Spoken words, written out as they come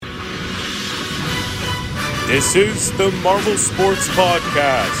This is the Marvel Sports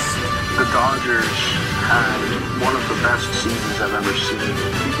Podcast. The Dodgers had one of the best seasons I've ever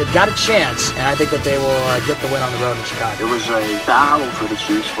seen. They've got a chance, and I think that they will get the win on the road in Chicago. It was a battle for the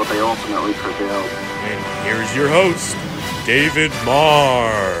Chiefs, but they ultimately prevailed. And here's your host, David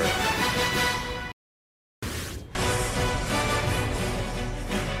Marr.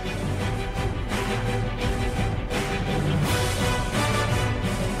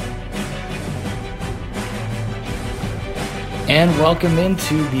 And welcome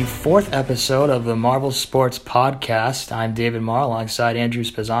into the fourth episode of the Marvel Sports Podcast. I'm David Marr alongside Andrew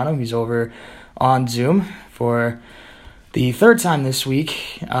Spezzano. He's over on Zoom for the third time this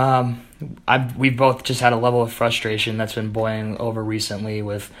week. We've both just had a level of frustration that's been boiling over recently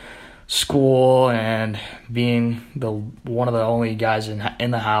with school and being one of the only guys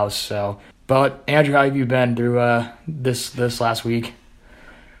in the house. But Andrew, how have you been through this last week?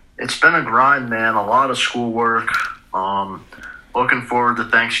 It's been a grind, man. A lot of schoolwork. Looking forward to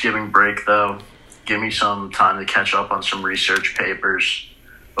Thanksgiving break, though. Give me some time to catch up on some research papers.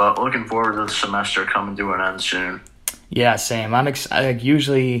 But looking forward to the semester coming to an end soon. Yeah, same. I'm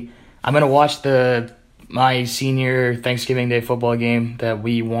usually I'm gonna watch my senior Thanksgiving Day football game that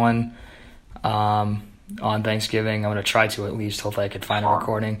we won on Thanksgiving. I'm gonna try to at least. Hopefully, I could find a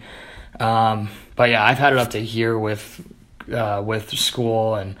recording. But yeah, I've had it up to here with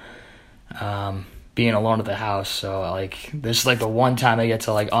school and being alone at the house, so this is the one time I get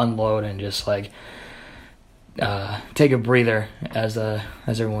to unload and just take a breather, as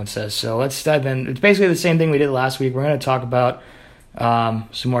everyone says. So let's dive in. It's basically the same thing we did last week. We're going to talk about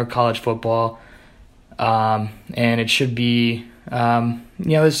some more college football, and it should be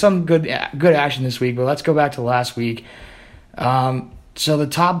there's some good action this week. But let's go back to last week. So the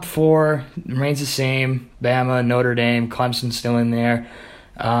top four remains the same: Bama, Notre Dame, Clemson still in there.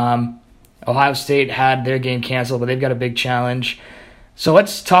 Ohio State had their game canceled, but they've got a big challenge. So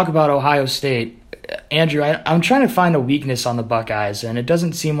let's talk about Ohio State. Andrew, I'm trying to find a weakness on the Buckeyes, and it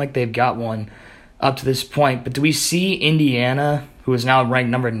doesn't seem like they've got one up to this point. But do we see Indiana, who is now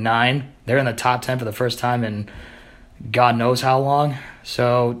ranked number 9? They're in the top 10 for the first time in God knows how long.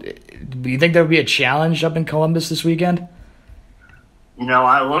 So do you think there would be a challenge up in Columbus this weekend?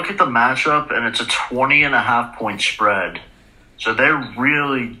 I look at the matchup, and it's a 20.5-point spread. So they're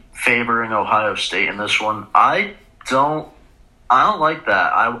really favoring Ohio State in this one. I don't like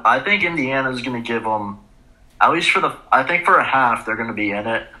that. I think Indiana's going to give them, at least for a half, they're going to be in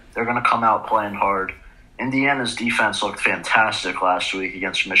it. They're going to come out playing hard. Indiana's defense looked fantastic last week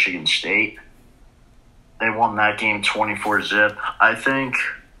against Michigan State. They won that game 24-zip. I think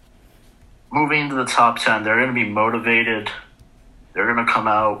moving into the top 10, they're going to be motivated. They're going to come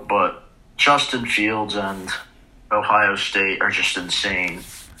out, but Justin Fields and Ohio State are just insane.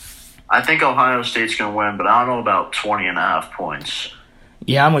 I think Ohio State's going to win, but I don't know about 20.5 points.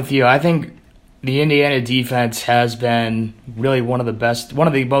 Yeah, I'm with you. I think the Indiana defense has been really one of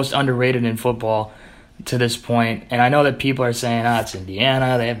the most underrated in football to this point. And I know that people are saying, it's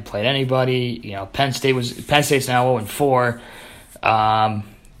Indiana, they haven't played anybody. Penn State's now 0-4.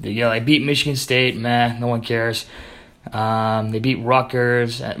 They beat Michigan State, no one cares. They beat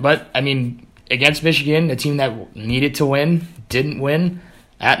Rutgers, but against Michigan, a team that needed to win, didn't win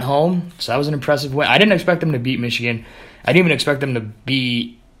at home. So that was an impressive win. I didn't expect them to beat Michigan. I didn't even expect them to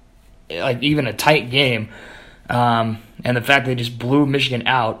be even a tight game. And the fact they just blew Michigan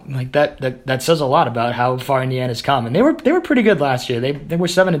out, that says a lot about how far Indiana's come. And they were pretty good last year. They were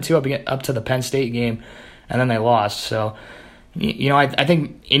 7-2 up to the Penn State game, and then they lost. So I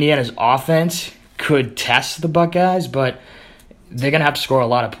think Indiana's offense could test the Buckeyes, but they're going to have to score a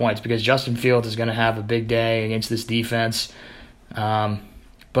lot of points because Justin Fields is going to have a big day against this defense.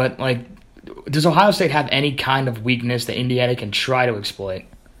 But does Ohio State have any kind of weakness that Indiana can try to exploit?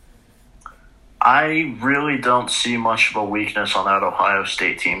 I really don't see much of a weakness on that Ohio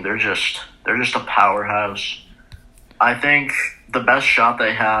State team. They're just a powerhouse. I think the best shot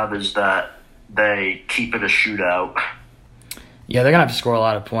they have is that they keep it a shootout. Yeah, they're going to have to score a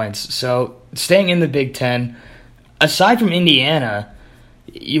lot of points. So staying in the Big Ten, aside from Indiana,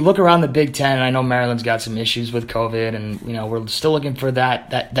 you look around the Big Ten, and I know Maryland's got some issues with COVID, and we're still looking for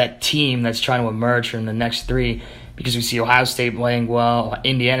that team that's trying to emerge from the next three because we see Ohio State playing well,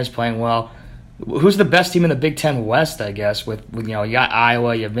 Indiana's playing well. Who's the best team in the Big Ten West, I guess? With you got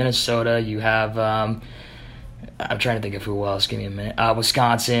Iowa, you have Minnesota, you have I'm trying to think of who else. Give me a minute.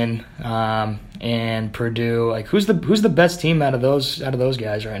 Wisconsin and Purdue. Who's the best team out of those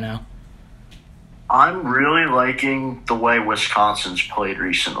guys right now? I'm really liking the way Wisconsin's played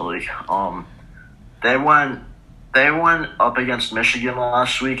recently. They went up against Michigan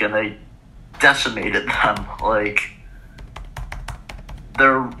last week, and they decimated them. Like,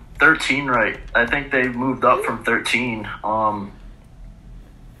 they're 13, right? I think they moved up from 13.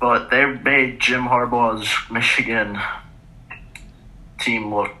 But they made Jim Harbaugh's Michigan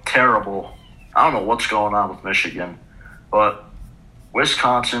team look terrible. I don't know what's going on with Michigan, but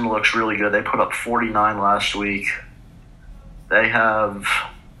Wisconsin looks really good. They put up 49 last week. They have,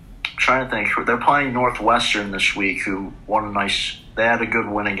 I'm trying to think, they're playing Northwestern this week, who they had a good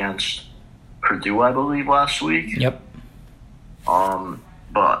win against Purdue, I believe, last week. Yep.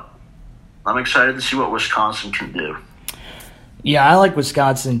 But I'm excited to see what Wisconsin can do. Yeah, I like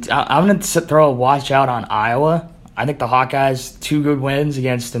Wisconsin. I'm going to throw a watch out on Iowa. I think the Hawkeyes, 2 good wins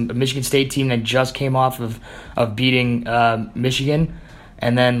against a Michigan State team that just came off of beating Michigan.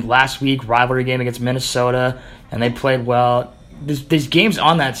 And then last week, rivalry game against Minnesota, and they played well. There's games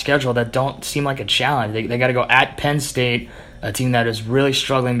on that schedule that don't seem like a challenge. They got to go at Penn State, a team that is really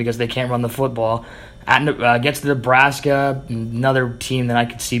struggling because they can't run the football. Against Nebraska, another team that I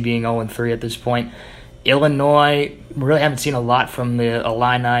could see being 0-3 at this point. Illinois, we really haven't seen a lot from the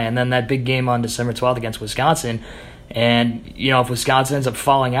Illini, and then that big game on December 12th against Wisconsin. And, if Wisconsin ends up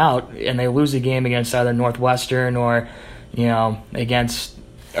falling out and they lose a game against either Northwestern or, they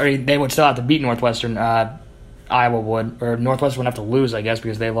would still have to beat Northwestern, Iowa would, or Northwestern would have to lose, I guess,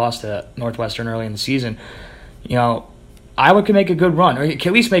 because they lost to Northwestern early in the season. Iowa could make a good run, or can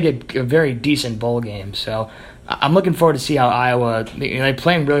at least make it a very decent bowl game. So I'm looking forward to see how Iowa, they're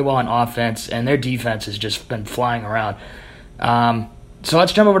playing really well on offense, and their defense has just been flying around. So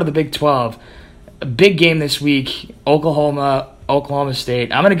let's jump over to the Big 12. A big game this week, Oklahoma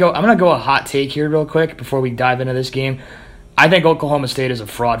State. I'm gonna go a hot take here real quick before we dive into this game. I think Oklahoma State is a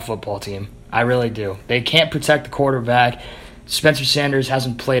fraud football team. I really do. They can't protect the quarterback. Spencer Sanders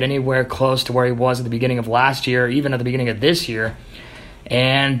hasn't played anywhere close to where he was at the beginning of last year, even at the beginning of this year.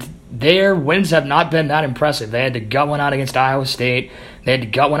 And their wins have not been that impressive. They had to gut one out against Iowa State. They had to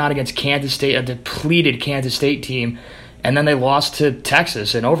gut one out against Kansas State, a depleted Kansas State team. And then they lost to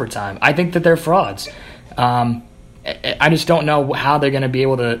Texas in overtime. I think that they're frauds. I just don't know how they're going to be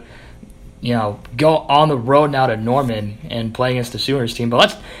able to, go on the road now to Norman and play against the Sooners team.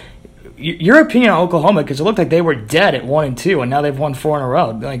 But your opinion on Oklahoma, because it looked like they were dead at 1-2, and now they've won 4 in a row.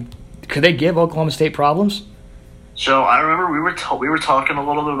 Like, could they give Oklahoma State problems? So I remember we were talking a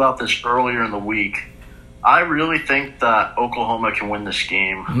little bit about this earlier in the week. I really think that Oklahoma can win this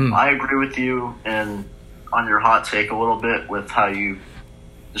game. I agree with you on your hot take a little bit with how you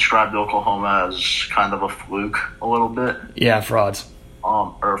described Oklahoma as kind of a fluke a little bit. Yeah, frauds.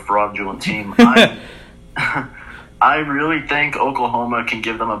 Or a fraudulent team. I really think Oklahoma can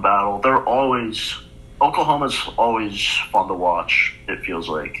give them a battle. Oklahoma's always fun to watch, it feels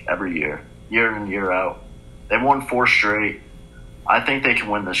like, every year in and year out. They've won 4 straight. I think they can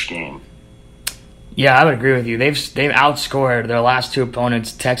win this game. Yeah, I would agree with you. They've outscored their last 2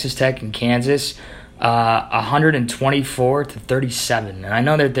 opponents, Texas Tech and Kansas, 124-37. And I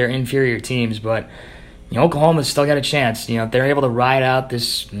know that they're inferior teams, but Oklahoma's still got a chance. If they're able to ride out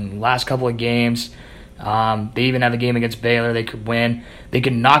this last couple of games, they even have a game against Baylor they could win. They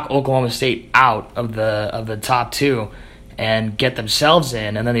could knock Oklahoma State out of the top 2 and get themselves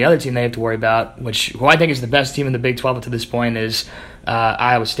in. And then the other team they have to worry about, who I think is the best team in the Big 12 up to this point, is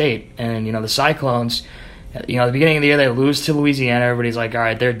Iowa State. And, the Cyclones, at the beginning of the year, they lose to Louisiana. Everybody's like, all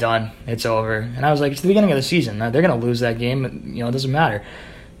right, they're done. It's over. And I was like, it's the beginning of the season. They're going to lose that game. It doesn't matter.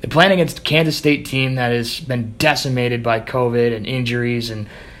 They're playing against a Kansas State team that has been decimated by COVID and injuries. And,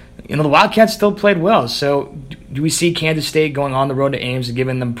 the Wildcats still played well. So do we see Kansas State going on the road to Ames and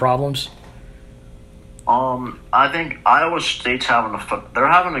giving them problems? I think Iowa State's having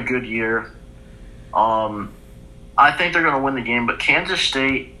a good year. I think they're going to win the game, but Kansas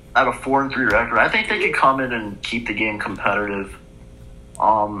State at a 4-3 record, I think they could come in and keep the game competitive.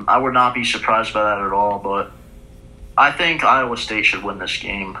 I would not be surprised by that at all, but I think Iowa State should win this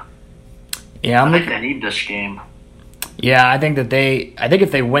game. Yeah, I think they need this game. Yeah, I think if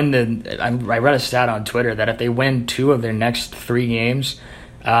they win I read a stat on Twitter that if they win 2 of their next 3 games,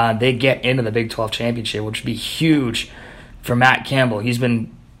 they get into the Big 12 championship, which would be huge for Matt Campbell. He's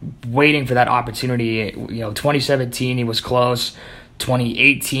been waiting for that opportunity. 2017 he was close.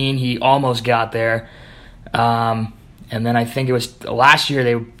 2018 he almost got there. And then I think it was last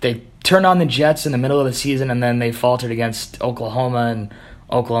year they turned on the Jets in the middle of the season, and then they faltered against Oklahoma and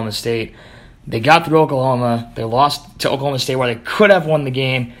Oklahoma State. They got through Oklahoma. They lost to Oklahoma State, where they could have won the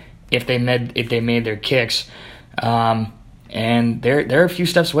game if they made their kicks. And they're a few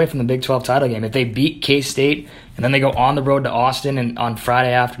steps away from the Big 12 title game. If they beat K-State and then they go on the road to Austin and on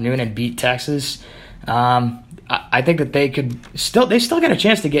Friday afternoon and beat Texas, I I think that they still get a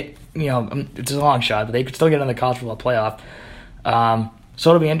chance to get, it's a long shot, but they could still get in the college football playoff. So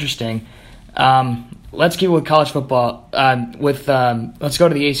it'll be interesting. Let's keep with college football. Let's go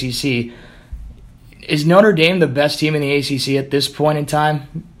to the ACC. Is Notre Dame the best team in the ACC at this point in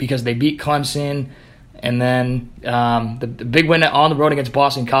time? Because they beat Clemson, and then the big win on the road against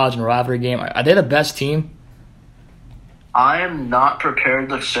Boston College in a rivalry game. Are they the best team? I am not prepared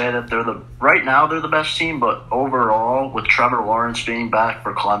to say that right now they're the best team, but overall, with Trevor Lawrence being back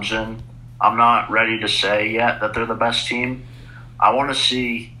for Clemson, I'm not ready to say yet that they're the best team. I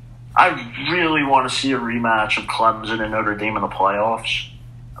really want to see a rematch of Clemson and Notre Dame in the playoffs.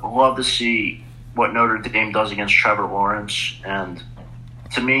 I'd love to see what Notre Dame does against Trevor Lawrence, and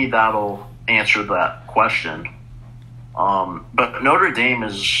to me, that'll answer that question. But Notre Dame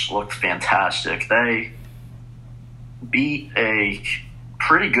has looked fantastic. They beat a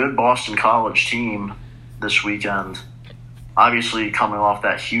pretty good Boston College team this weekend, obviously coming off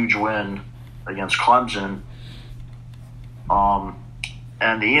that huge win against Clemson.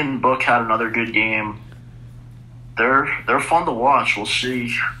 And Ian Book had another good game. They're fun to watch. We'll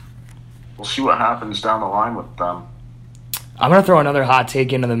see what happens down the line with them. I'm going to throw another hot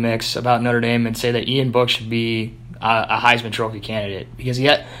take into the mix about Notre Dame and say that Ian Book should be a Heisman Trophy candidate, because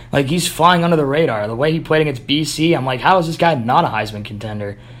he's flying under the radar. The way he played against BC, I'm like, how is this guy not a Heisman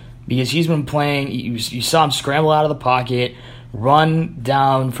contender? Because he's been playing. You saw him scramble out of the pocket, run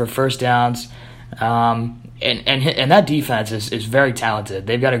down for first downs, and that defense is very talented.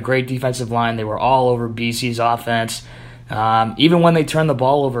 They've got a great defensive line. They were all over BC's offense. Even when they turned the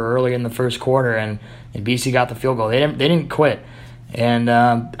ball over early in the first quarter and BC got the field goal, they didn't quit. And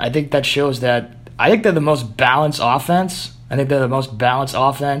I think that shows that. I think they're the most balanced offense.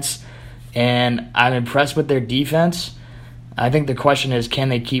 And I'm impressed with their defense. I think the question is, can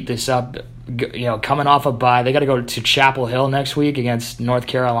they keep this up? Coming off a bye, they got to go to Chapel Hill next week against North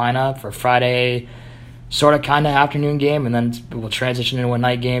Carolina for Friday, sort of kind of afternoon game, and then we'll transition into a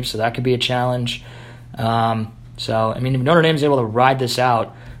night game, so that could be a challenge. If Notre Dame is able to ride this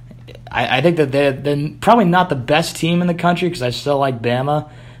out, I think that they're probably not the best team in the country, because I still like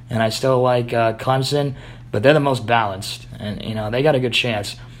Bama and I still like Clemson, but they're the most balanced, and they got a good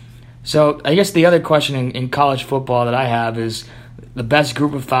chance. So I guess the other question in college football that I have is the best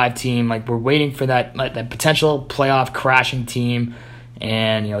Group of 5 team. Like, we're waiting for that potential playoff crashing team,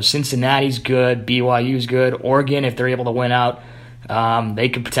 and Cincinnati's good, BYU's good, Oregon, if they're able to win out, they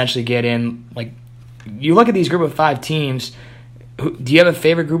could potentially get in. Like, you look at these Group of 5 teams. Do you have a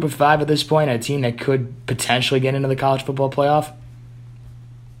favorite Group of 5 at this point? A team that could potentially get into the college football playoff?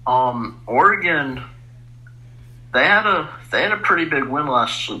 Oregon, they had a pretty big win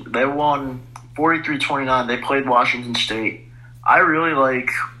last week. They won 43-29. They played Washington State. I really like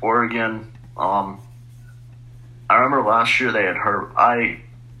Oregon. I remember last year they had hurt. I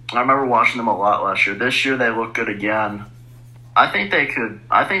remember watching them a lot last year. This year they look good again. I think they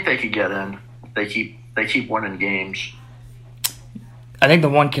could get in. They keep winning games. I think the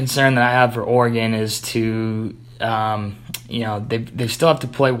one concern that I have for Oregon is to they still have to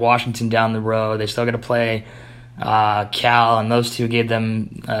play Washington down the road. They still got to play Cal, and those two gave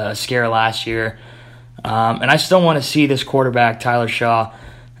them a scare last year. And I still want to see this quarterback, Tyler Shaw,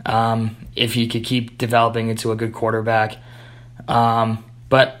 if he could keep developing into a good quarterback.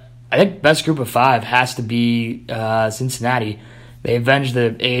 But I think best Group of 5 has to be Cincinnati. They avenged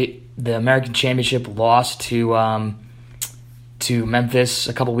the American Championship loss to Memphis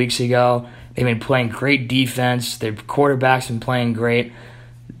a couple weeks ago. They've been playing great defense. Their quarterback's been playing great.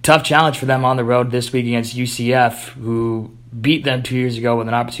 Tough challenge for them on the road this week against UCF, who beat them 2 years ago with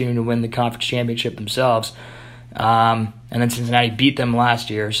an opportunity to win the conference championship themselves. And then Cincinnati beat them last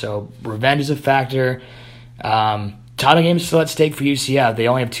year, so revenge is a factor. Ton of games still at stake for UCF. They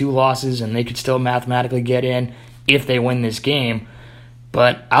only have 2 losses, and they could still mathematically get in if they win this game.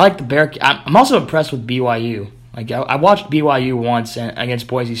 But I like the Bear. I'm also impressed with BYU. Like, I watched BYU once against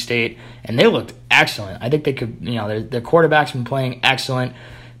Boise State, and they looked excellent. I think they could, their quarterback's been playing excellent.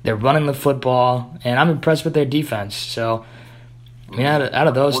 They're running the football, and I'm impressed with their defense. So, out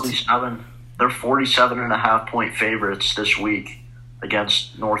of those, they're 47.5-point favorites this week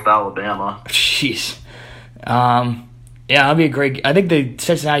against North Alabama. Jeez. That'll be a great. I think the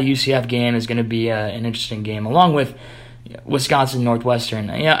Cincinnati UCF game is going to be an interesting game, along with Wisconsin Northwestern.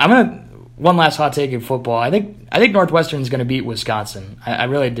 One last hot take in football. I think Northwestern is going to beat Wisconsin. I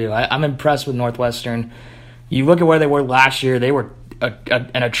really do. I'm impressed with Northwestern. You look at where they were last year; they were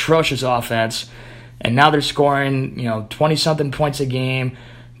an atrocious offense, and now they're scoring 20-something points a game.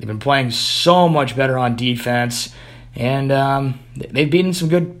 They've been playing so much better on defense, and they've beaten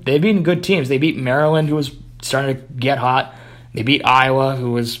good teams. They beat Maryland, who was starting to get hot. They beat Iowa,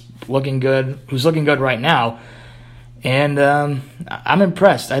 who's looking good right now. And I'm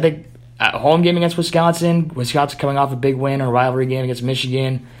impressed. I think a home game against Wisconsin coming off a big win, a rivalry game against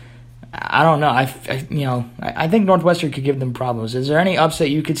Michigan. I don't know. I think Northwestern could give them problems. Is there any upset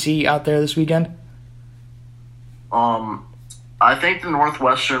you could see out there this weekend? I think the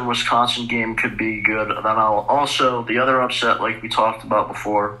Northwestern-Wisconsin game could be good. Then the other upset, like we talked about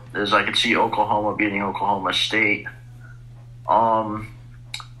before, is I could see Oklahoma beating Oklahoma State. And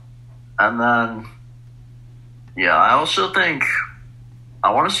then, I also think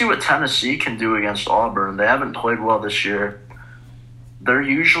I want to see what Tennessee can do against Auburn. They haven't played well this year. They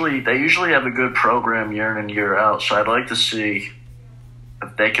usually have a good program year in and year out, so I'd like to see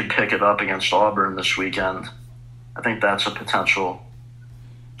if they could pick it up against Auburn this weekend. I think that's a potential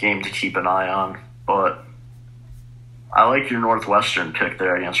game to keep an eye on. But I like your Northwestern pick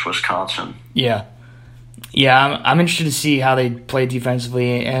there against Wisconsin. Yeah, I'm interested to see how they play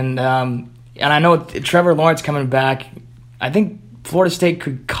defensively, and I know with Trevor Lawrence coming back, I think Florida State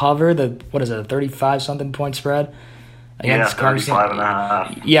could cover the 35-something point spread against Clemson.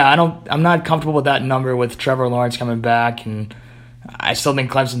 35.5. Yeah, I'm not comfortable with that number with Trevor Lawrence coming back, and I still think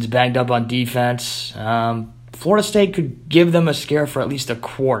Clemson's banged up on defense. Florida State could give them a scare for at least a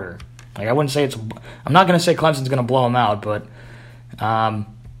quarter. I wouldn't say I'm not going to say Clemson's going to blow them out, but I'm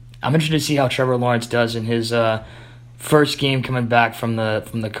interested to see how Trevor Lawrence does in his first game coming back from the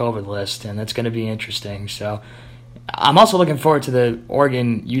COVID list, and that's going to be interesting. So I'm also looking forward to the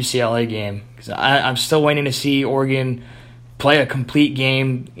Oregon-UCLA game because I'm still waiting to see Oregon play a complete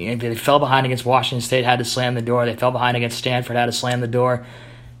game. They fell behind against Washington State, had to slam the door. They fell behind against Stanford, had to slam the door.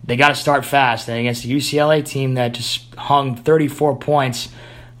 They got to start fast. And against the UCLA team that just hung 34 points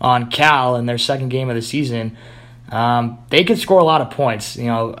on Cal in their second game of the season, they could score a lot of points.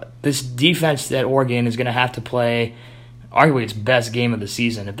 This defense that Oregon is going to have to play arguably its best game of the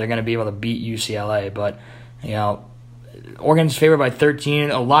season if they're going to be able to beat UCLA. But, Oregon's favored by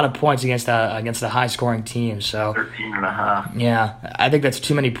 13, a lot of points against a high-scoring team. So 13.5. Yeah, I think that's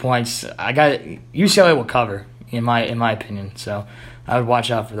too many points. UCLA will cover, in my opinion. So I would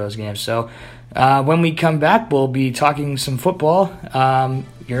watch out for those games. So when we come back, we'll be talking some football.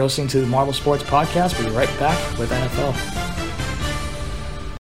 You're listening to the Marble Sports Podcast. We'll be right back with NFL.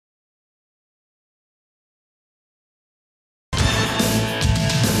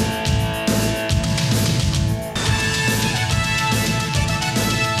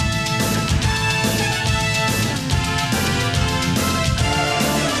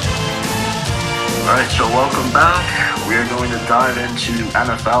 So welcome back. We are going to dive into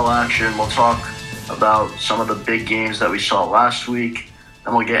NFL action. We'll talk about some of the big games that we saw last week.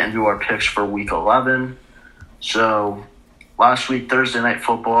 Then we'll get into our picks for Week 11. So last week, Thursday Night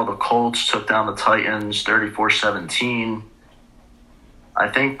Football, the Colts took down the Titans 34-17. I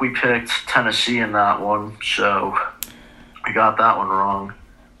think we picked Tennessee in that one, so we got that one wrong.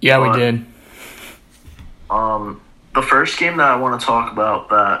 Yeah, we did. The first game that I want to talk about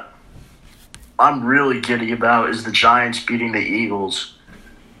that I'm really giddy about is the Giants beating the Eagles.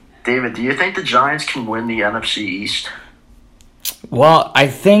 David, do you think the Giants can win the NFC East? Well, I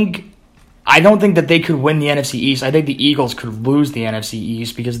don't think that they could win the NFC East. I think the Eagles could lose the NFC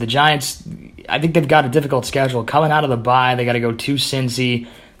East because the Giants, I think they've got a difficult schedule. Coming out of the bye, they got to go to Cincy,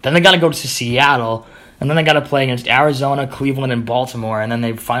 then they got to go to Seattle, and then they got to play against Arizona, Cleveland, and Baltimore, and then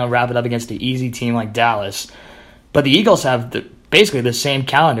they finally wrap it up against the easy team like Dallas. But the Eagles have basically the same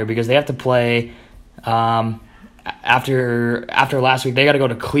calendar because they have to play after last week. They got to go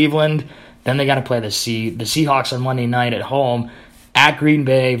to Cleveland, then they got to play the Seahawks on Monday night at home, at Green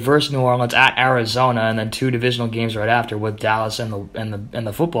Bay versus New Orleans, at Arizona, and then 2 divisional games right after with Dallas and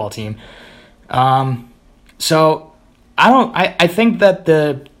the football team. So I think that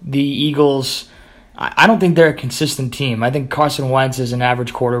the Eagles, I don't think they're a consistent team. I think Carson Wentz is an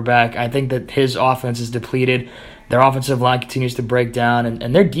average quarterback. I think that his offense is depleted. Their offensive line continues to break down,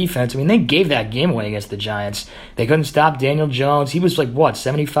 and their defense, they gave that game away against the Giants. They couldn't stop Daniel Jones. He was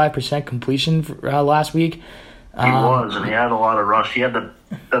 75% completion last week? He was, and he had a lot of rush. He had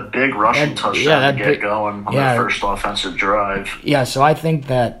the big rushing touchdown to get going on the first offensive drive. Yeah, so I think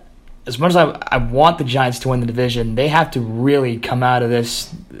that as much as I want the Giants to win the division, they have to really come out of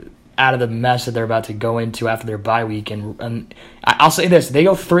the mess that they're about to go into after their bye week. And I'll say this, they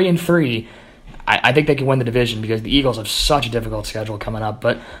go 3-3. I think they can win the division because the Eagles have such a difficult schedule coming up.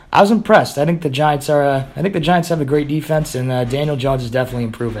 But I was impressed. I think the Giants have a great defense, and Daniel Jones is definitely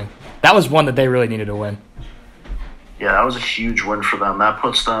improving. That was one that they really needed to win. Yeah, that was a huge win for them.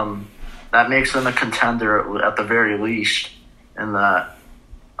 That makes them a contender at the very least. In that,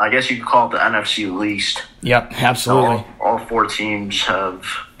 I guess you could call it the NFC least. Yep, absolutely. All four teams have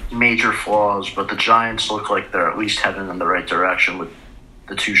major flaws, but the Giants look like they're at least heading in the right direction with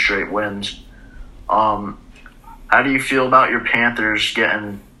the 2 straight wins. How do you feel about your Panthers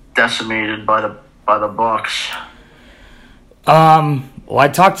getting decimated by the Bucs? Well, I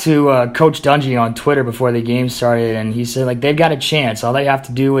talked to Coach Dungy on Twitter before the game started, and he said they've got a chance. All they have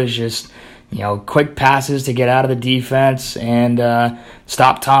to do is just quick passes to get out of the defense and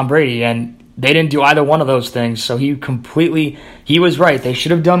stop Tom Brady. And they didn't do either one of those things. So he was right. They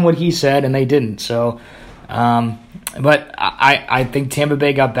should have done what he said, and they didn't. So, but I think Tampa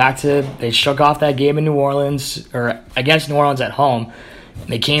Bay they shook off that game in New Orleans, or against New Orleans at home.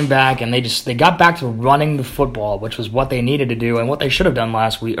 They came back and they got back to running the football, which was what they needed to do and what they should have done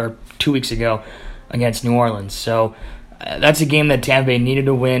last week or 2 weeks ago against New Orleans. So that's a game that Tampa Bay needed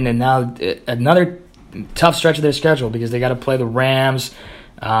to win, and now another tough stretch of their schedule because they got to play the Rams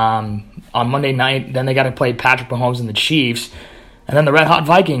on Monday night. Then they got to play Patrick Mahomes and the Chiefs, and then the Red Hot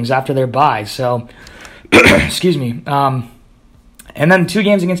Vikings after their bye. So, excuse me. And then 2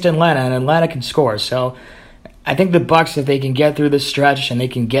 games against Atlanta, and Atlanta can score. So I think the Bucs, if they can get through this stretch and they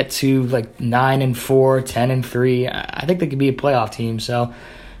can get to 9-4, 10-3, I think they could be a playoff team. So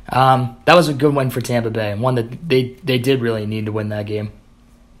that was a good win for Tampa Bay, one that they did really need to win that game.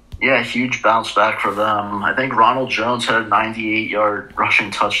 Yeah, huge bounce back for them. I think Ronald Jones had a 98-yard rushing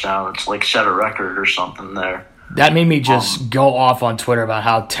touchdown. It's set a record or something there. That made me just go off on Twitter about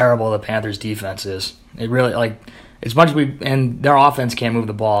how terrible the Panthers' defense is. It really, as much as and their offense can't move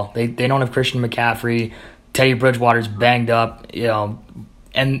the ball. They don't have Christian McCaffrey. Teddy Bridgewater's banged up,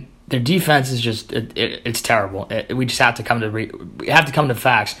 and their defense is just it's terrible. We just have to come to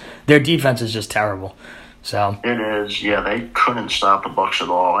facts. Their defense is just terrible. So it is. Yeah, they couldn't stop the Bucs at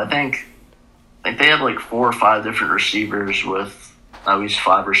all. I think they had 4 or 5 different receivers with at least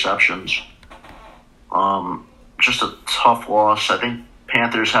 5 receptions. Just a tough loss. I think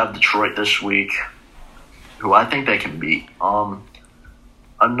Panthers have Detroit this week, who I think they can beat.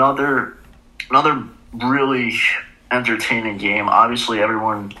 Another really entertaining game. Obviously,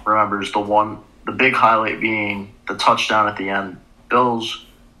 everyone remembers the big highlight being the touchdown at the end. Bills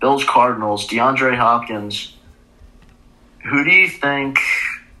Cardinals, DeAndre Hopkins. Who do you think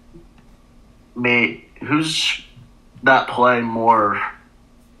who's that play more,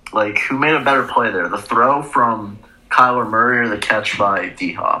 who made a better play there? The throw from Kyler Murray or the catch by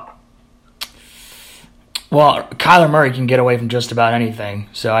D-Hop? Well, Kyler Murray can get away from just about anything.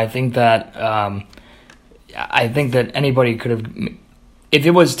 So I think that anybody could have. If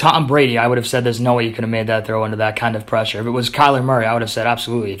it was Tom Brady, I would have said there's no way you could have made that throw under that kind of pressure. If it was Kyler Murray, I would have said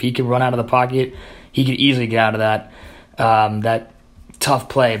absolutely. If he could run out of the pocket, he could easily get out of that tough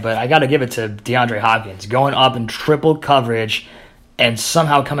play. But I got to give it to DeAndre Hopkins. Going up in triple coverage and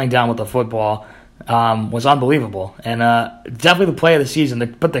somehow coming down with the football was unbelievable. And definitely the play of the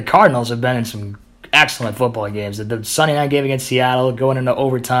season. But the Cardinals have been in some excellent football games. The Sunday night game against Seattle, going into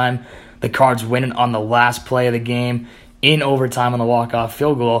overtime, the Cards winning on the last play of the game in overtime on the walk-off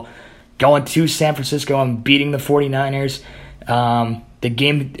field goal, going to San Francisco and beating the 49ers. The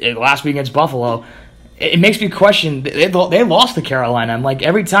game last week against Buffalo, it makes me question. They lost to Carolina. I'm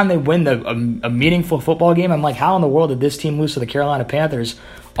every time they win a meaningful football game, I'm how in the world did this team lose to the Carolina Panthers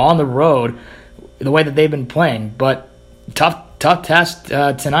on the road the way that they've been playing? But tough test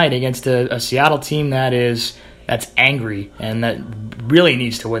tonight against a Seattle team that's angry and that really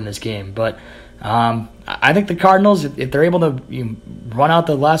needs to win this game. But I think the Cardinals, if they're able to run out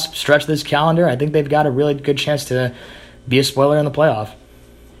the last stretch of this calendar, I think they've got a really good chance to be a spoiler in the playoff.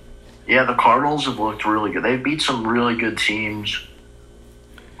 Yeah, the Cardinals have looked really good. They've beat some really good teams.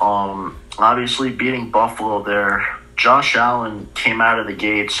 Obviously beating Buffalo there. Josh Allen came out of the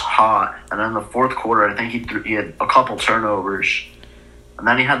gates hot, and then the fourth quarter, I think he had a couple turnovers. And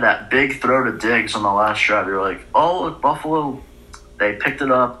then he had that big throw to Diggs on the last drive. You're like, oh, look, Buffalo, they picked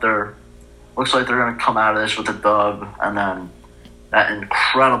it up. Looks like they're going to come out of this with a dub. And then that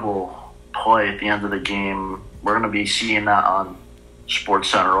incredible play at the end of the game, we're going to be seeing that on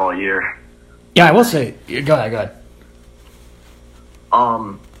SportsCenter all year. Yeah, I will say, go ahead.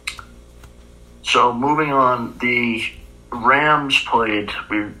 So moving on, the Rams played.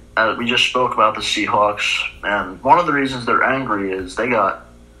 We just spoke about the Seahawks, and one of the reasons they're angry is they got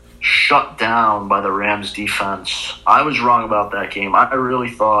shut down by the Rams defense. I was wrong about that game. I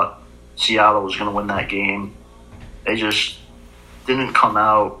really thought Seattle was going to win that game. They just didn't come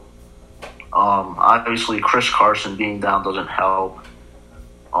out. Obviously, Chris Carson being down doesn't help.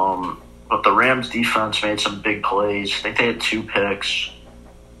 But the Rams defense made some big plays. I think they had 2 picks.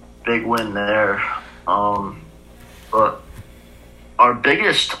 Big win there. But our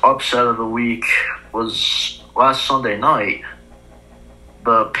biggest upset of the week was last Sunday night.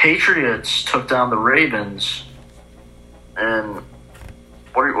 The Patriots took down the Ravens, and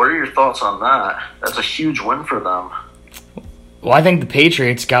what are your thoughts on that? That's a huge win for them. Well, I think the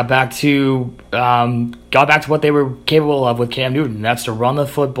Patriots got back to what they were capable of with Cam Newton. That's to run the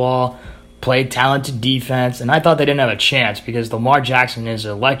football, play talented defense, and I thought they didn't have a chance because Lamar Jackson is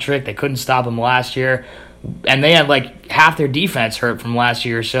electric. They couldn't stop him last year, and they had like half their defense hurt from last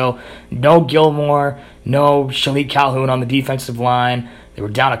year. So no Gilmore, no Shalik Calhoun on the defensive line. They were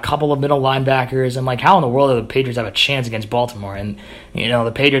down a couple of middle linebackers. I'm like, how in the world do the Patriots have a chance against Baltimore? And,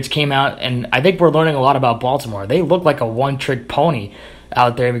 the Patriots came out, and I think we're learning a lot about Baltimore. They look like a one-trick pony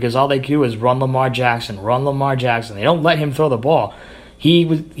out there because all they do is run Lamar Jackson. They don't let him throw the ball. He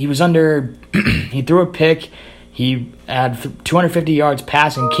was under – he threw a pick. He had 250 yards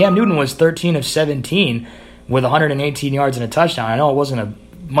passing. Cam Newton was 13 of 17 with 118 yards and a touchdown. I know it wasn't a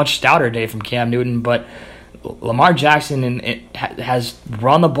much stouter day from Cam Newton, but – Lamar Jackson has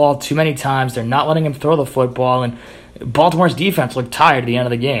run the ball too many times. They're not letting him throw the football, and Baltimore's defense looked tired at the end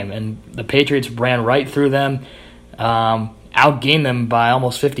of the game, and the Patriots ran right through them, outgained them by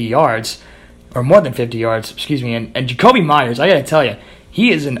almost 50 yards, or more than 50 yards, and Jacoby Myers, I got to tell you,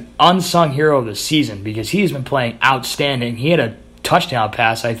 he is an unsung hero of the season because he's been playing outstanding. He had a touchdown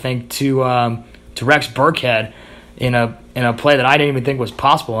pass, I think, to Rex Burkhead in a play that I didn't even think was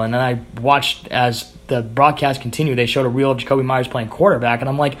possible, and then I watched as the broadcast continued, they showed a reel of Jacoby Myers playing quarterback, and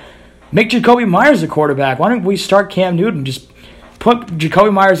I'm like, make Jacoby Myers the quarterback. Why don't we start Cam Newton? Just put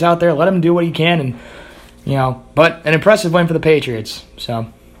Jacoby Myers out there, let him do what he can, and but an impressive win for the Patriots. So,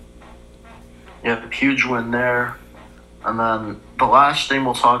 yeah, huge win there. And then the last thing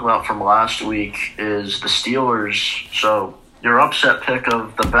we'll talk about from last week is the Steelers. So your upset pick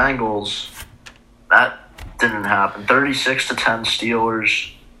of the Bengals, that didn't happen. 36-10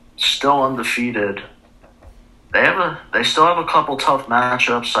 Steelers, still undefeated. They still have a couple tough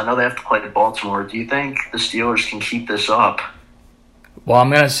matchups. I know they have to play Baltimore. Do you think the Steelers can keep this up? Well, I'm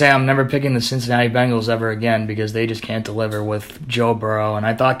going to say I'm never picking the Cincinnati Bengals ever again because they just can't deliver with Joe Burrow. And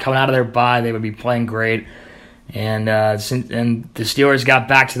I thought coming out of their bye they would be playing great. And the Steelers got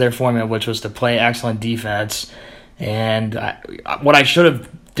back to their formula, which was to play excellent defense. And what I should have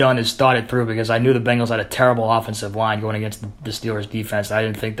done is thought it through because I knew the Bengals had a terrible offensive line going against the Steelers defense. I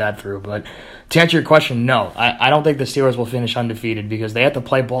didn't think that through. But to answer your question, no. I don't think the Steelers will finish undefeated because they have to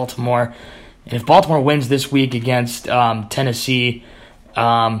play Baltimore. And if Baltimore wins this week against Tennessee,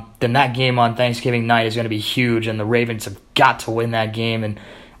 then that game on Thanksgiving night is going to be huge, and the Ravens have got to win that game. And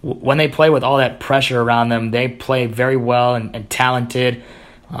when they play with all that pressure around them, they play very well and talented.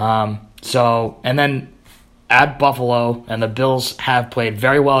 And then at Buffalo, and the Bills have played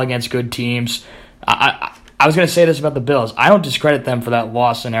very well against good teams. I was going to say this about the Bills. I don't discredit them for that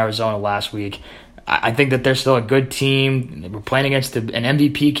loss in Arizona last week. I think that they're still a good team. They were playing against an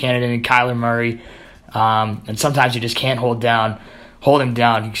MVP candidate in Kyler Murray, and sometimes you just can't hold him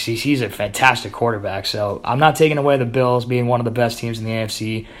down. He's a fantastic quarterback. So I'm not taking away the Bills being one of the best teams in the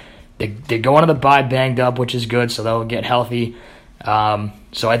AFC. They go into the bye banged up, which is good, so they'll get healthy.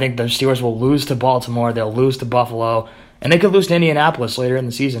 So I think the Steelers will lose to Baltimore, they'll lose to Buffalo, and they could lose to Indianapolis later in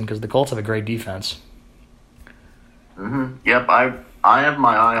the season because the Colts have a great defense. Mm-hmm. Yep, I have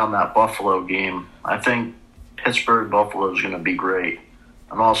my eye on that Buffalo game. I think Pittsburgh-Buffalo is going to be great.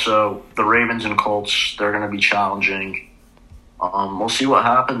 And also, the Ravens and Colts, they're going to be challenging. We'll see what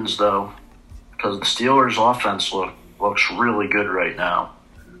happens, though, because the Steelers' offense looks really good right now.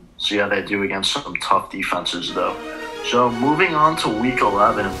 See how they do against some tough defenses, though. So moving on to Week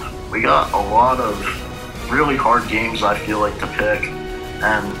 11, we got a lot of really hard games, I feel like, to pick.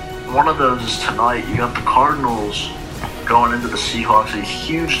 And one of those is tonight. You got the Cardinals going into the Seahawks, a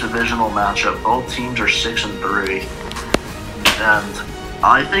huge divisional matchup. Both teams are 6-3. And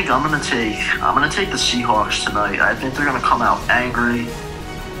I think I'm gonna take the Seahawks tonight. I think they're gonna come out angry.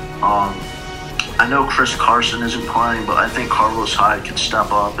 I know Chris Carson isn't playing, but I think Carlos Hyde can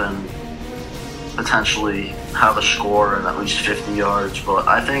step up and potentially have a score and at least 50 yards. But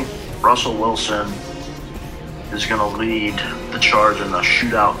I think Russell Wilson is going to lead the charge in a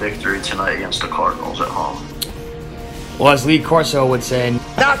shootout victory tonight against the Cardinals at home. Well, as Lee Corso would say,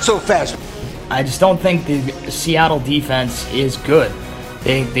 not so fast. I just don't think the Seattle defense is good.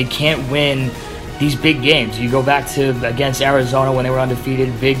 They can't win these big games. You go back to against Arizona when they were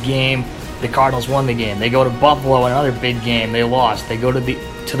undefeated, big game. The Cardinals won the game. They go to Buffalo, another big game. They lost. They go to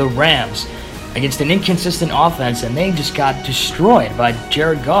the Rams against an inconsistent offense, and they just got destroyed by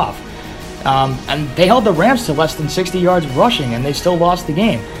Jared Goff. And they held the Rams to less than 60 yards rushing, and they still lost the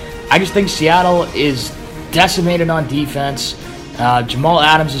game. I just think Seattle is decimated on defense. Jamal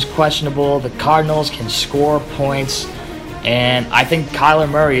Adams is questionable. The Cardinals can score points. And I think Kyler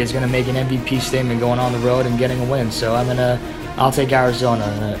Murray is going to make an MVP statement going on the road and getting a win. So I'll take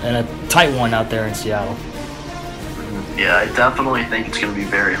Arizona in a tight one out there in Seattle. Yeah, I definitely think it's going to be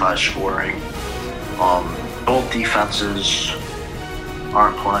very high scoring. Both defenses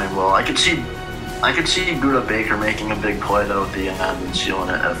aren't playing well. I could see Budda Baker making a big play though at the end and sealing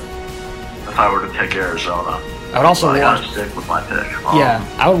it if I were to pick Arizona. I would also I gotta stick with my pick.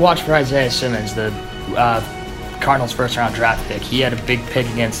 I would watch for Isaiah Simmons, the Cardinals' first-round draft pick. He had a big pick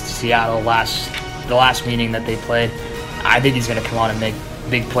against Seattle the last meeting that they played. I think he's going to come on and make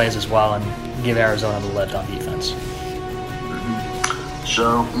big plays as well and give Arizona the lift on defense.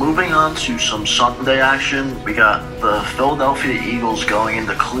 So, moving on to some Sunday action, we got the Philadelphia Eagles going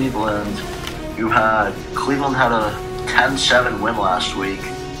into Cleveland. Cleveland had a 10-7 win last week.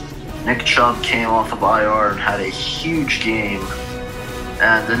 Nick Chubb came off of IR and had a huge game.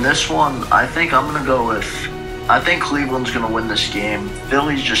 And in this one, I think Cleveland's going to win this game.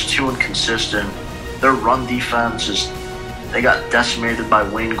 Philly's just too inconsistent. Their run defense they got decimated by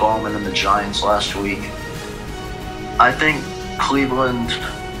Wayne Gallman and the Giants last week. I think Cleveland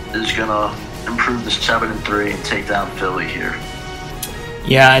is going to improve to 7-3 and take down Philly here.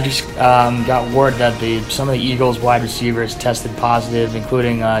 Yeah, I just got word that some of the Eagles wide receivers tested positive,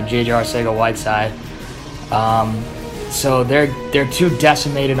 including J.J. Arcega-Whiteside. So they're too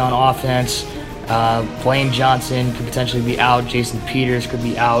decimated on offense. Blaine Johnson could potentially be out. Jason Peters could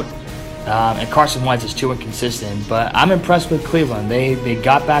be out. And Carson Wentz is too inconsistent. But I'm impressed with Cleveland. They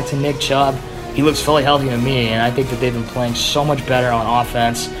got back to Nick Chubb. He looks fully healthy to me, and I think that they've been playing so much better on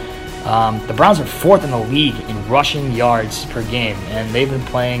offense. The Browns are 4th in the league in rushing yards per game, and they've been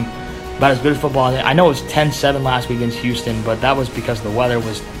playing about as good as football. I know it was 10-7 last week against Houston, but that was because the weather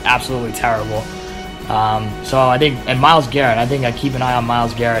was absolutely terrible. So I think, and Myles Garrett, I think I keep an eye on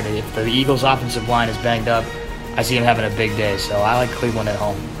Myles Garrett. If the Eagles' offensive line is banged up, I see him having a big day. So I like Cleveland at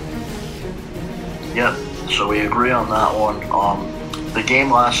home. Yep, so we agree on that one. The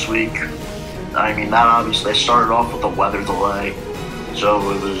game last week, that obviously they started off with a weather delay. So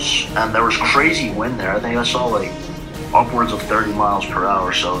and there was crazy wind there. I think I saw upwards of 30 miles per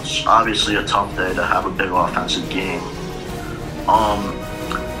hour. So it's obviously a tough day to have a big offensive game.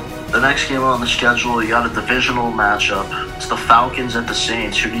 The next game on the schedule, you got a divisional matchup. It's the Falcons at the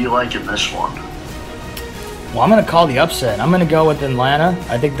Saints. Who do you like in this one? Well, I'm going to call the upset. I'm going to go with Atlanta.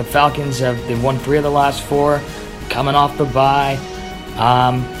 I think the Falcons they've won 3 of the last 4, coming off the bye.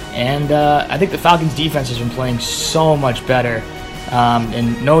 And I think the Falcons' defense has been playing so much better.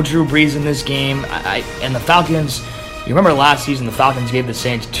 And no Drew Brees in this game. And the Falcons, you remember last season, the Falcons gave the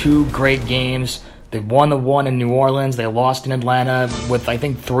Saints 2 great games. They won the one in New Orleans. They lost in Atlanta with, I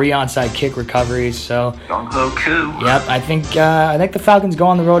think, 3 onside kick recoveries. So, yep, I think the Falcons go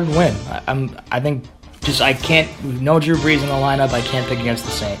on the road and win. No Drew Brees in the lineup. I can't pick against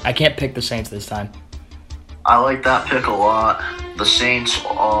the Saints. I can't pick the Saints this time. I like that pick a lot. The Saints,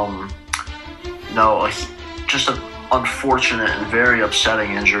 just an unfortunate and very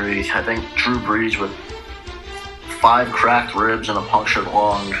upsetting injury. I think Drew Brees with 5 cracked ribs and a punctured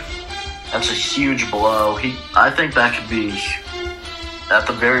lung. That's a huge blow. I think that could be at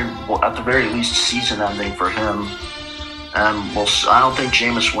the very least season ending for him. And I don't think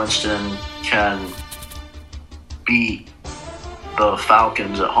Jameis Winston can beat the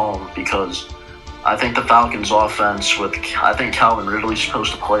Falcons at home because I think the Falcons offense I think Calvin Ridley's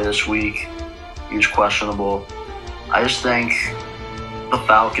supposed to play this week. He was questionable. I just think the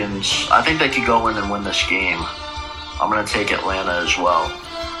Falcons, I think they could go in and win this game. I'm going to take Atlanta as well.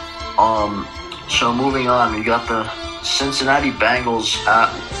 So moving on, we got the Cincinnati Bengals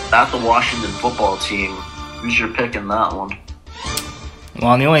at the Washington football team. Who's your pick in that one?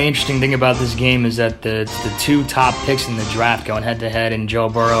 Well, the only interesting thing about this game is that the 2 top picks in the draft going head-to-head, and Joe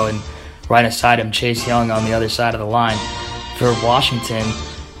Burrow and right beside him, Chase Young on the other side of the line for Washington.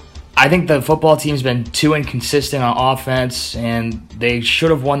 I think the football team's been too inconsistent on offense, and they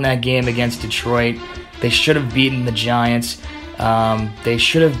should have won that game against Detroit. They should have beaten the Giants. They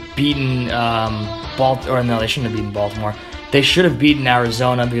should have beaten Baltimore. No, they shouldn't have beaten Baltimore. They should have beaten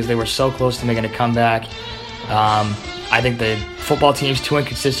Arizona because they were so close to making a comeback. I think the football team's too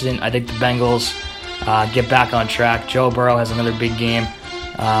inconsistent. I think the Bengals get back on track. Joe Burrow has another big game.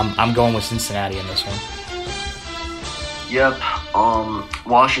 I'm going with Cincinnati in this one. Yep.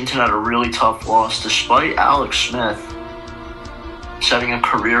 Washington had a really tough loss despite Alex Smith setting a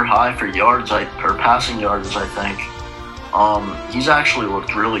career high for passing yards, I think. He's actually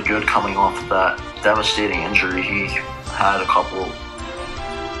looked really good coming off of that devastating injury he had a couple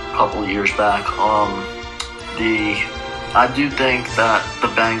years back. The I do think that the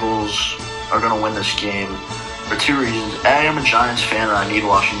Bengals are going to win this game for two reasons. A, I'm a Giants fan and I need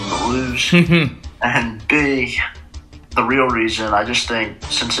Washington to lose. And B, the real reason, I just think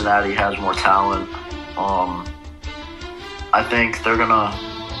Cincinnati has more talent. I think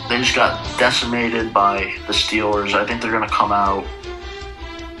they just got decimated by the Steelers. I think they're going to come out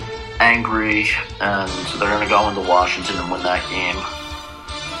angry and they're going to go into Washington and win that game.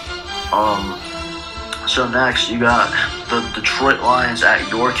 So next, you got the Detroit Lions at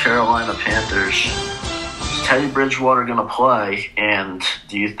your Carolina Panthers. Is Teddy Bridgewater going to play, and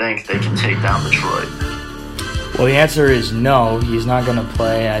do you think they can take down Detroit? Well, the answer is no. He's not going to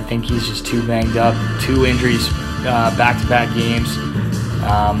play. I think he's just too banged up. 2 injuries, back-to-back games.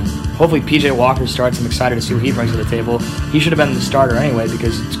 Hopefully P.J. Walker starts. I'm excited to see what he brings to the table. He should have been the starter anyway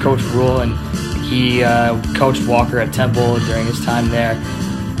because it's Coach Rule, and he coached Walker at Temple during his time there.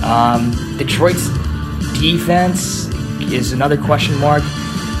 Detroit's defense is another question mark,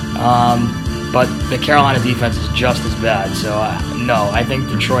 but the Carolina defense is just as bad. So no, I think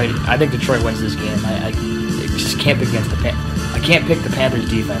Detroit wins this game. I just can't pick against I can't pick the Panthers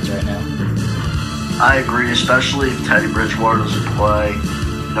defense right now. I agree, especially if Teddy Bridgewater doesn't play.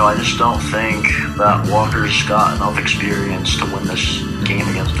 I just don't think that Walker's got enough experience to win this game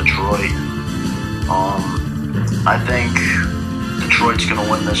against Detroit. I think Detroit's going to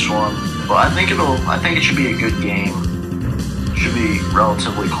win this one, but I think it should be a good game. It should be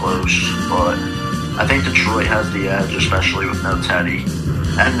relatively close, but I think Detroit has the edge, especially with no Teddy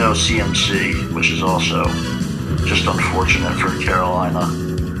and no CMC, which is also just unfortunate for Carolina.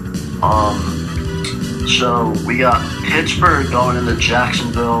 So we got Pittsburgh going into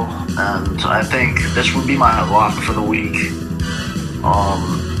Jacksonville, and I think this would be my lock for the week.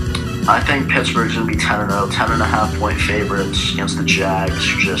 I think Pittsburgh's going to be 10-0, 10.5-point favorites against the Jags.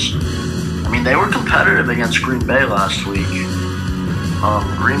 They were competitive against Green Bay last week.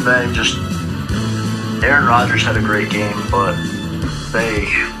 Green Bay Aaron Rodgers had a great game, but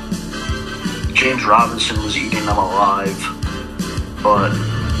James Robinson was eating them alive. But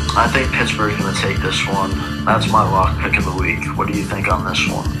I think Pittsburgh's going to take this one. That's my lock pick of the week. What do you think on this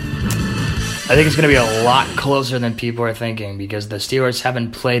one? I think it's going to be a lot closer than people are thinking because the Steelers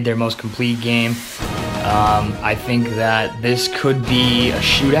haven't played their most complete game. I think that this could be a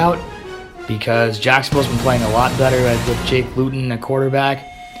shootout because Jacksonville's been playing a lot better with Jake Luton at quarterback.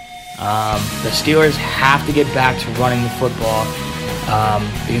 The Steelers have to get back to running the football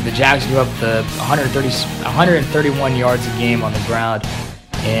because the Jags give up the 131 yards a game on the ground,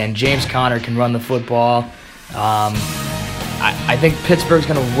 and James Conner can run the football. I think Pittsburgh's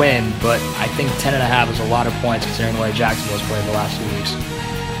going to win, but I think 10.5 is a lot of points considering the way Jacksonville's played the last 2 weeks.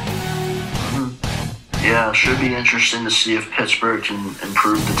 Yeah, it should be interesting to see if Pittsburgh can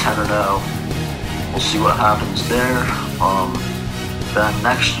improve to 10-0. We'll see what happens there. Then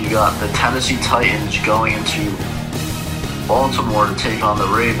next you got the Tennessee Titans going into Baltimore to take on the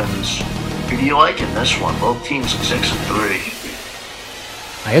Ravens. Who do you like in this one? Both teams at 6-3.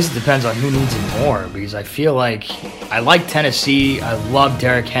 I guess it depends on who needs it more because I feel like I like Tennessee. I love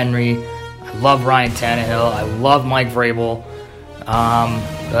Derrick Henry. I love Ryan Tannehill. I love Mike Vrabel.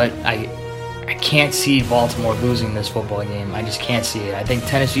 But I can't see Baltimore losing this football game. I just can't see it. I think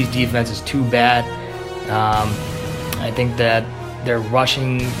Tennessee's defense is too bad. I think that their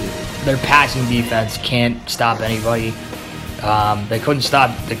passing defense can't stop anybody. They couldn't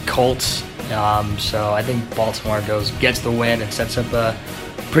stop the Colts. So I think Baltimore gets the win and sets up a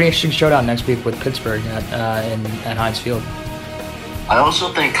pretty interesting showdown next week with Pittsburgh at Heinz Field. I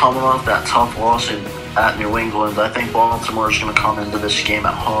also think coming off that tough loss at New England, I think Baltimore is going to come into this game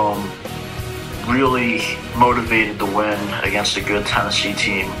at home really motivated to win against a good Tennessee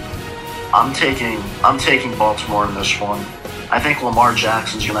team. I'm taking Baltimore in this one. I think Lamar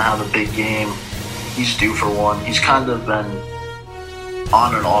Jackson's going to have a big game. He's due for one. He's kind of been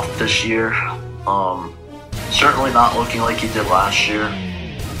on and off this year. Certainly not looking like he did last year.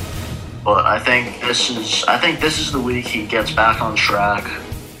 But I think this is the week he gets back on track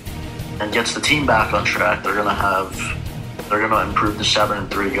and gets the team back on track. They're gonna improve to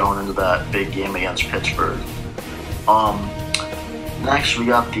 7-3 going into that big game against Pittsburgh. Next we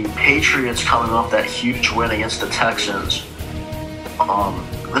got the Patriots coming off that huge win against the Texans.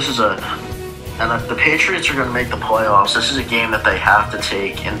 If the Patriots are going to make the playoffs, this is a game that they have to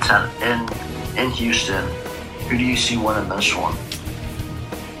take in Houston. Who do you see winning this one?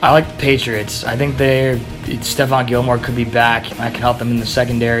 I like the Patriots. I think Stephon Gilmore could be back. I can help them in the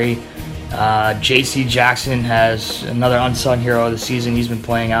secondary. J.C. Jackson has another unsung hero of the season. He's been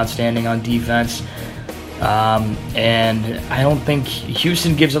playing outstanding on defense. And I don't think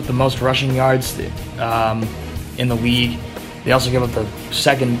Houston gives up the most rushing yards. in the league. They also give up the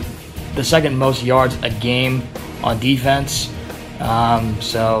second most yards a game on defense.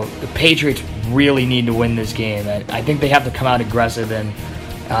 So the Patriots really need to win this game. I think they have to come out aggressive and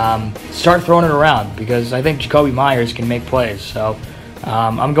start throwing it around, because I think Jacoby Myers can make plays. So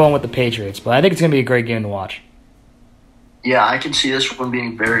I'm going with the Patriots, but I think it's going to be a great game to watch. Yeah, I can see this one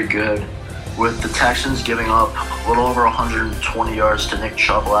being very good, with the Texans giving up a little over 120 yards to Nick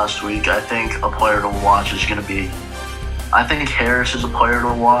Chubb last week. I think a player to watch is going to be, I think Harris is a player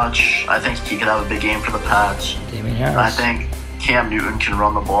to watch. I think he could have a big game for the Pats. Damien Harris. I think Cam Newton can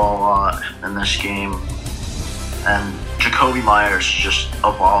run the ball a lot in this game. And Jacoby Myers just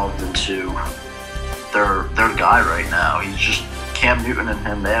evolved into their guy right now. He's just, Cam Newton and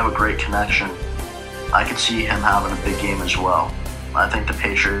him, they have a great connection. I could see him having a big game as well. I think the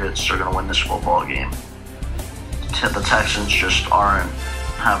Patriots are going to win this football game. The Texans just aren't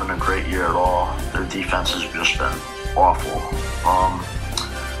having a great year at all. Their defense has just been awful.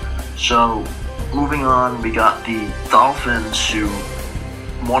 So, moving on, we got the Dolphins, who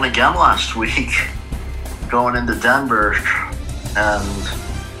won again last week, going into Denver, and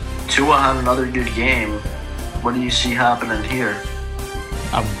Tua had another good game. What do you see happening here?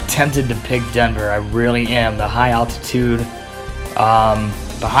 I'm tempted to pick Denver. I really am. The high altitude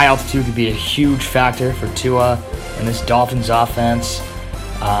could be a huge factor for Tua and this Dolphins offense.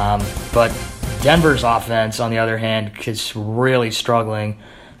 But Denver's offense, on the other hand, is really struggling.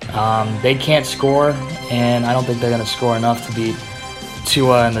 They can't score, and I don't think they're going to score enough to beat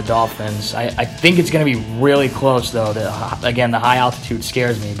Tua and the Dolphins. I think it's going to be really close, though. Again, the high altitude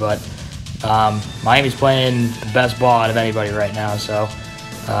scares me, but Miami's playing the best ball out of anybody right now, so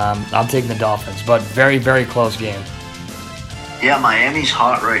I'm taking the Dolphins. But very, very close game. Yeah, Miami's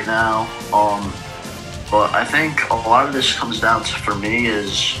hot right now. But I think a lot of this comes down to, for me,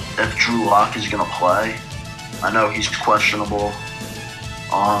 is if Drew Lock is going to play. I know he's questionable.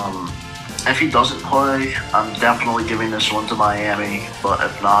 If he doesn't play, I'm definitely giving this one to Miami. But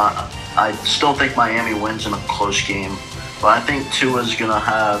if not, I still think Miami wins in a close game. But I think Tua's going to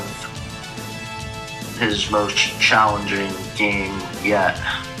have his most challenging game yet.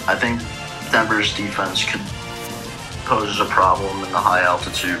 I think Denver's defense could pose a problem in the high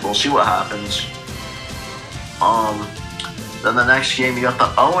altitude. We'll see what happens. Then the next game, you got the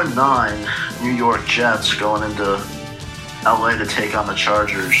 0-9 New York Jets going into LA to take on the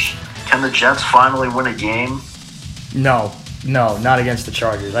Chargers. Can the Jets finally win a game? No, not against the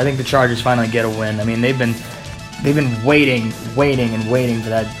Chargers. I think the Chargers finally get a win. I mean, they've been waiting for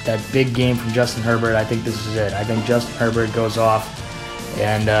that big game from Justin Herbert. I think this is it. I think Justin Herbert goes off,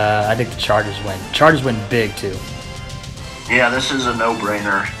 and I think the Chargers win. Chargers win big too. Yeah, this is a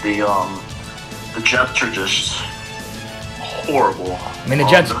no-brainer. The Jets are just horrible. I mean, the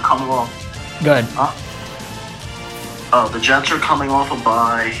Jets are coming off. Go ahead. The Jets are coming off a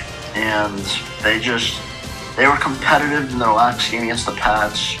bye, and they were competitive in their last game against the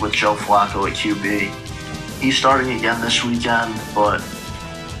Pats with Joe Flacco at QB. He's starting again this weekend, but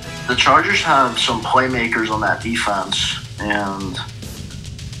the Chargers have some playmakers on that defense, and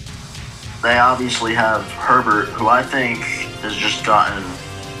they obviously have Herbert, who I think has just gotten...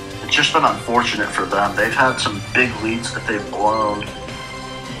 It's just been unfortunate for them. They've had some big leads that they've blown.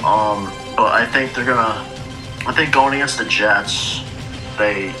 But I think I think going against the Jets,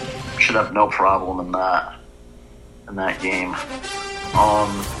 they should have no problem in that game.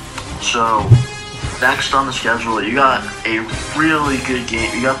 So next on the schedule, you got a really good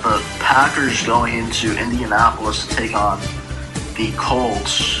game. You got the Packers going into Indianapolis to take on the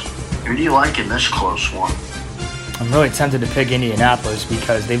Colts. Who do you like in this close one? I'm really tempted to pick Indianapolis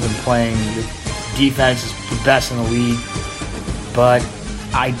because they've been playing, the defense is the best in the league. But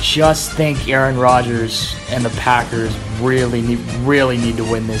I just think Aaron Rodgers and the Packers really need to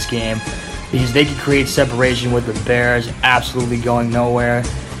win this game, because they could create separation with the Bears absolutely going nowhere,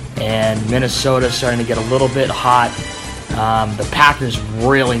 and Minnesota's starting to get a little bit hot. The Packers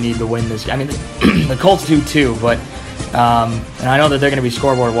really need to win this. I mean, the Colts do too, but and I know that they're going to be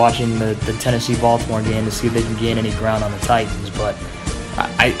scoreboard watching the Tennessee-Baltimore game to see if they can gain any ground on the Titans, but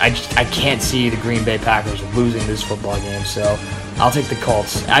I can't see the Green Bay Packers losing this football game, so I'll take the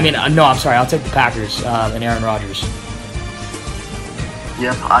Colts. I'll take the Packers and Aaron Rodgers.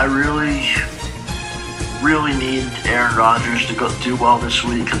 Yep, I really need Aaron Rodgers to do well this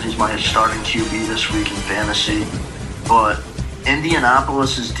week because he's my starting QB this week in fantasy, but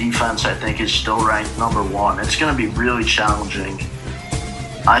Indianapolis' defense, I think, is still ranked number 1. It's going to be really challenging.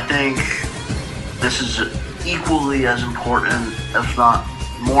 I think this is equally as important, if not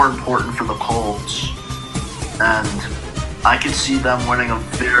more important, for the Colts. And I could see them winning a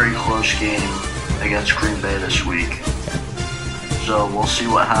very close game. against Green Bay this week. So we'll see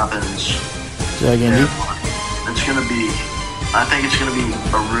what happens. So again, it's going to be, I think it's going to be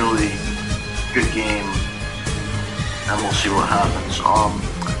a really good game, and we'll see what happens.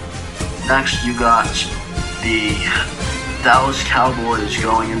 Next, you got the Dallas Cowboys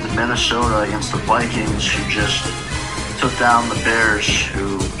going into Minnesota against the Vikings, who just took down the Bears,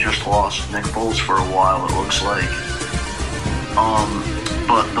 who just lost Nick Foles for a while, it looks like.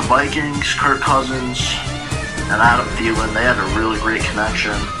 But the Vikings, Kirk Cousins, and Adam Thielen, they had a really great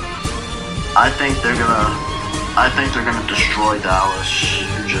connection. I think they're gonna destroy Dallas,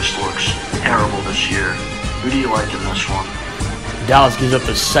 who just looks terrible this year. Who do you like in this one? Dallas gives up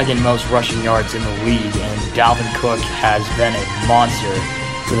the second most rushing yards in the league, and Dalvin Cook has been a monster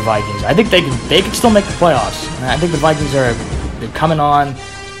to the Vikings. I think they can still make the playoffs. I think the Vikings they're coming on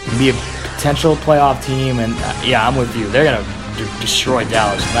to be a potential playoff team, and yeah, I'm with you. They're gonna destroy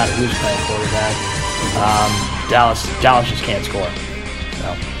Dallas no matter who's playing quarterback. Dallas just can't score,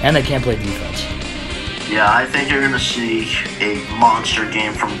 so, and they can't play defense. Yeah, I think you're gonna see a monster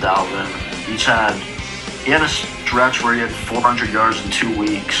game from Dalvin. He had a stretch where he had 400 yards in 2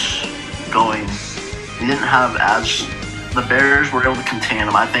 weeks. He didn't have the Bears were able to contain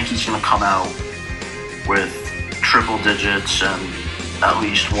him. I think he's gonna come out with triple digits and at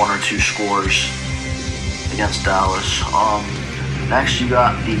least 1 or 2 scores against Dallas. Next, you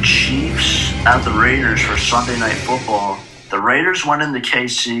got the Chiefs at the Raiders for Sunday Night Football. The Raiders went into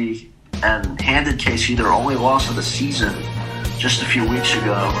KC and handed KC their only loss of the season just a few weeks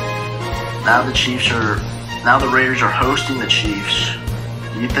ago. Now the Raiders are hosting the Chiefs.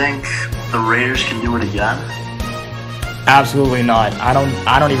 Do you think the Raiders can do it again? Absolutely not. I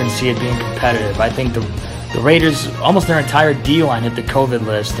don't even see it being competitive. I think the Raiders, almost their entire D-line hit the COVID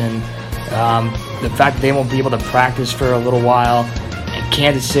list, and the fact that they won't be able to practice for a little while, and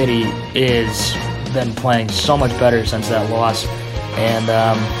Kansas City is been playing so much better since that loss, and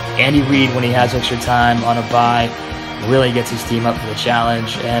Andy Reid, when he has extra time on a bye, really gets his team up for the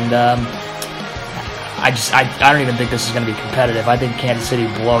challenge, and I don't even think this is going to be competitive. I think Kansas City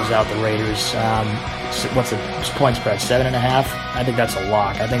blows out the Raiders. What's the point spread? 7.5. I think that's a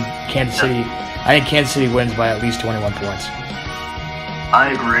lock. I think Kansas City wins by at least 21 points.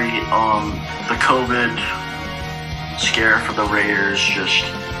 I agree. The COVID scare for the Raiders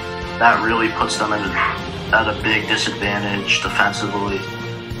that really puts them at a big disadvantage defensively.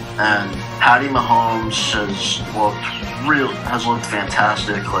 And Patty Mahomes has looked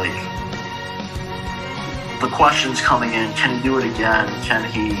fantastic. Like, the question's coming in: can he do it again? Can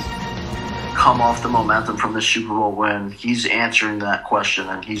he come off the momentum from the Super Bowl win? He's answering that question,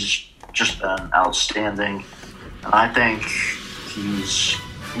 and he's just been outstanding. And I think he's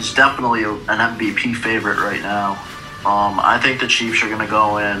definitely an MVP favorite right now. I think the Chiefs are going to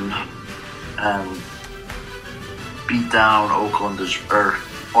go in and beat down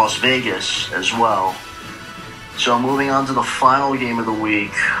Las Vegas as well. So moving on to the final game of the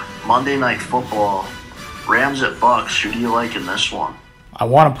week, Monday Night Football, Rams at Bucks. Who do you like in this one? I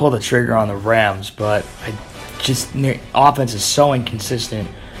want to pull the trigger on the Rams, but their offense is so inconsistent.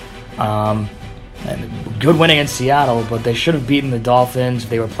 And good win against Seattle, but they should have beaten the Dolphins if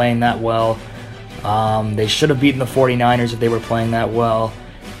they were playing that well. They should have beaten the 49ers if they were playing that well.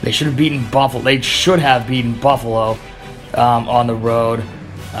 They should have beaten Buffalo. They should have beaten Buffalo on the road.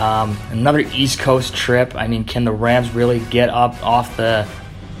 Another East Coast trip. I mean, can the Rams really get off the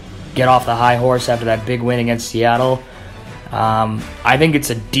high horse after that big win against Seattle? I think it's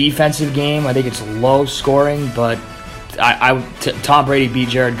a defensive game. I think it's low scoring, but Tom Brady beat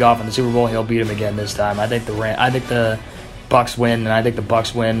Jared Goff in the Super Bowl. He'll beat him again this time. I think the Bucks win, and I think the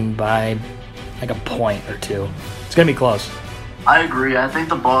Bucks win by like a point or two. It's gonna be close. I agree. I think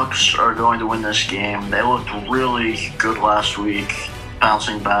the Bucks are going to win this game. They looked really good last week,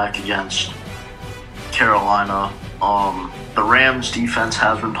 bouncing back against Carolina. The Rams defense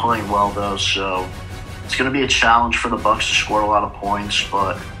has been playing well though, so it's going to be a challenge for the Bucks to score a lot of points,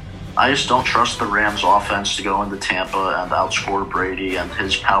 but I just don't trust the Rams offense to go into Tampa and outscore Brady and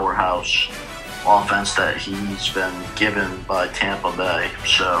his powerhouse offense that he's been given by Tampa Bay.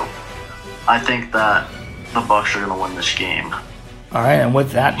 So I think that the Bucks are going to win this game. All right, and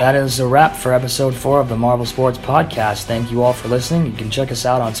with that is a wrap for episode 4 of the Marvel Sports Podcast. Thank you all for listening. You can check us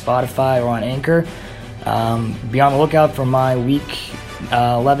out on Spotify or on Anchor. Be on the lookout for my Week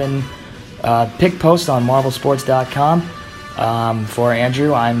 11 pick post on marvelsports.com. For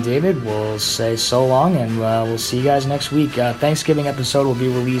Andrew, I'm David. We'll say so long, and we'll see you guys next week. Thanksgiving episode will be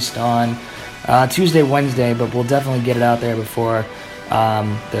released on Tuesday, Wednesday, but we'll definitely get it out there before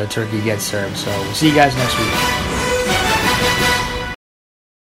the turkey gets served. So we'll see you guys next week.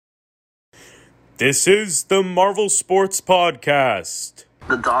 This is the Marvel Sports Podcast.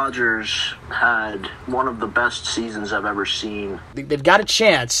 The Dodgers had one of the best seasons I've ever seen. They've got a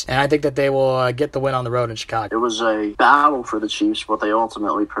chance, and I think that they will get the win on the road in Chicago. It was a battle for the Chiefs, but they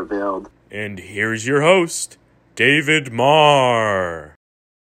ultimately prevailed. And here's your host, David Marr.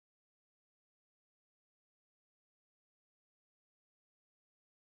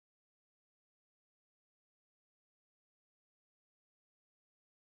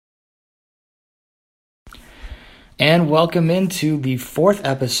 And welcome into the fourth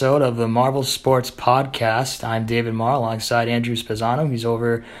episode of the Marvel Sports Podcast. I'm David Marr alongside Andrew Spezzano. He's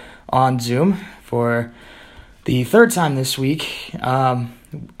over on Zoom for the third time this week.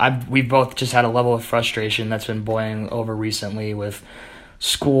 We've both just had a level of frustration that's been boiling over recently with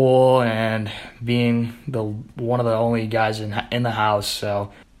school and being one of the only guys in the house.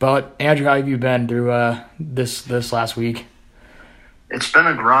 But Andrew, how have you been through this last week? It's been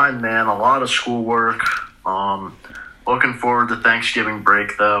a grind, man. A lot of schoolwork. Looking forward to Thanksgiving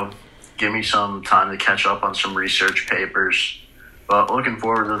break, though. Give me some time to catch up on some research papers. But looking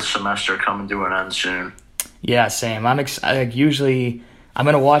forward to the semester coming to an end soon. Yeah, same. Usually, I'm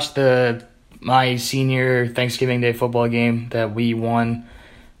gonna watch my senior Thanksgiving Day football game that we won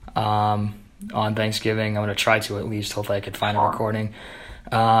on Thanksgiving. I'm gonna try to at least. Hopefully, I could find a recording.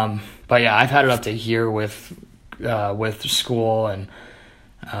 But yeah, I've had it up to here with school and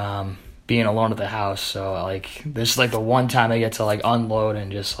being alone at the house, so this is the one time I get to unload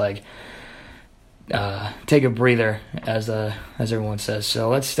and just take a breather, as everyone says. So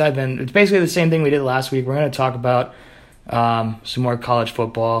let's dive in. It's basically the same thing we did last week. We're going to talk about some more college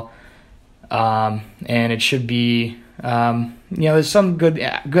football, and it should be there's some good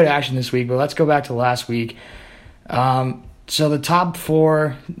action this week. But let's go back to last week. So the top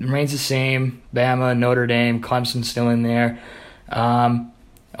four remains the same: Bama, Notre Dame, Clemson still in there.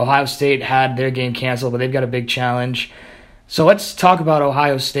 Ohio State had their game canceled, but they've got a big challenge. So let's talk about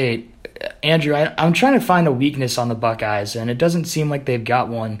Ohio State. Andrew, I'm trying to find a weakness on the Buckeyes, and it doesn't seem like they've got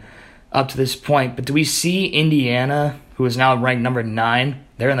one up to this point. But do we see Indiana, who is now ranked number 9?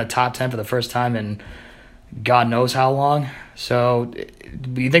 They're in the top 10 for the first time in God knows how long. So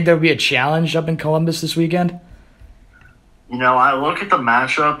do you think there will be a challenge up in Columbus this weekend? I look at the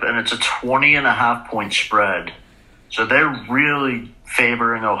matchup, and it's a 20.5-point spread. So they're really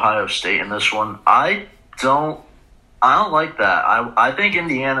favoring Ohio State in this one. I don't like that. I think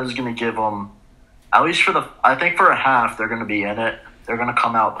Indiana's going to give them, at least for a half, they're going to be in it. They're going to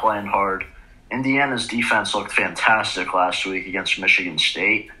come out playing hard. Indiana's defense looked fantastic last week against Michigan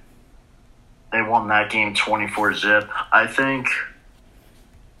State. They won that game 24-zip. I think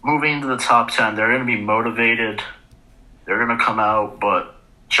moving into the top 10, they're going to be motivated. They're going to come out, but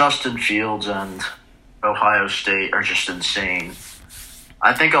Justin Fields and Ohio State are just insane.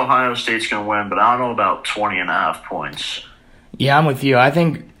 I think Ohio State's going to win, but I don't know about 20.5 points. Yeah, I'm with you. I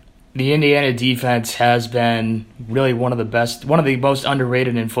think the Indiana defense has been really one of the most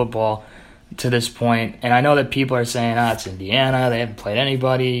underrated in football to this point. And I know that people are saying, it's Indiana. They haven't played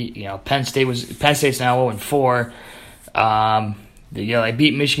anybody. Penn State's now 0-4. They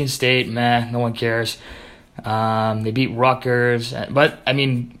beat Michigan State. No one cares. They beat Rutgers. But,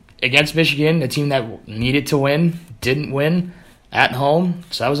 against Michigan, a team that needed to win, didn't win at home.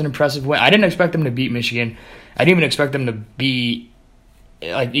 So that was an impressive win. I didn't expect them to beat Michigan. I didn't even expect them to be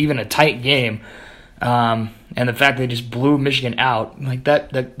even a tight game. And the fact they just blew Michigan out,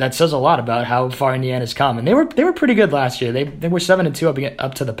 that says a lot about how far Indiana's come. And they were pretty good last year. They were 7-2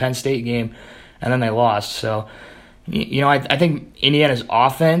 up to the Penn State game, and then they lost. So I think Indiana's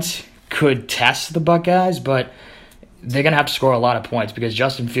offense could test the Buckeyes, but they're going to have to score a lot of points because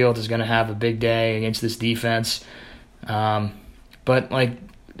Justin Fields is going to have a big day against this defense. But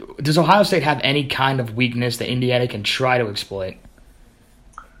does Ohio State have any kind of weakness that Indiana can try to exploit?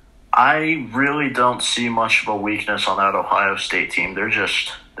 I really don't see much of a weakness on that Ohio State team. They're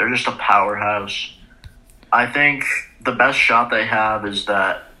just a powerhouse. I think the best shot they have is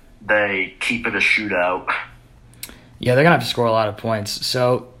that they keep it a shootout. Yeah, they're going to have to score a lot of points.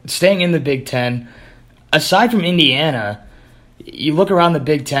 So staying in the Big Ten, aside from Indiana, you look around the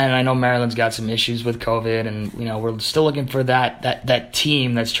Big Ten, and I know Maryland's got some issues with COVID, and we're still looking for that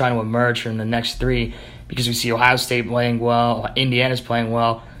team that's trying to emerge from the next three because we see Ohio State playing well, Indiana's playing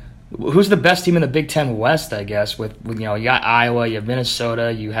well. Who's the best team in the Big Ten West, I guess, with you got Iowa, you have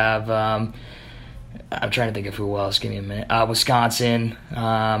Minnesota, you have I'm trying to think of who else. Give me a minute. Wisconsin,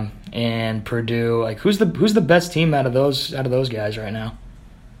 and Purdue. Who's the best team out of those guys right now?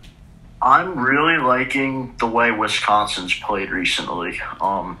 I'm really liking the way Wisconsin's played recently.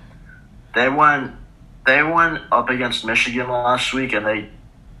 They went up against Michigan last week, and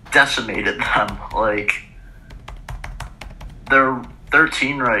decimated them. Like, they're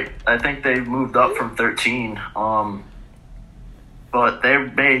 13, right? I think they moved up from 13. But they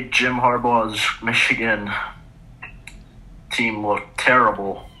made Jim Harbaugh's Michigan team look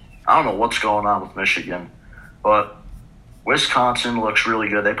terrible. I don't know what's going on with Michigan, but Wisconsin looks really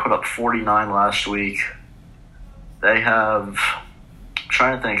good. They put up 49 last week. They have, I'm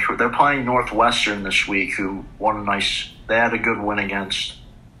trying to think, they're playing Northwestern this week, who won a nice, they had a good win against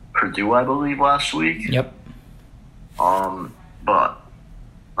Purdue, I believe, last week. Yep. But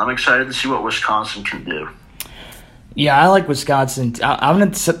I'm excited to see what Wisconsin can do. Yeah, I like Wisconsin. I'm going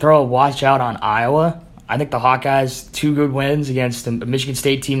to throw a watch out on Iowa. I think the Hawkeyes, 2 good wins against a Michigan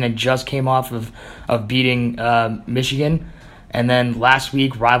State team that just came off of beating Michigan. And then last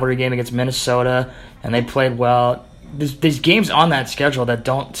week, rivalry game against Minnesota, and they played well. There's games on that schedule that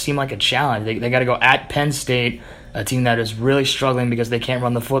don't seem like a challenge. They got to go at Penn State, a team that is really struggling because they can't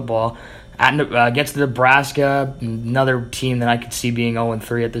run the football. Against Nebraska, another team that I could see being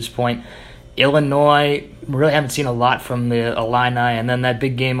 0-3 at this point. Illinois, we really haven't seen a lot from the Illini, and then that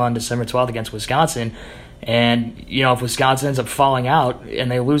big game on December 12th against Wisconsin. And, if Wisconsin ends up falling out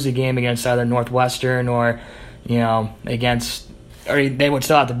and they lose a game against either Northwestern or, or they would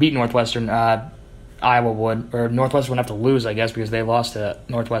still have to beat Northwestern, Iowa would, or Northwestern would have to lose, I guess, because they lost to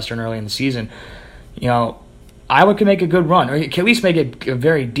Northwestern early in the season. Iowa could make a good run, or can at least make a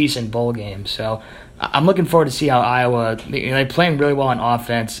very decent bowl game. So I'm looking forward to see how Iowa, they're playing really well on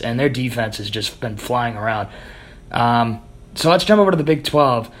offense, and their defense has just been flying around. So let's jump over to the Big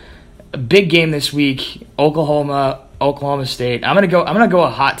 12. A big game this week, Oklahoma State. I'm gonna go a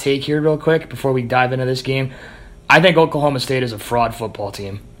hot take here real quick before we dive into this game. I think Oklahoma State is a fraud football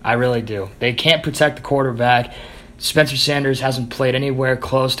team. I really do. They can't protect the quarterback. Spencer Sanders hasn't played anywhere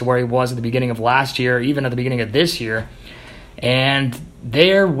close to where he was at the beginning of last year, even at the beginning of this year. And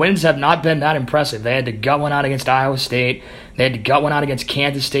their wins have not been that impressive. They had to gut one out against Iowa State. They had to gut one out against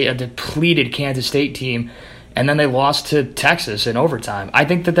Kansas State, a depleted Kansas State team. And then they lost to Texas in overtime. I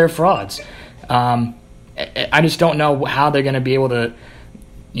think that they're frauds. I just don't know how they're going to be able to,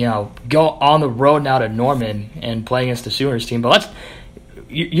 go on the road now to Norman and play against the Sooners team. But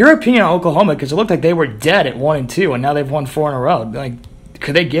your opinion on Oklahoma, because it looked like they were dead at 1-2, and now they've won 4 in a row. Like,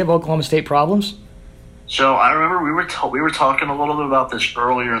 could they give Oklahoma State problems? So I remember we were talking a little bit about this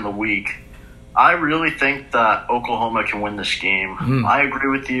earlier in the week. I really think that Oklahoma can win this game. I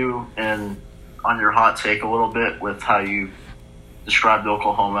agree with you on your hot take a little bit with how you described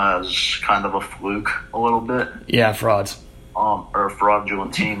Oklahoma as kind of a fluke a little bit. Yeah, frauds. Or a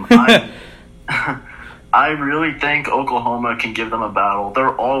fraudulent team. I really think Oklahoma can give them a battle.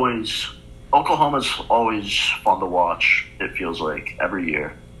 Oklahoma's always fun to watch, it feels like, every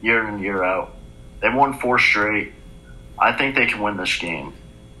year in and year out. They've won 4 straight. I think they can win this game.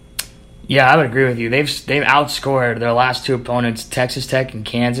 Yeah, I would agree with you. They've outscored their last 2 opponents, Texas Tech and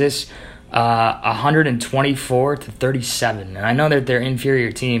Kansas, 124-37. And I know that they're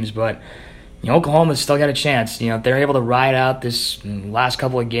inferior teams, but Oklahoma's still got a chance. If they're able to ride out this last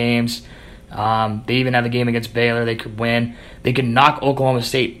couple of games, they even have a game against Baylor they could win. They could knock Oklahoma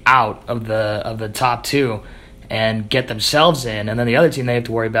State out of the top 2 and get themselves in. And then the other team they have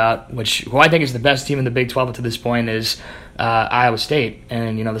to worry about, who I think is the best team in the Big 12 up to this point, is Iowa State.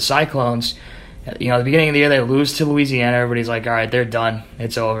 And, the Cyclones, at the beginning of the year, they lose to Louisiana. Everybody's like, all right, they're done.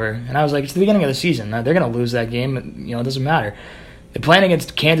 It's over. And I was like, it's the beginning of the season. They're going to lose that game. It doesn't matter. They're playing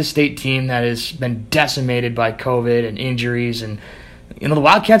against a Kansas State team that has been decimated by COVID and injuries. And, the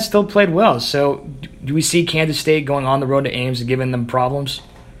Wildcats still played well. So do we see Kansas State going on the road to Ames and giving them problems?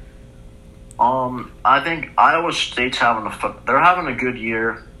 I think Iowa State's having a good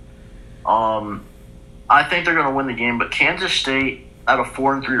year. I think they're going to win the game, but Kansas State at a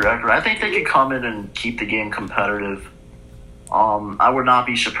 4-3 record, I think they could come in and keep the game competitive. I would not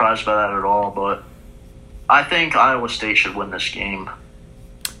be surprised by that at all, but I think Iowa State should win this game.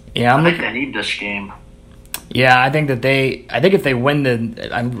 Yeah, I think they need this game. Yeah, I think if they win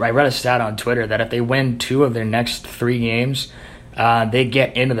I read a stat on Twitter that if they win 2 of their next 3 games, they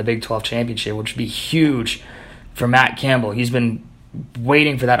get into the Big 12 championship, which would be huge for Matt Campbell. He's been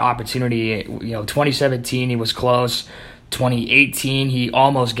waiting for that opportunity. 2017 he was close. 2018 he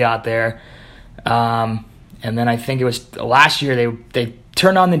almost got there. And then I think it was last year they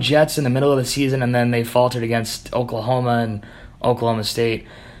turned on the Jets in the middle of the season, and then they faltered against Oklahoma and Oklahoma State.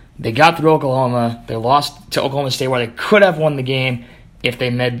 They got through Oklahoma. They lost to Oklahoma State, where they could have won the game if they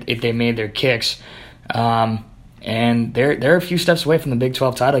made their kicks. And they're a few steps away from the Big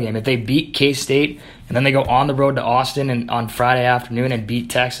 12 title game. If they beat K-State and then they go on the road to Austin on Friday afternoon and beat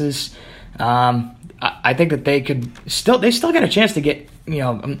Texas, I think that they still got a chance to get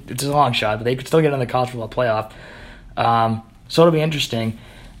it's a long shot, but they could still get in the college football playoff. So it'll be interesting.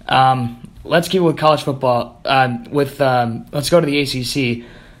 Let's keep with college football. Let's go to the ACC.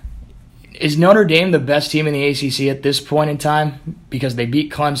 Is Notre Dame the best team in the ACC at this point in time? Because they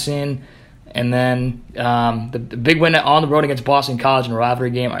beat Clemson, and then the big win on the road against Boston College in a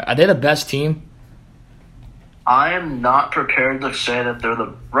rivalry game. Are they the best team? I am not prepared to say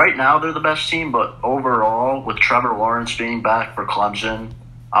that right now they're the best team, but overall, with Trevor Lawrence being back for Clemson,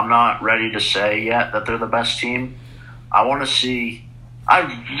 I'm not ready to say yet that they're the best team. I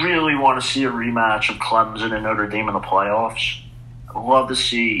really want to see a rematch of Clemson and Notre Dame in the playoffs. I'd love to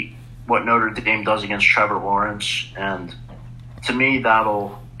see what Notre Dame does against Trevor Lawrence, and to me,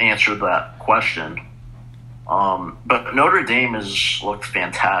 that'll answer that question. But Notre Dame has looked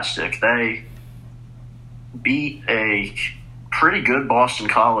fantastic. They beat a pretty good Boston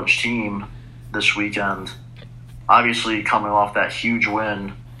College team this weekend, obviously coming off that huge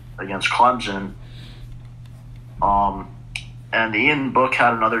win against Clemson. And Ian Book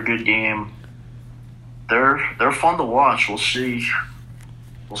had another good game. They're fun to watch. We'll see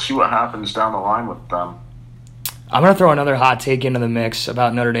what happens down the line with them. I'm going to throw another hot take into the mix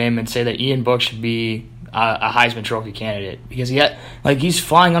about Notre Dame and say that Ian Book should be a Heisman Trophy candidate because he's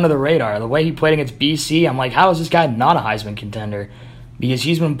flying under the radar. The way he played against BC, I'm like, how is this guy not a Heisman contender? Because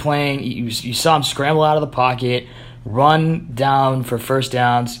he's been playing. You saw him scramble out of the pocket, run down for first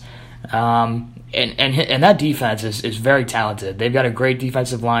downs, and that defense is very talented. They've got a great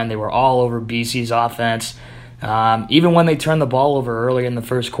defensive line. They were all over BC's offense. Even when they turned the ball over early in the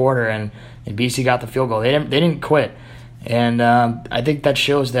first quarter and BC got the field goal, they didn't quit. And I think that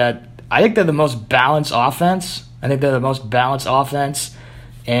shows that I think they're the most balanced offense.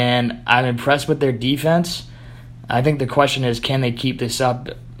 And I'm impressed with their defense. I think the question is, can they keep this up?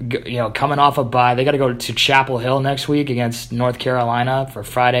 Coming off a bye, they got to go to Chapel Hill next week against North Carolina for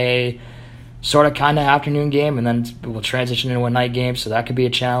Friday, sort of kind of afternoon game, and then we'll transition into a night game, so that could be a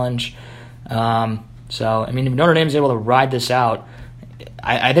challenge. If Notre Dame is able to ride this out,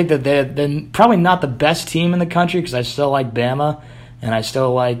 I think that they're probably not the best team in the country because I still like Bama and I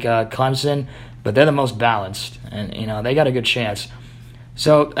still like Clemson, but they're the most balanced, and they got a good chance.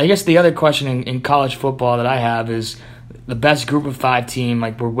 So I guess the other question in college football that I have is the best group of 5 team.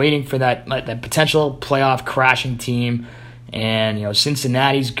 Like, we're waiting for that potential playoff crashing team, and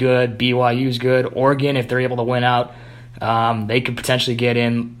Cincinnati's good, BYU's good, Oregon, if they're able to win out, they could potentially get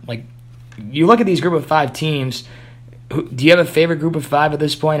in. Like, you look at these group of 5 teams. Do you have a favorite group of 5 at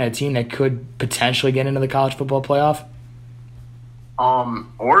this point? A team that could potentially get into the college football playoff?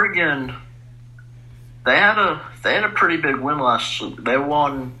 Oregon, they had a pretty big win last week. They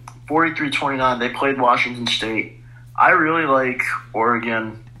won 43-29. They played Washington State. I really like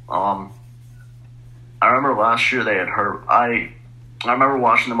Oregon. I remember last year they had hurt. I remember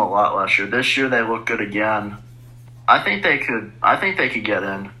watching them a lot last year. This year they look good again. I think they could get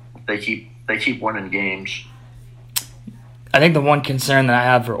in. They keep winning games. I think the one concern that I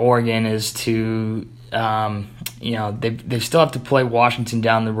have for Oregon is to, they still have to play Washington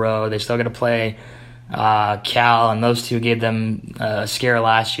down the road. They still got to play Cal, and those two gave them a scare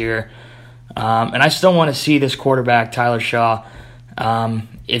last year. And I still want to see this quarterback, Tyler Shaw,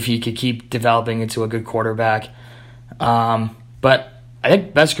 if he could keep developing into a good quarterback. But I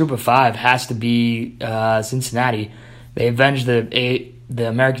think best group of 5 has to be Cincinnati. They avenged the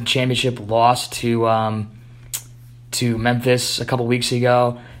American Championship loss to Memphis a couple weeks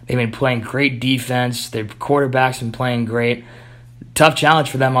ago. They've been playing great defense. Their quarterback's been playing great. Tough challenge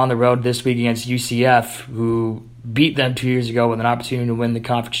for them on the road this week against UCF, who beat them 2 years ago with an opportunity to win the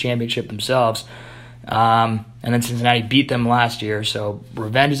conference championship themselves. And then Cincinnati beat them last year, so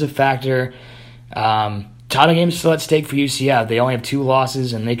revenge is a factor. Title game is still at stake for UCF. They only have 2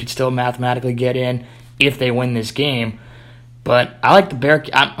 losses, and they could still mathematically get in if they win this game. But I like the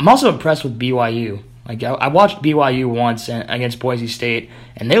Bearcats. I'm also impressed with BYU. Like, I watched BYU once against Boise State,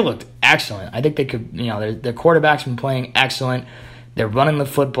 and they looked excellent. I think they could, their quarterback's been playing excellent. They're running the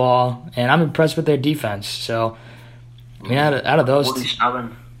football, and I'm impressed with their defense. So, out of those,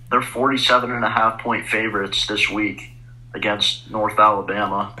 they're 47.5-point favorites this week against North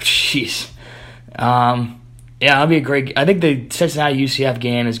Alabama. Jeez. That'll be a great. I think the Cincinnati UCF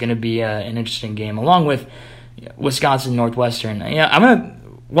game is going to be an interesting game, along with Wisconsin Northwestern.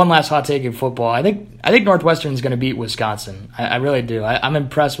 One last hot take in football. I think Northwestern is going to beat Wisconsin. I really do. I'm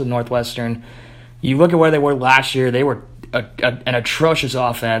impressed with Northwestern. You look at where they were last year; they were an atrocious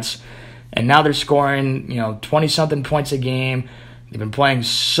offense, and now they're scoring 20-something points a game. They've been playing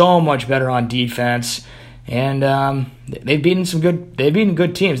so much better on defense, and they've beaten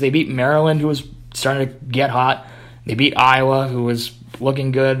good teams. They beat Maryland, who was starting to get hot. They beat Iowa, who was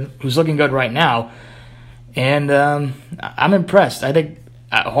looking good right now. And I'm impressed. I think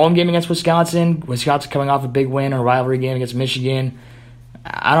a home game against Wisconsin coming off a big win, a rivalry game against Michigan.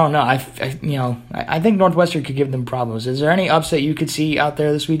 I don't know. I think Northwestern could give them problems. Is there any upset you could see out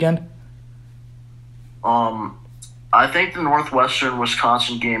there this weekend? I think the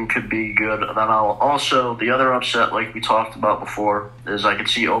Northwestern-Wisconsin game could be good. Then the other upset, like we talked about before, is I could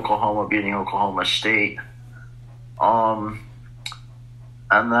see Oklahoma beating Oklahoma State. And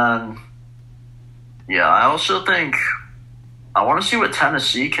then, I also think I want to see what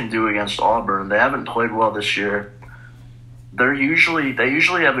Tennessee can do against Auburn. They haven't played well this year. They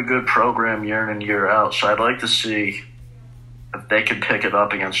usually have a good program year in and year out, so I'd like to see if they can pick it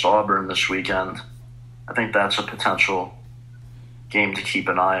up against Auburn this weekend. I think that's a potential game to keep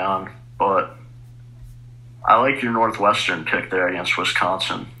an eye on. But I like your Northwestern pick there against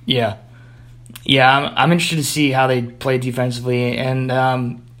Wisconsin. Yeah, I'm interested to see how they play defensively, and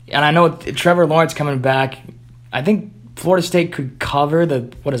I know with Trevor Lawrence coming back, I think Florida State could cover the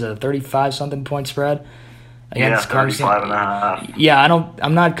 35-something point spread against Clemson. 35.5. Yeah,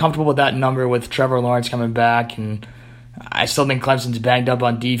 I'm not comfortable with that number with Trevor Lawrence coming back, and I still think Clemson's banged up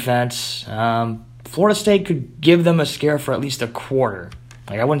on defense. Florida State could give them a scare for at least a quarter.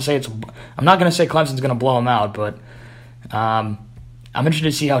 I wouldn't say I'm not going to say Clemson's going to blow them out, but I'm interested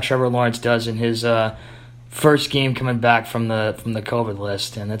to see how Trevor Lawrence does in his first game coming back from the COVID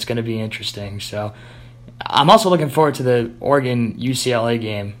list, and that's going to be interesting. So I'm also looking forward to the Oregon-UCLA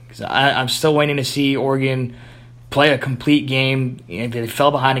game because I'm still waiting to see Oregon play a complete game. They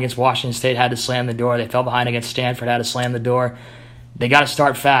fell behind against Washington State, had to slam the door. They fell behind against Stanford, had to slam the door. They got to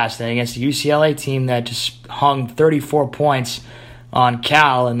start fast. And against the UCLA team that just hung 34 points on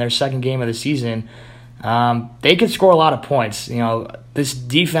Cal in their second game of the season, they could score a lot of points. This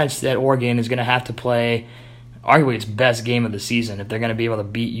defense that Oregon is going to have to play arguably its best game of the season if they're going to be able to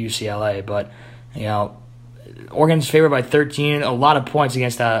beat UCLA. But, Oregon's favored by 13, a lot of points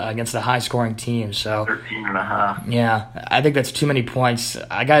against a high-scoring team. So 13.5. Yeah, I think that's too many points.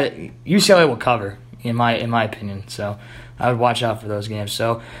 UCLA will cover in my opinion. So I would watch out for those games.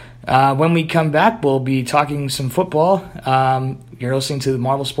 So when we come back, we'll be talking some football. You're listening to the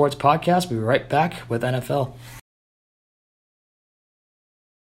Marvel Sports Podcast. We'll be right back with NFL.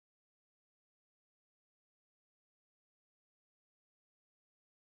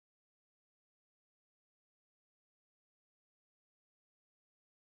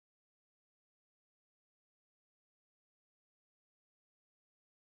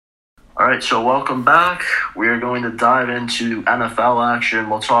 All right, so welcome back. We are going to dive into NFL action.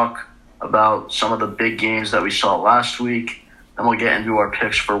 We'll talk about some of the big games that we saw last week. Then we'll get into our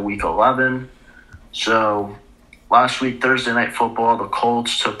picks for Week 11. So last week, Thursday Night Football, the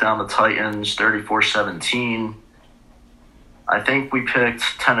Colts took down the Titans 34-17. I think we picked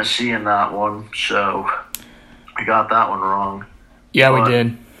Tennessee in that one, so we got that one wrong. Yeah, we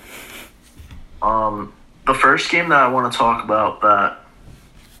did. The first game that I want to talk about that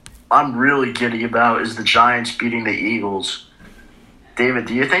I'm really giddy about is the Giants beating the Eagles. David,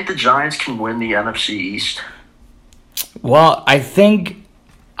 do you think the Giants can win the NFC East? Well, I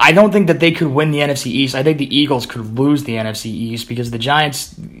don't think that they could win the NFC East. I think the Eagles could lose the NFC East because the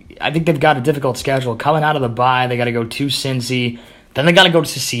Giants, I think they've got a difficult schedule. Coming out of the bye, they got to go to Cincy, then they got to go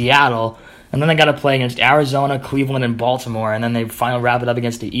to Seattle, and then they got to play against Arizona, Cleveland, and Baltimore, and then they finally wrap it up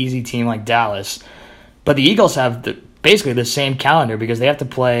against an easy team like Dallas. But the Eagles have basically the same calendar because they have to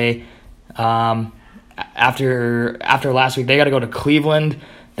play after last week. They got to go to Cleveland,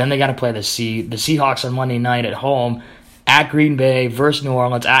 then they got to play the Seahawks on Monday night at home, at Green Bay versus New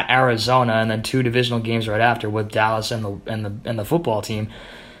Orleans, at Arizona, and then 2 divisional games right after with Dallas and the football team.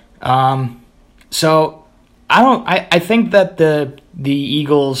 So I think that the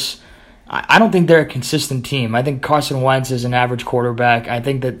Eagles, I don't think they're a consistent team. I think Carson Wentz is an average quarterback. I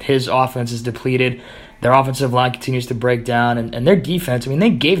think that his offense is depleted. Their offensive line continues to break down, and their defense, they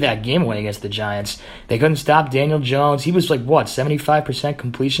gave that game away against the Giants. They couldn't stop Daniel Jones. He was 75%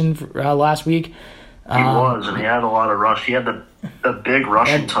 completion last week? He was, and he had a lot of rush. He had the big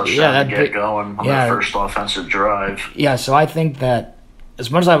rushing touchdown to get going on the first offensive drive. Yeah, so I think that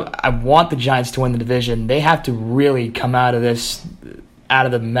as much as I want the Giants to win the division, they have to really come out of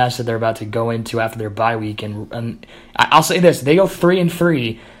the mess that they're about to go into after their bye week. And I'll say this, they go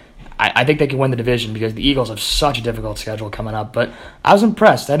 3-3. I think they can win the division because the Eagles have such a difficult schedule coming up. But I was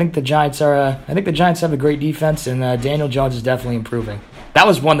impressed. I think the Giants have a great defense, and Daniel Jones is definitely improving. That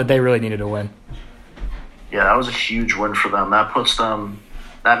was one that they really needed to win. Yeah, that was a huge win for them.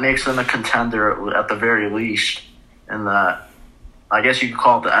 That makes them a contender at the very least. In that, I guess you could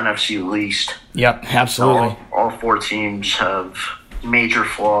call it the NFC least. Yep, absolutely. All 4 teams have major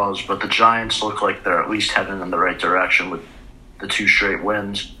flaws, but the Giants look like they're at least heading in the right direction with the 2 straight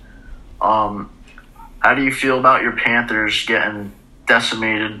wins. How do you feel about your Panthers getting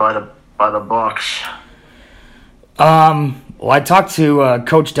decimated by the Bucks? Well, I talked to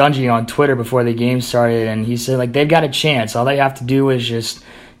Coach Dungy on Twitter before the game started, and he said like they've got a chance. All they have to do is just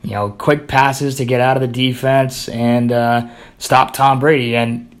quick passes to get out of the defense and stop Tom Brady.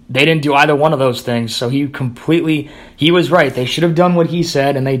 And they didn't do either one of those things. So he was right. They should have done what he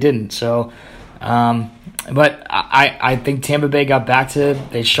said, and they didn't. So, but I think Tampa Bay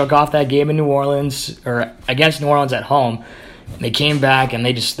they shook off that game in New Orleans or against New Orleans at home. They came back and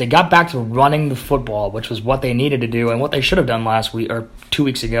they got back to running the football, which was what they needed to do and what they should have done last week or 2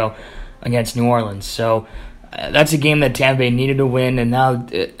 weeks ago against New Orleans. So that's a game that Tampa Bay needed to win, and now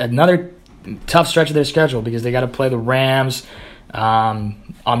another tough stretch of their schedule because they got to play the Rams on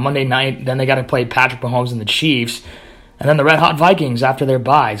Monday night. Then they got to play Patrick Mahomes and the Chiefs, and then the Red Hot Vikings after their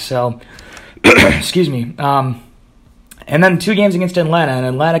bye. So, excuse me. And then 2 games against Atlanta, and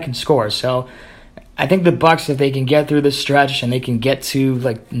Atlanta can score. So I think the Bucs, if they can get through this stretch and they can get to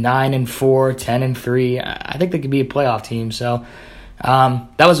like 9-4, 10-3, I think they could be a playoff team. So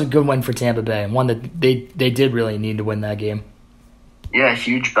that was a good win for Tampa Bay, and one that they did really need to win that game. Yeah,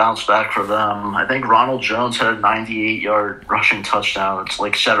 huge bounce back for them. I think Ronald Jones had a 98-yard rushing touchdown. It's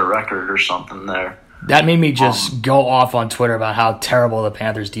like set a record or something there. That made me just go off on Twitter about how terrible the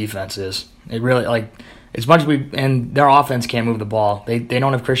Panthers' defense is. It really as much as and their offense can't move the ball. They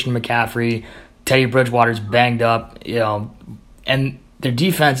don't have Christian McCaffrey. Teddy Bridgewater's banged up, and their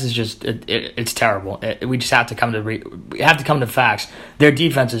defense is just it's terrible. We just have to come to facts. Their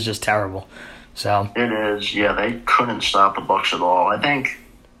defense is just terrible. So it is. Yeah, they couldn't stop the Bucs at all. I think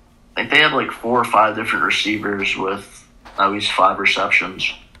they had like 4 or 5 different receivers with at least 5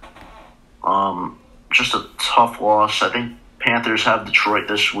 receptions. Just a tough loss. I think Panthers have Detroit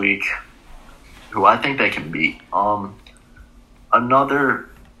this week, who I think they can beat. Another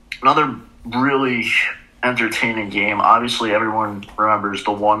really entertaining game. Obviously, everyone remembers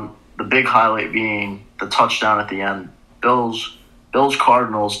the big highlight being the touchdown at the end. Bills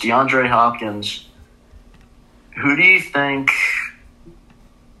Cardinals, DeAndre Hopkins. Who do you think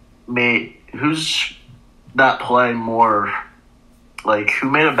who's that play more, like, who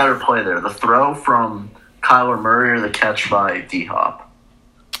made a better play there? The throw from Kyler Murray or the catch by D-Hop?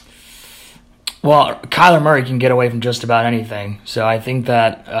 Well, Kyler Murray can get away from just about anything. So I think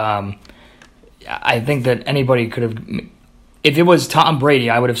that anybody could have. If it was Tom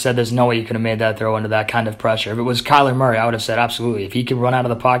Brady, I would have said there's no way you could have made that throw into that kind of pressure. If it was Kyler Murray, I would have said absolutely. If he could run out of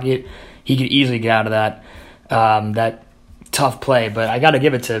the pocket, he could easily get out of that tough play. But I got to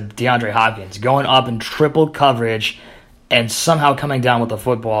give it to DeAndre Hopkins. Going up in triple coverage and somehow coming down with the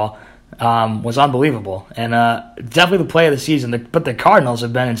football was unbelievable. And definitely the play of the season. But the Cardinals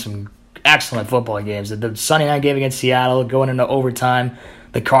have been in some excellent football games. The Sunday night game against Seattle, going into overtime,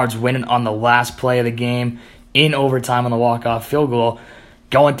 the Cards winning on the last play of the game, in overtime on the walk-off field goal,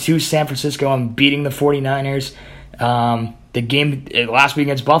 going to San Francisco and beating the 49ers. The game last week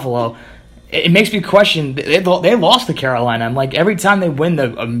against Buffalo, it makes me question. They lost to Carolina. I'm like, every time they win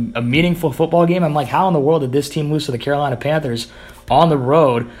a meaningful football game, I'm like, how in the world did this team lose to the Carolina Panthers on the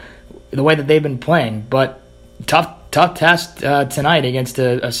road the way that they've been playing? But tough test tonight against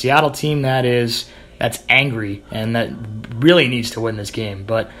a Seattle team that's angry and that really needs to win this game.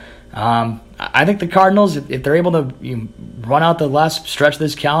 But I think the Cardinals, if they're able to run out the last stretch of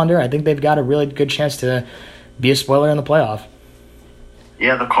this calendar, I think they've got a really good chance to be a spoiler in the playoff.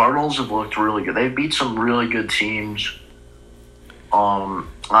 Yeah, the Cardinals have looked really good. They've beat some really good teams.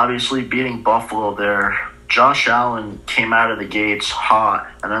 Obviously, beating Buffalo there. Josh Allen came out of the gates hot,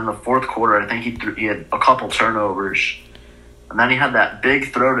 and then in the fourth quarter, I think he had a couple turnovers. And then he had that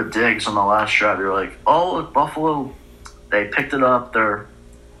big throw to Diggs on the last drive. You're like, oh, look, Buffalo, they picked it up.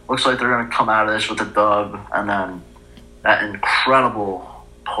 Looks like they're going to come out of this with a dub. And then that incredible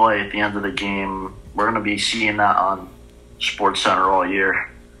play at the end of the game, we're going to be seeing that on SportsCenter all year.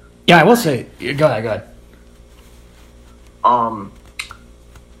 Yeah, I will say, go ahead.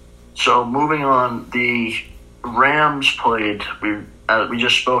 So moving on, the Rams played. We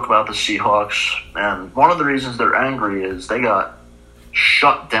just spoke about the Seahawks, and one of the reasons they're angry is they got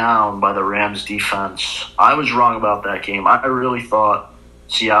shut down by the Rams defense. I was wrong about that game. I really thought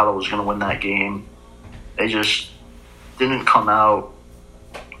Seattle was going to win that game. They just didn't come out.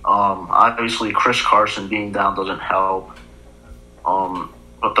 Obviously, Chris Carson being down doesn't help.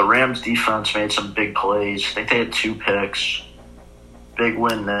 But the Rams defense made some big plays. I think they had 2 picks. Big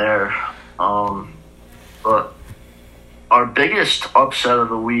win there. But our biggest upset of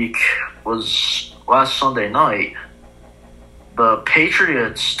the week was last Sunday night. the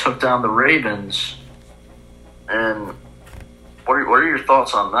Patriots took down the Ravens, and what are your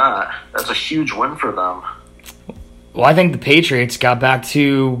thoughts on that? That's a huge win for them. Well, I think the Patriots got back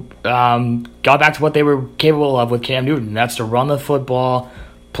to what they were capable of with Cam Newton. That's to run the football,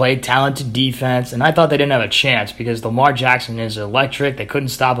 play talented defense, and I thought they didn't have a chance because Lamar Jackson is electric. They couldn't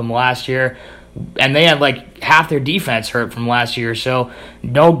stop him last year, and they had like half their defense hurt from last year. So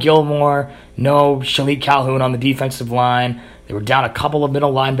no Gilmore, no Shalik Calhoun on the defensive line. They were down a couple of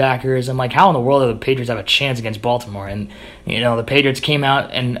middle linebackers. I'm like, how in the world do the Patriots have a chance against Baltimore? And, the Patriots came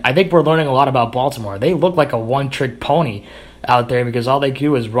out, and I think we're learning a lot about Baltimore. They look like a one-trick pony out there because all they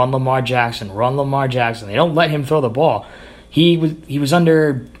do is run Lamar Jackson. They don't let him throw the ball. He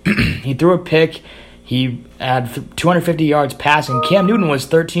threw a pick. He had 250 yards passing. Cam Newton was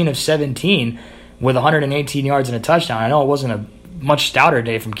 13 of 17 with 118 yards and a touchdown. I know it wasn't a much stouter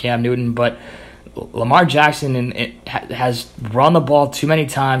day from Cam Newton, but Lamar Jackson has run the ball too many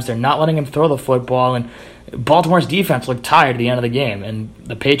times. They're not letting him throw the football, and Baltimore's defense looked tired at the end of the game, and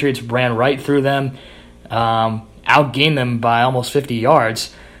the Patriots ran right through them, outgained them by almost 50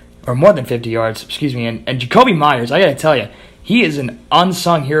 yards, or more than 50 yards, excuse me. And Jakobi Meyers, I got to tell you, he is an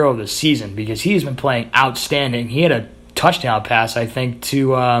unsung hero of the season because he's been playing outstanding. He had a touchdown pass, I think,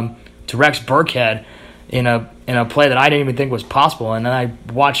 to Rex Burkhead in a play that I didn't even think was possible. And then I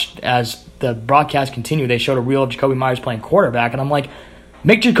watched as the broadcast continued, they showed a reel of Jakobi Meyers playing quarterback, and I'm like,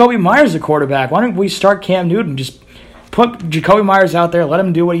 make Jakobi Meyers the quarterback. Why don't we start Cam Newton? Just put Jakobi Meyers out there, let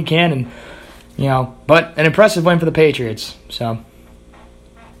him do what he can, and but an impressive win for the Patriots. So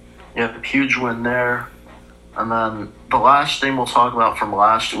yeah, huge win there. And then the last thing we'll talk about from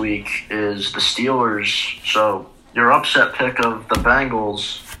last week is the Steelers. So your upset pick of the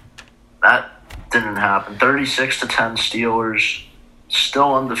Bengals, that didn't happen. 36-10 Steelers,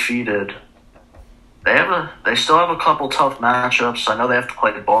 still undefeated. They still have a couple tough matchups. I know they have to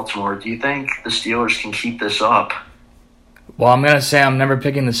play Baltimore. Do you think the Steelers can keep this up? Well, I'm going to say I'm never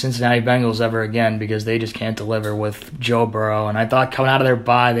picking the Cincinnati Bengals ever again because they just can't deliver with Joe Burrow. And I thought coming out of their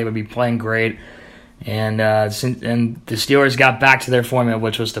bye they would be playing great. And the Steelers got back to their formula,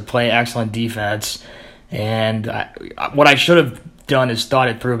 which was to play excellent defense. And what I should have done is thought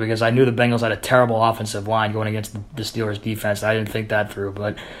it through because I knew the Bengals had a terrible offensive line going against the Steelers defense. I didn't think that through.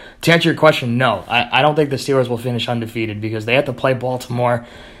 But to answer your question, no. I don't think the Steelers will finish undefeated because they have to play Baltimore.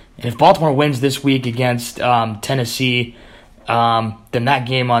 And if Baltimore wins this week against Tennessee, then that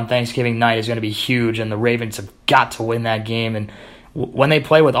game on Thanksgiving night is going to be huge, and the Ravens have got to win that game. And when they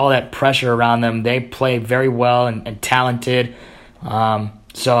play with all that pressure around them, they play very well and talented. And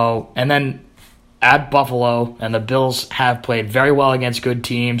then at Buffalo, and the Bills have played very well against good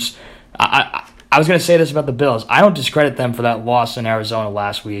teams. I was going to say this about the Bills. I don't discredit them for that loss in Arizona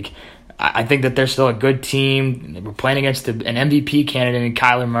last week. I think that they're still a good team. They were playing against an MVP candidate in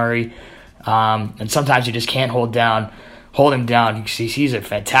Kyler Murray, and sometimes you just can't hold him down. He's a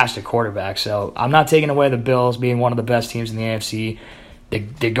fantastic quarterback. So I'm not taking away the Bills being one of the best teams in the AFC.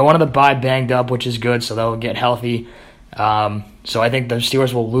 They go into the bye banged up, which is good, so they'll get healthy. So I think the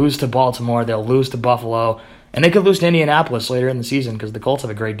Steelers will lose to Baltimore. They'll lose to Buffalo. And they could lose to Indianapolis later in the season because the Colts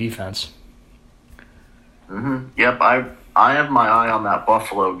have a great defense. Mm-hmm. Yep, I have my eye on that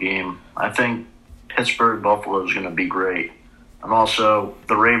Buffalo game. I think Pittsburgh-Buffalo is going to be great. And also,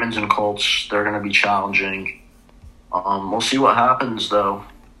 the Ravens and Colts, they're going to be challenging. We'll see what happens, though,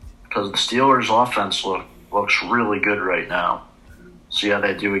 because the Steelers' offense looks really good right now. See how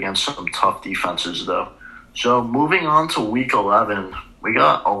they do against some tough defenses, though. So moving on to Week 11, we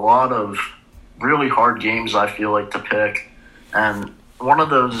got a lot of really hard games, I feel like, to pick. And one of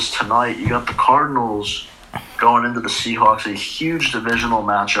those is tonight. You got the Cardinals going into the Seahawks, a huge divisional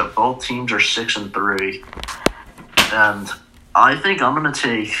matchup. Both teams are 6-3. And I think I'm gonna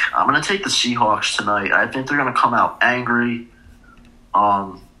take the Seahawks tonight. I think they're gonna come out angry.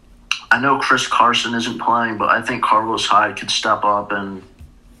 I know Chris Carson isn't playing, but I think Carlos Hyde could step up and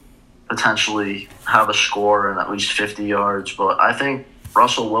potentially have a score and at least 50 yards. But I think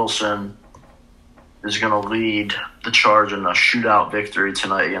Russell Wilson is going to lead the charge in a shootout victory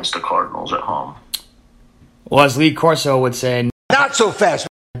tonight against the Cardinals at home. Well, as Lee Corso would say, not so fast.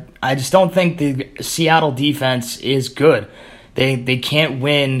 I just don't think the Seattle defense is good. They can't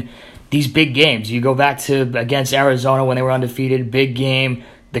win these big games. You go back to against Arizona when they were undefeated, big game.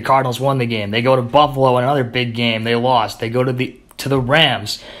 The Cardinals won the game. They go to Buffalo, another big game. They lost. They go to the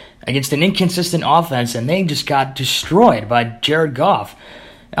Rams against an inconsistent offense, and they just got destroyed by Jared Goff.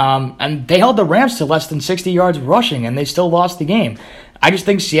 And they held the Rams to less than 60 yards rushing, and they still lost the game. I just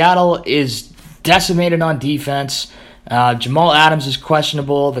think Seattle is decimated on defense. Jamal Adams is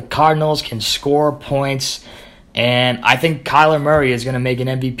questionable. The Cardinals can score points. And I think Kyler Murray is going to make an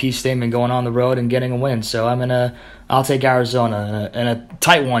MVP statement going on the road and getting a win. So I'll take Arizona in a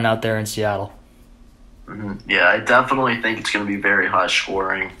tight one out there in Seattle. Mm-hmm. Yeah, I definitely think it's going to be very high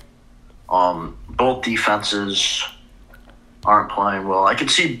scoring. Both defenses aren't playing well. I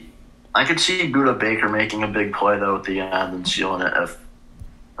could see Budda Baker making a big play though at the end and sealing it if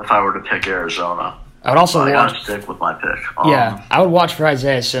I were to pick Arizona. I would also I gotta stick with my pick. I would watch for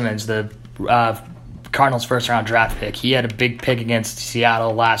Isaiah Simmons, the Cardinals' first-round draft pick. He had a big pick against Seattle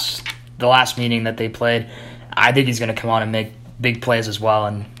the last meeting that they played. I think he's going to come on and make big plays as well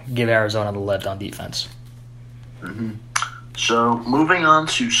and give Arizona the lift on defense. Mm-hmm. So moving on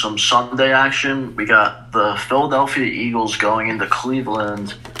to some Sunday action, we got the Philadelphia Eagles going into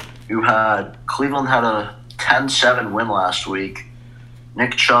Cleveland. Cleveland had a 10-7 win last week.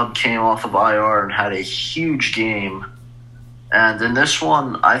 Nick Chubb came off of IR and had a huge game. And in this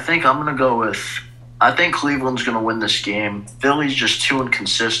one, I think Cleveland's going to win this game. Philly's just too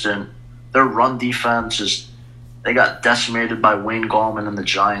inconsistent. Their run defense they got decimated by Wayne Gallman and the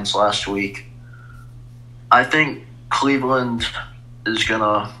Giants last week. I think Cleveland is going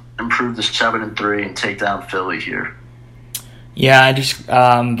to improve to 7-3 and take down Philly here. Yeah, I just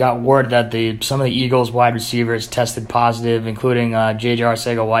got word that some of the Eagles wide receivers tested positive, including J.J.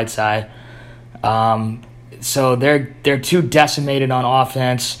 Arcega-Whiteside. So they're too decimated on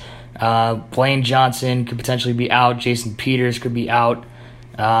offense. Blaine Johnson could potentially be out. Jason Peters could be out.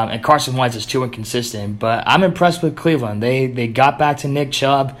 And Carson Wentz is too inconsistent. But I'm impressed with Cleveland. They got back to Nick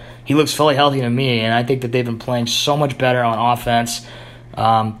Chubb. He looks fully healthy to me, and I think that they've been playing so much better on offense.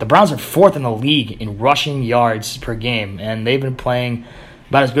 The Browns are fourth in the league in rushing yards per game, and they've been playing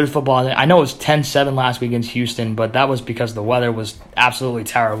about as good as football. I know it was 10-7 last week against Houston, but that was because the weather was absolutely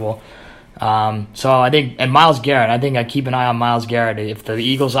terrible. So I think, and Myles Garrett, I think I keep an eye on Myles Garrett. If the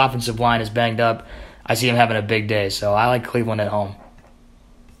Eagles' offensive line is banged up, I see him having a big day. So I like Cleveland at home.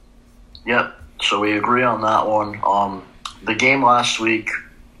 Yep. So we agree on that one. The game last week,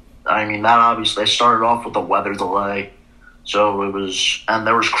 that obviously they started off with a weather delay. So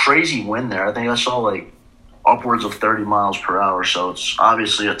there was crazy wind there. I think I saw upwards of 30 miles per hour. So it's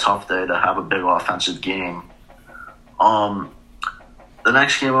obviously a tough day to have a big offensive game. The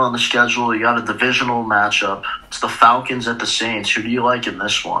next game on the schedule, you got a divisional matchup. It's the Falcons at the Saints. Who do you like in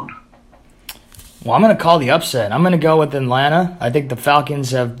this one? Well, I'm going to call the upset. I'm going to go with Atlanta. I think the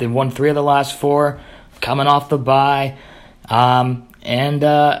Falcons they won 3 of the last 4, coming off the bye. And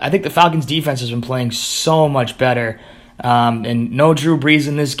I think the Falcons' defense has been playing so much better. And no Drew Brees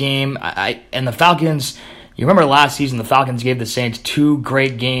in this game. And the Falcons, you remember last season, the Falcons gave the Saints 2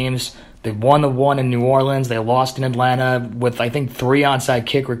 great games. They won the one in New Orleans. They lost in Atlanta with, I think, 3 onside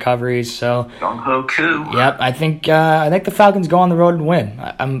kick recoveries. So, Gung-ho coup. Yep, I think the Falcons go on the road and win.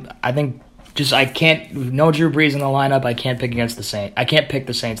 I can't. No Drew Brees in the lineup. I can't pick against the Saints. I can't pick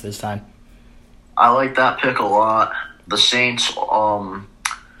the Saints this time. I like that pick a lot. The Saints,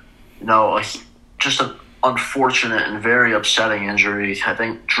 just an unfortunate and very upsetting injury. I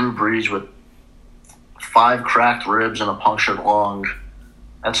think Drew Brees with 5 cracked ribs and a punctured lung.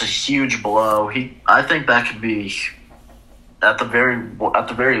 That's a huge blow. I think that could be at the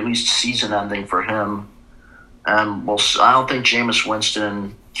very least season ending for him. And I don't think Jameis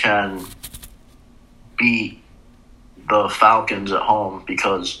Winston can beat the Falcons at home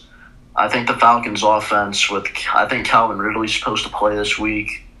because I think the Falcons offense I think Calvin Ridley's supposed to play this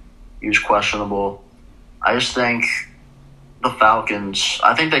week. He was questionable. I just think the Falcons,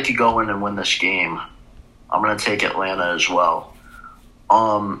 I think they could go in and win this game. I'm going to take Atlanta as well.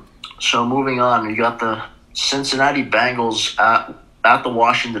 So moving on, you got the Cincinnati Bengals at the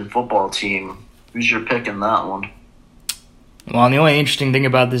Washington football team. Who's your pick in that one? Well, the only interesting thing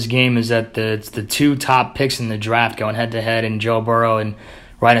about this game is that it's the 2 top picks in the draft going head-to-head, and Joe Burrow and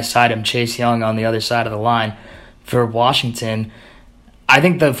right beside him Chase Young on the other side of the line for Washington. I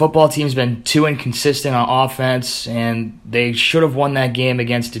think the football team's been too inconsistent on offense, and they should have won that game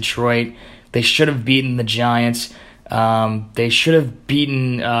against Detroit. They should have beaten the Giants. They should have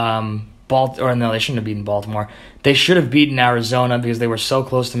beaten they shouldn't have beaten Baltimore. They should have beaten Arizona because they were so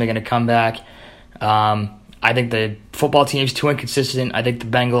close to making a comeback. I think the football team's too inconsistent. I think the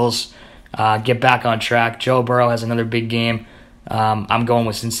Bengals get back on track. Joe Burrow has another big game. I'm going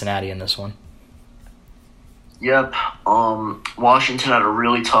with Cincinnati in this one. Yep. Washington had a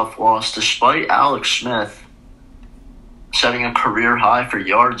really tough loss despite Alex Smith setting a career high for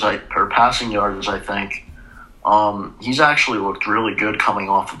passing yards, I think. He's actually looked really good coming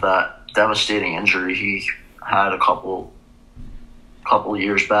off of that devastating injury he had a couple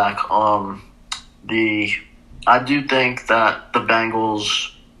years back. I do think that the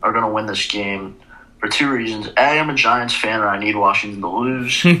Bengals are going to win this game. for two reasons. A, I'm a Giants fan and I need Washington to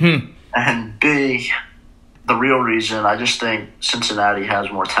lose. And B, the real reason, I just think Cincinnati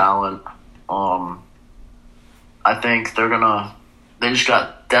has more talent. I think they just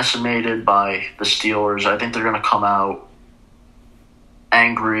got decimated by the Steelers. I think they're going to come out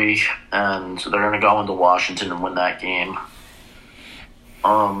angry and they're going to go into Washington and win that game.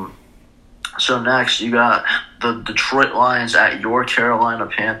 So next, you got the Detroit Lions at your Carolina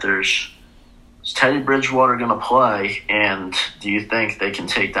Panthers. Is Teddy Bridgewater going to play, and do you think they can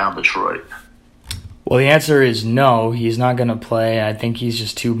take down Detroit? Well, the answer is no. He's not going to play. I think he's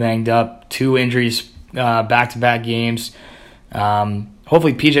just too banged up. 2 injuries, back-to-back games.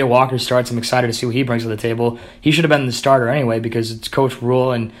 Hopefully P.J. Walker starts. I'm excited to see what he brings to the table. He should have been the starter anyway because it's Coach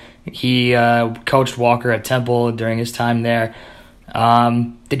Rule, and he coached Walker at Temple during his time there.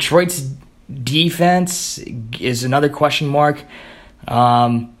 Detroit's defense is another question mark.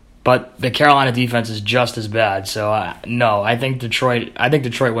 But the Carolina defense is just as bad. So no, I think Detroit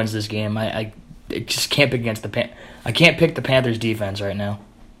wins this game. I just can't pick against I can't pick the Panthers defense right now.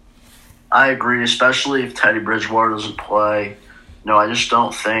 I agree, especially if Teddy Bridgewater doesn't play. No, I just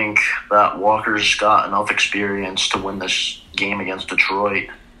don't think that Walker's got enough experience to win this game against Detroit.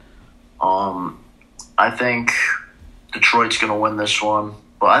 I think Detroit's going to win this one,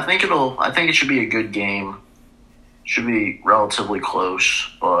 but I think it should be a good game. Should be relatively close,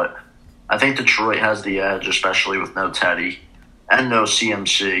 but I think Detroit has the edge, especially with no Teddy and no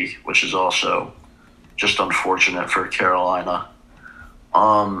CMC, which is also just unfortunate for Carolina.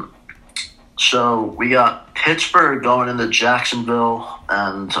 So we got Pittsburgh going into Jacksonville,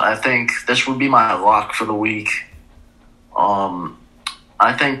 and I think this would be my lock for the week.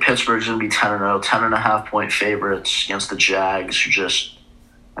 I think Pittsburgh's going to be 10-0, 10.5-point favorites against the Jags,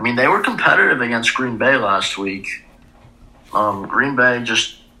 they were competitive against Green Bay last week. Green Bay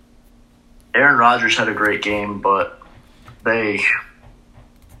Aaron Rodgers had a great game, but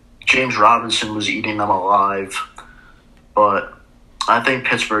James Robinson was eating them alive. But I think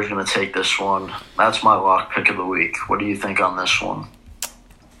Pittsburgh's going to take this one. That's my lock pick of the week. What do you think on this one?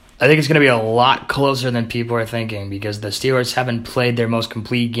 I think it's going to be a lot closer than people are thinking because the Steelers haven't played their most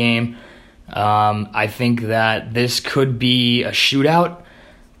complete game. I think that this could be a shootout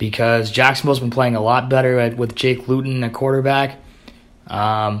because Jacksonville's been playing a lot better with Jake Luton at quarterback.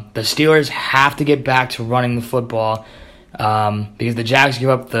 The Steelers have to get back to running the football because the Jags give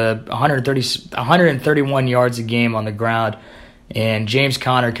up the 131 yards a game on the ground, and James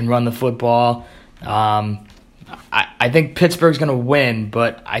Conner can run the football. I think Pittsburgh's going to win,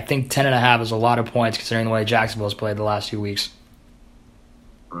 but I think 10.5 is a lot of points considering the way Jacksonville's played the last 2 weeks.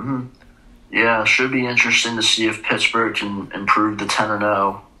 Mm-hmm. Yeah, it should be interesting to see if Pittsburgh can improve to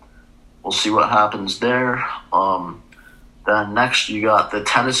 10-0. We'll see what happens there. Then next you got the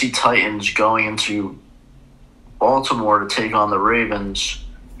Tennessee Titans going into Baltimore to take on the Ravens.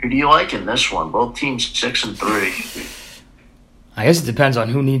 Who do you like in this one? Both teams 6-3. I guess it depends on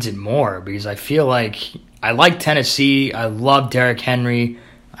who needs it more because I feel like I like Tennessee. I love Derrick Henry.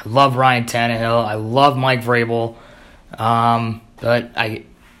 I love Ryan Tannehill. I love Mike Vrabel. But I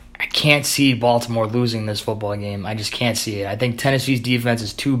can't see Baltimore losing this football game. I just can't see it. I think Tennessee's defense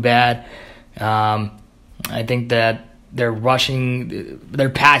is too bad. I think that their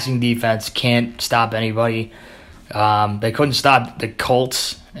passing defense can't stop anybody. They couldn't stop the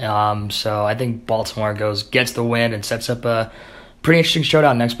Colts. So I think Baltimore gets the win and sets up a pretty interesting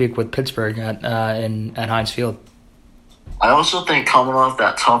showdown next week with Pittsburgh at Heinz Field. I also think coming off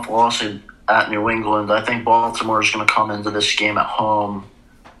that tough loss at New England, I think Baltimore is going to come into this game at home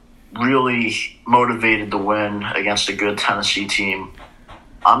really motivated to win against a good Tennessee team.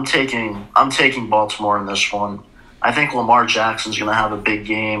 I'm taking Baltimore in this one. I think Lamar Jackson's going to have a big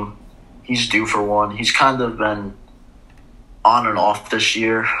game. He's due for one. He's kind of been on and off this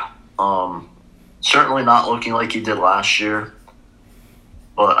year. Certainly not looking like he did last year.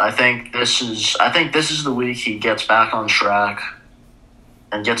 But I think this is the week he gets back on track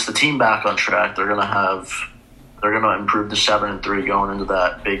and gets the team back on track. They're gonna improve to 7-3 going into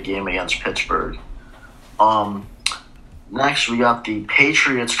that big game against Pittsburgh. Next we got the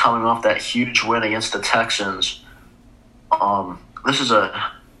Patriots coming off that huge win against the Texans. And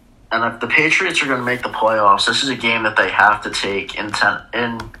if the Patriots are going to make the playoffs, this is a game that they have to take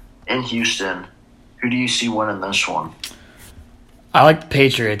in Houston. Who do you see winning this one? I like the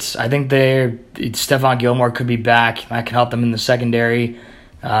Patriots. I think Stephon Gilmore could be back. That can help them in the secondary.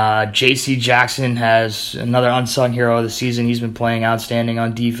 J.C. Jackson has another unsung hero of the season. He's been playing outstanding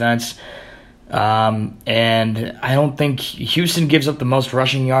on defense. And I don't think Houston gives up the most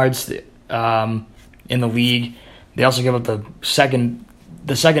rushing yards in the league. They also give up the second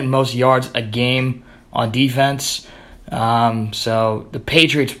most yards a game on defense. So the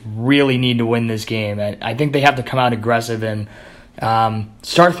Patriots really need to win this game. I think they have to come out aggressive and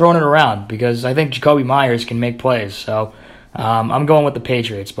start throwing it around because I think Jacoby Myers can make plays. So I'm going with the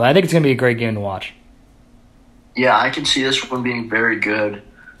Patriots, but I think it's going to be a great game to watch. Yeah, I can see this one being very good.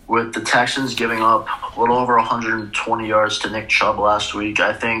 With the Texans giving up a little over 120 yards to Nick Chubb last week,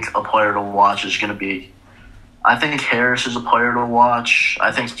 I think a player to watch is going to be – I think Harris is a player to watch.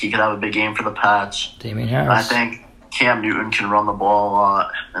 I think he could have a big game for the Pats. Damian Harris. I think Cam Newton can run the ball a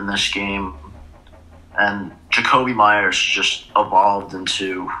lot in this game. And Jacoby Myers just evolved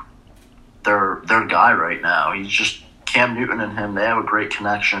into their guy right now. He's just – Cam Newton and him, they have a great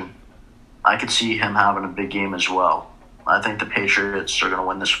connection. I could see him having a big game as well. I think the Patriots are going to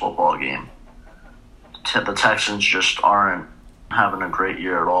win this football game. The Texans just aren't having a great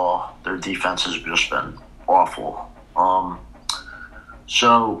year at all. Their defense has just been awful.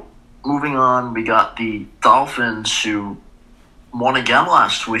 So, moving on, we got the Dolphins who won again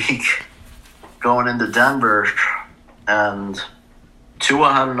last week going into Denver. And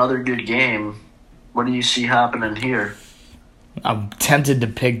Tua had another good game. What do you see happening here? I'm tempted to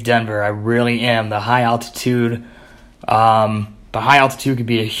pick Denver. I really am. The high altitude could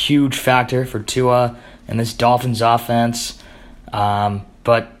be a huge factor for Tua and this Dolphins offense.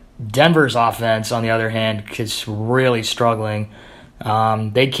 But Denver's offense, on the other hand, is really struggling.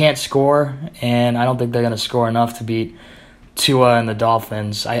 They can't score, and I don't think they're going to score enough to beat Tua and the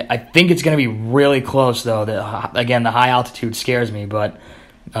Dolphins. I think it's going to be really close, though. Again, the high altitude scares me, but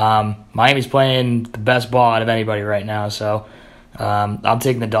Miami's playing the best ball out of anybody right now, so I'm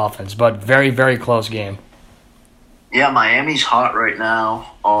taking the Dolphins. But very, very close game. Yeah, Miami's hot right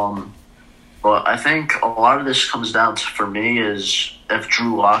now. But I think a lot of this comes down to, for me, is if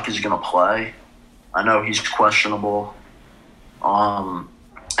Drew Lock is going to play. I know he's questionable.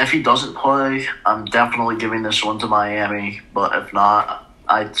 If he doesn't play, I'm definitely giving this one to Miami. But if not,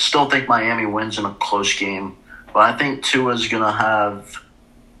 I still think Miami wins in a close game. But I think Tua's going to have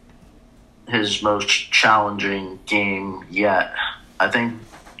his most challenging game yet. I think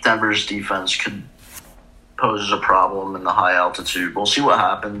Denver's defense could poses a problem in the high altitude. We'll see what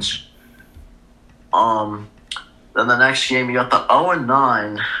happens. Then the next game, you got the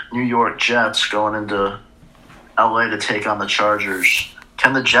 0-9 New York Jets going into LA to take on the Chargers.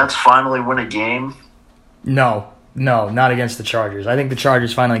 Can the Jets finally win a game? No, not against the Chargers. I think the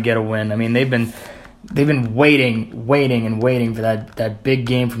Chargers finally get a win. I mean, they've been waiting for that big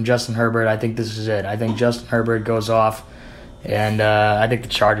game from Justin Herbert. I think this is it. I think Justin Herbert goes off, and I think the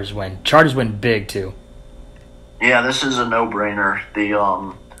Chargers win. Chargers win big too. Yeah, this is a no-brainer.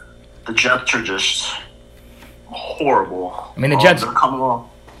 The Jets are just horrible. I mean, the Jets are coming off.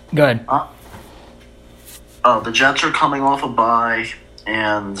 Go ahead. The Jets are coming off a bye,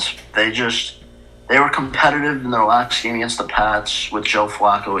 and they were competitive in their last game against the Pats with Joe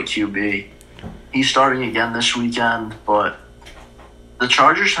Flacco at QB. He's starting again this weekend, but the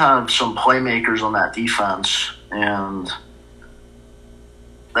Chargers have some playmakers on that defense, and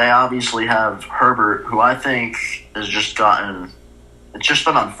they obviously have Herbert, who I think has just gotten – it's just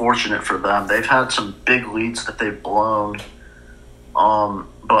been unfortunate for them. They've had some big leads that they've blown. But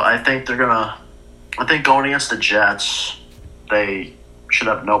I think they're going to – I think going against the Jets, they should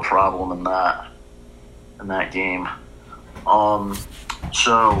have no problem in that game.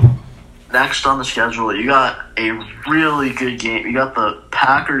 So next on the schedule, you got a really good game. You got the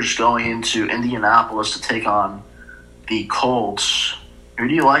Packers going into Indianapolis to take on the Colts. Who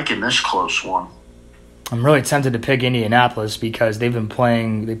do you like in this close one? I'm really tempted to pick Indianapolis because they've been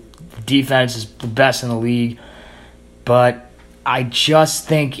playing – the defense is the best in the league. But I just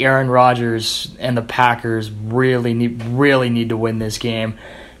think Aaron Rodgers and the Packers really need to win this game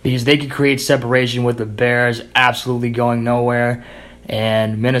because they could create separation with the Bears absolutely going nowhere.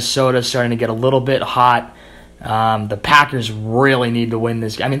 And Minnesota's starting to get a little bit hot. The Packers really need to win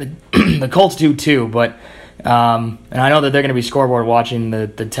this. I mean, the Colts do too, but and I know that they're going to be scoreboard watching the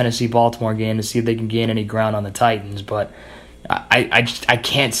Tennessee-Baltimore game to see if they can gain any ground on the Titans, but I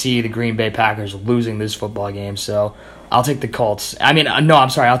can't see the Green Bay Packers losing this football game, so I'll take the Colts. I'll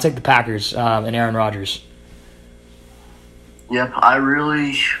take the Packers and Aaron Rodgers. Yep, I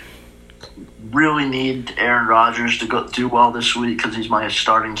really need Aaron Rodgers to do well this week because he's my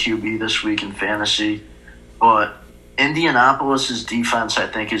starting QB this week in fantasy. But Indianapolis' defense, I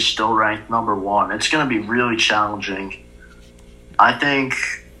think, is still ranked number one. It's going to be really challenging. I think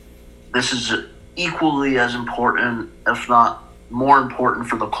this is equally as important, if not more important,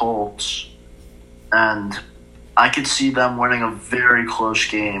 for the Colts. And I could see them winning a very close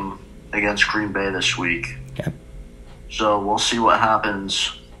game against Green Bay this week. Okay. So we'll see what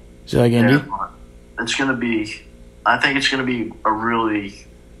happens. So again, it's going to be – I think it's going to be a really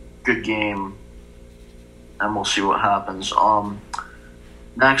good game, and we'll see what happens.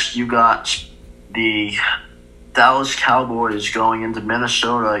 Next, you got the Dallas Cowboys going into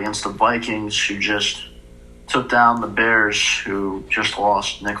Minnesota against the Vikings, who just took down the Bears, who just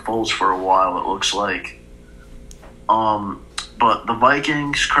lost Nick Foles for a while, it looks like. But the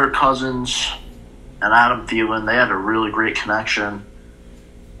Vikings, Kirk Cousins, and Adam Thielen, they had a really great connection.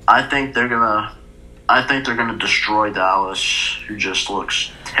 I think they're gonna destroy Dallas, who just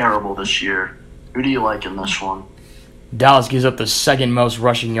looks terrible this year. Who do you like in this one? Dallas gives up the second most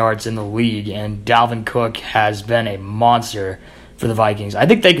rushing yards in the league, and Dalvin Cook has been a monster for the Vikings. I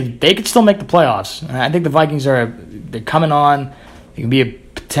think they could still make the playoffs. I think the Vikings they're coming on. They can be a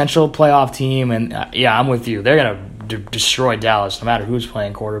potential playoff team, and I'm with you. They're gonna destroy Dallas no matter who's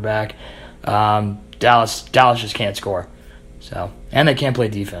playing quarterback. Dallas just can't score, and they can't play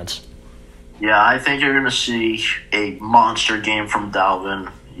defense. Yeah, I think you're gonna see a monster game from Dalvin.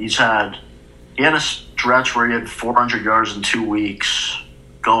 He had a stretch where he had 400 yards in 2 weeks.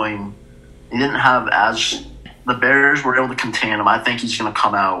 He didn't have the Bears were able to contain him. I think he's going to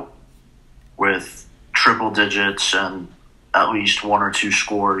come out with triple digits and at least 1 or 2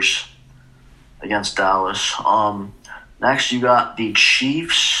 scores against Dallas. Next, you got the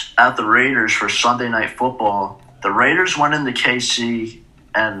Chiefs at the Raiders for Sunday Night Football. The Raiders went into KC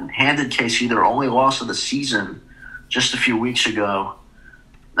and handed KC their only loss of the season just a few weeks ago.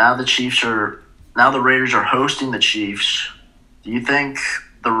 Now the Raiders are hosting the Chiefs. Do you think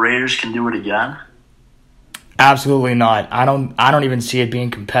the Raiders can do it again? Absolutely not. I don't even see it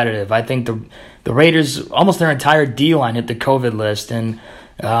being competitive. I think the Raiders, almost their entire D-line hit the COVID list, and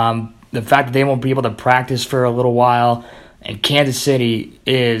the fact that they won't be able to practice for a little while, and Kansas City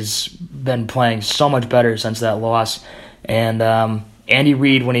is been playing so much better since that loss. And Andy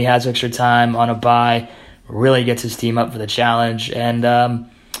Reid, when he has extra time on a bye, really gets his team up for the challenge. And I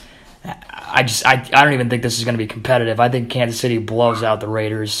don't even think this is going to be competitive. I think Kansas City blows out the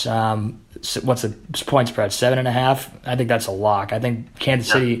Raiders. What's the point spread? 7.5. I think that's a lock. I think Kansas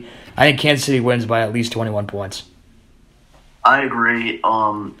City wins by at least 21 points. I agree.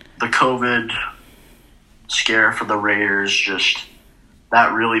 The COVID scare for the Raiders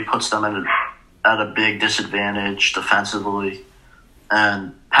that really puts them at a big disadvantage defensively.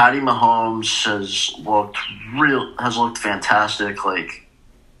 And Patty Mahomes has looked fantastic. Like,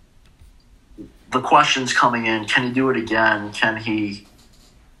 the question's coming in: can he do it again? Can he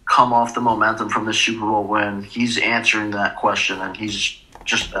come off the momentum from the Super Bowl win? He's answering that question, and he's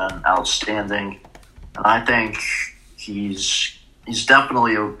just been outstanding. And I think he's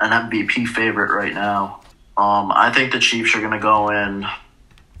definitely an MVP favorite right now. I think the Chiefs are going to go in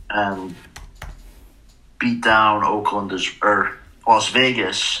and beat down Las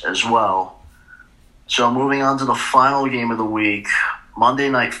Vegas as well. So moving on to the final game of the week, Monday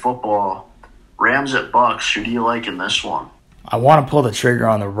Night Football, Rams at Bucks. Who do you like in this one? I want to pull the trigger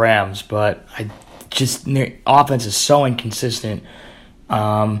on the Rams, but their offense is so inconsistent.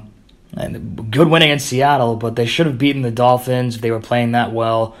 And good win against Seattle, but they should have beaten the Dolphins if they were playing that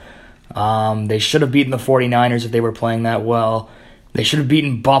well. They should have beaten the 49ers if they were playing that well. They should have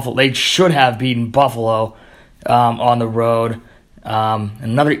beaten Buffalo. They should have beaten Buffalo on the road.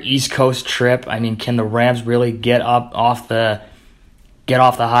 Another East Coast trip. I mean, can the Rams really get off the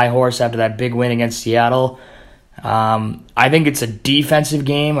high horse after that big win against Seattle? I think it's a defensive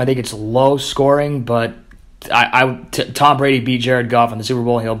game. I think it's low scoring, but Tom Brady beat Jared Goff in the Super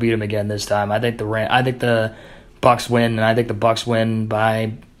Bowl. He'll beat him again this time. I think the Bucks win, and I think the Bucks win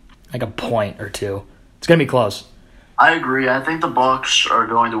by like a point or two. It's gonna be close. I agree. I think the Bucks are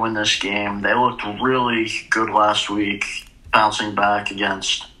going to win this game. They looked really good last week, bouncing back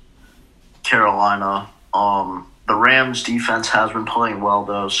against Carolina. The Rams defense has been playing well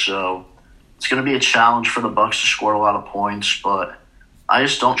though, so it's going to be a challenge for the Bucks to score a lot of points, but I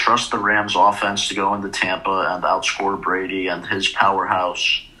just don't trust the Rams offense to go into Tampa and outscore Brady and his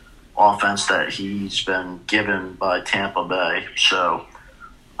powerhouse offense that he's been given by Tampa Bay. So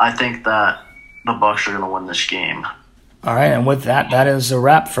I think that the Bucks are going to win this game. All right, and with that, that is a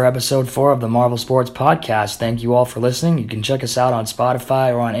wrap for episode 4 of the Marvel Sports Podcast. Thank you all for listening. You can check us out on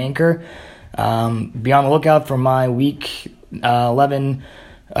Spotify or on Anchor. Be on the lookout for my Week 11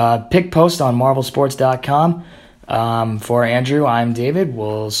 pick post on marvelsports.com. For Andrew, I'm David.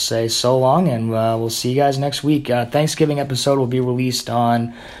 We'll say so long, and we'll see you guys next week. Thanksgiving episode will be released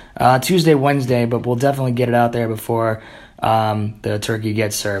on Tuesday, Wednesday, but we'll definitely get it out there before the turkey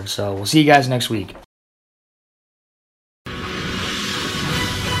gets served. So we'll see you guys next week.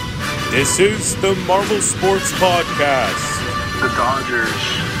 This is the Marvel Sports Podcast. The Dodgers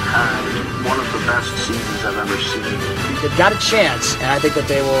had one of the the best seasons I've ever seen. They've got a chance, and I think that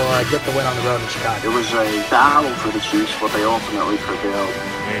they will get the win on the road in Chicago. It was a battle for the Chiefs, but they ultimately prevailed.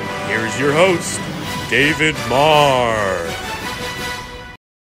 And here's your host, David Marr.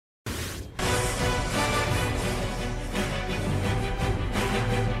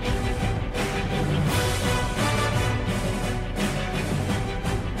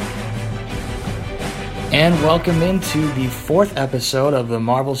 And welcome into the fourth episode of the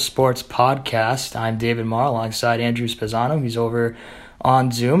Marvel Sports Podcast. I'm David Marr alongside Andrew Spezzano. He's over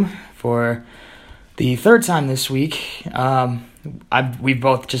on Zoom for the third time this week. We've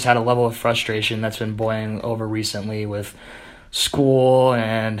both just had a level of frustration that's been boiling over recently with school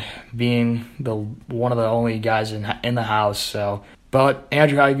and being one of the only guys in the house. So, but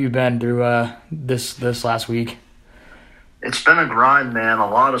Andrew, how have you been through this last week? It's been a grind, man. A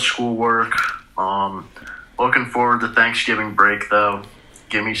lot of schoolwork. Looking forward to Thanksgiving break, though.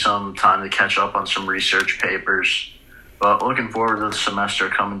 Give me some time to catch up on some research papers. But looking forward to the semester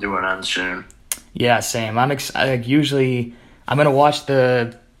coming to an end soon. Yeah, same. I'm usually I'm gonna watch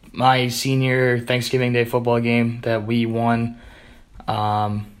my senior Thanksgiving Day football game that we won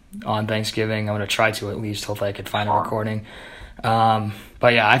on Thanksgiving. I'm gonna try to at least. Hopefully, I could find a recording.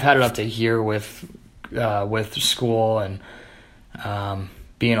 But yeah, I've had it up to here with school and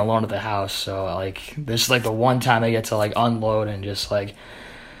being alone at the house, so like this is like the one time I get to like unload and just like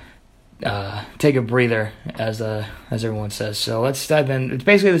take a breather, as everyone says. So let's dive in. It's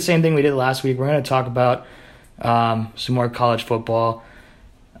basically the same thing we did last week. We're going to talk about some more college football,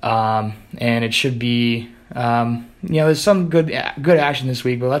 and it should be there's some good action this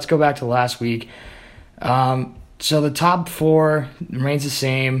week. But let's go back to last week. So the top four remains the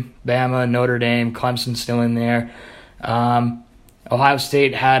same: Bama, Notre Dame, Clemson still in there. Ohio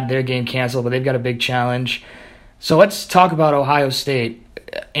State had their game canceled, but they've got a big challenge. So let's talk about Ohio State.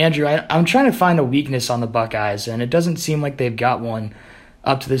 Andrew, I'm trying to find a weakness on the Buckeyes, and it doesn't seem like they've got one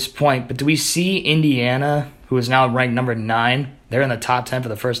up to this point. But do we see Indiana, who is now ranked number 9? They're in the top 10 for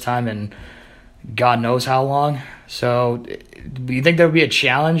the first time in God knows how long. So do you think there will be a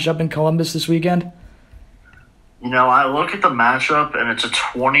challenge up in Columbus this weekend? I look at the matchup, and it's a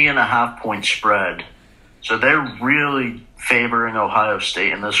 20.5-point spread. So they're really favoring Ohio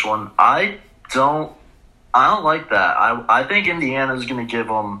State in this one. I don't like that. I think Indiana's going to give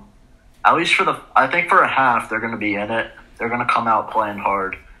them, at least for a half, they're going to be in it. They're going to come out playing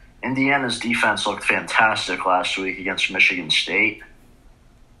hard. Indiana's defense looked fantastic last week against Michigan State.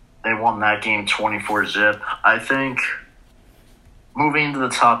 They won that game 24-zip. I think moving into the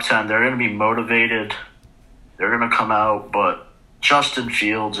top 10, they're going to be motivated. They're going to come out, but Justin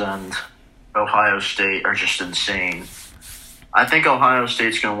Fields and Ohio State are just insane. I think Ohio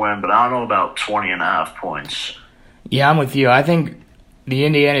State's going to win, but I don't know about 20.5 points. Yeah, I'm with you. I think the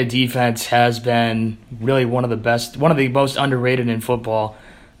Indiana defense has been really one of the most underrated in football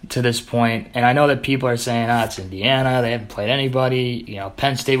to this point. And I know that people are saying, it's Indiana, they haven't played anybody.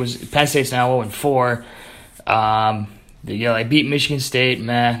 Penn State's now 0-4. They beat Michigan State,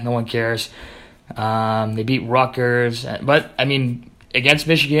 no one cares. They beat Rutgers, but I mean, against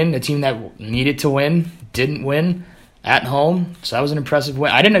Michigan, a team that needed to win, didn't win at home. So that was an impressive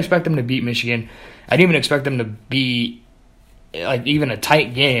win. I didn't expect them to beat Michigan. I didn't even expect them to be like even a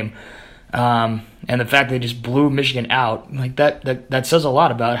tight game. And the fact they just blew Michigan out, like that says a lot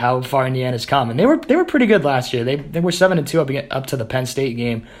about how far Indiana's come. And they were pretty good last year. They were 7-2 up to the Penn State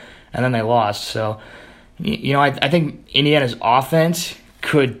game, and then they lost. So I think Indiana's offense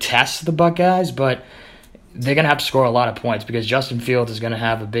could test the Buckeyes, but they're going to have to score a lot of points because Justin Fields is going to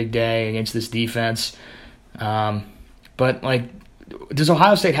have a big day against this defense. But, does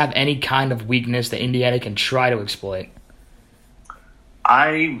Ohio State have any kind of weakness that Indiana can try to exploit?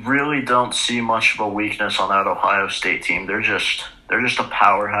 I really don't see much of a weakness on that Ohio State team. They're just a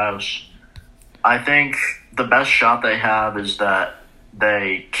powerhouse. I think the best shot they have is that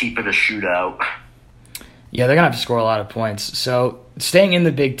they keep it a shootout. Yeah, they're going to have to score a lot of points. So, staying in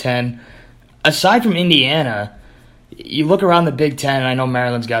the Big Ten, aside from Indiana, you look around the Big Ten, and I know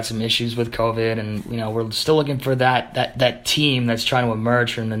Maryland's got some issues with COVID, and we're still looking for that team that's trying to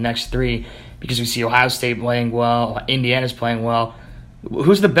emerge from the next three because we see Ohio State playing well, Indiana's playing well.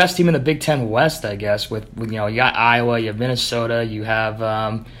 Who's the best team in the Big Ten West, I guess? With you got Iowa, you have Minnesota, you have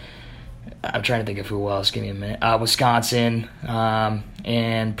I'm trying to think of who else. Give me a minute. Wisconsin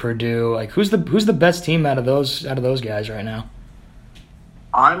and Purdue. Who's the best team out of those guys right now?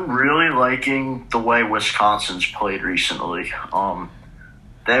 I'm really liking the way Wisconsin's played recently.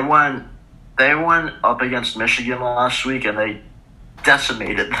 They went up against Michigan last week and they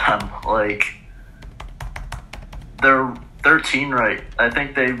decimated them. 13, right? I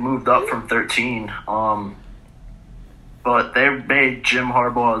think they moved up from 13. But they made Jim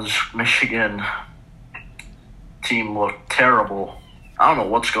Harbaugh's Michigan team look terrible. I don't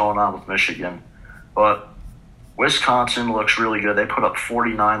know what's going on with Michigan, but Wisconsin looks really good. They put up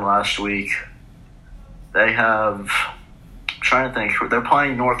 49 last week. They have, I'm trying to think, they're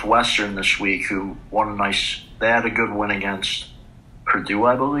playing Northwestern this week, who won they had a good win against Purdue,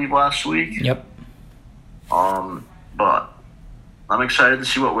 I believe, last week. Yep. But I'm excited to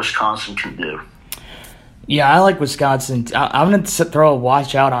see what Wisconsin can do. Yeah, I like Wisconsin. I'm going to throw a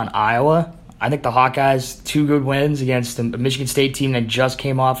watch out on Iowa. I think the Hawkeyes, 2 good wins against the Michigan State team that just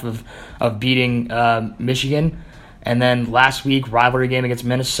came off of beating Michigan. And then last week, rivalry game against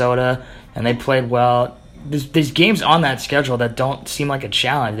Minnesota, and they played well. There's games on that schedule that don't seem like a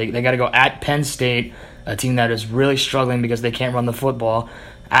challenge. They got to go at Penn State, a team that is really struggling because they can't run the football.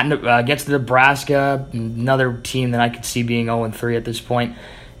 Against Nebraska, another team that I could see being 0-3 at this point.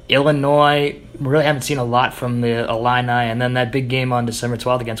 Illinois, we really haven't seen a lot from the Illini, and then that big game on December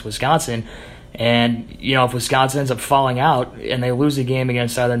 12th against Wisconsin. And, if Wisconsin ends up falling out and they lose a game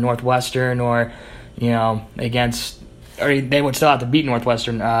against either Northwestern or, they would still have to beat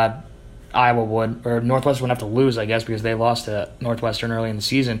Northwestern, Iowa would, or Northwestern would have to lose, I guess, because they lost to Northwestern early in the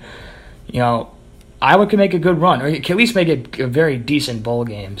season. Iowa can make a good run, or can at least make it a very decent bowl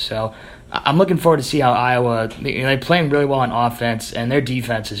game. So I'm looking forward to see how Iowa, they're playing really well on offense, and their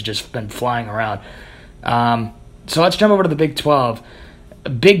defense has just been flying around. So let's jump over to the Big 12. A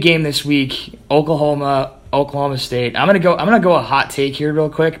big game this week, Oklahoma State. I'm gonna go a hot take here real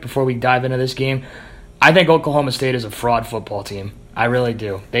quick before we dive into this game. I think Oklahoma State is a fraud football team. I really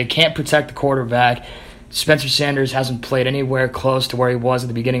do. They can't protect the quarterback. Spencer Sanders hasn't played anywhere close to where he was at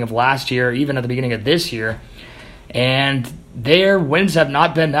the beginning of last year, even at the beginning of this year. And their wins have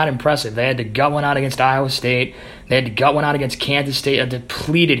not been that impressive. They had to gut one out against Iowa State. They had to gut one out against Kansas State, a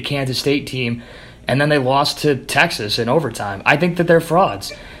depleted Kansas State team. And then they lost to Texas in overtime. I think that they're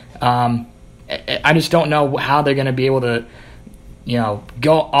frauds. I just don't know how they're going to be able to,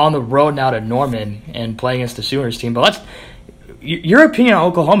 go on the road now to Norman and play against the Sooners team. But your opinion on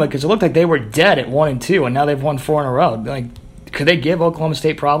Oklahoma, because it looked like they were dead at 1-2, and now they've won 4 in a row. Could they give Oklahoma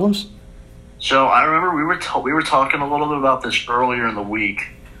State problems? So I remember we were talking a little bit about this earlier in the week.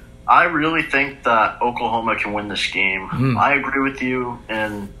 I really think that Oklahoma can win this game. I agree with you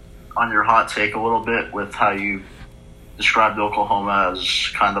on your hot take a little bit with how you described Oklahoma as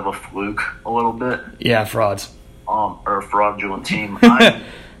kind of a fluke a little bit. Yeah, frauds. Or a fraudulent team.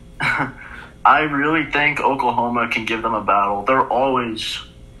 I really think Oklahoma can give them a battle.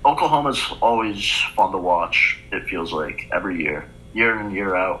 Oklahoma's always fun to watch, it feels like, every year in and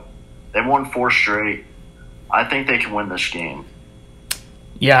year out. They've won 4 straight. I think they can win this game.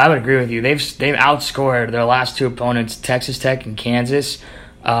 Yeah, I would agree with you. They've outscored their last 2 opponents, Texas Tech and Kansas,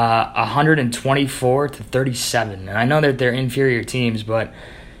 124-37. And I know that they're inferior teams, but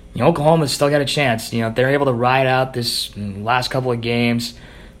Oklahoma's still got a chance. If they're able to ride out this last couple of games,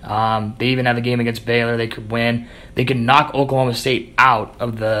 they even have a game against Baylor they could win. They could knock Oklahoma State out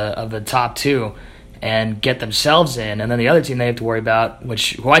of the top 2 and get themselves in. And then the other team they have to worry about,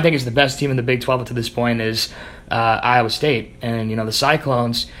 who I think is the best team in the Big 12 up to this point, is Iowa State. And, the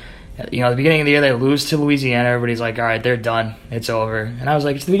Cyclones, at the beginning of the year, they lose to Louisiana. Everybody's like, all right, they're done. It's over. And I was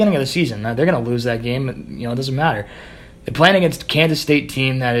like, it's the beginning of the season. They're going to lose that game. It doesn't matter. They're playing against a Kansas State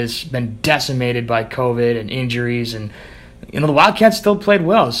team that has been decimated by COVID and injuries. And, the Wildcats still played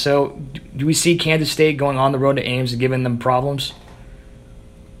well. So do we see Kansas State going on the road to Ames and giving them problems?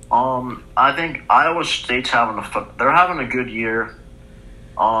 I think Iowa State's having a good year.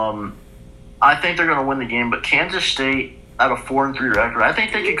 I think they're going to win the game, but Kansas State at a 4-3 record, I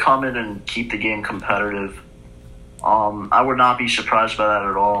think they could come in and keep the game competitive. I would not be surprised by that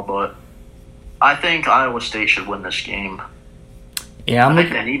at all, but I think Iowa State should win this game. Yeah, I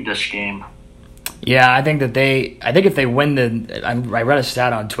think they need this game. Yeah, I think if they win I read a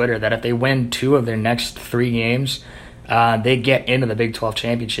stat on Twitter that if they win 2 of their next 3 games, they get into the Big 12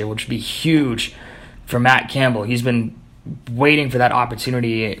 championship, which would be huge for Matt Campbell. He's been waiting for that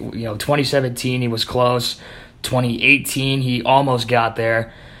opportunity. 2017 he was close. 2018 he almost got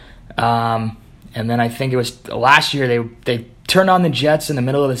there. And then I think it was last year they turned on the Jets in the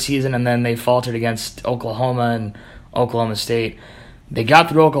middle of the season, and then they faltered against Oklahoma and Oklahoma State. They got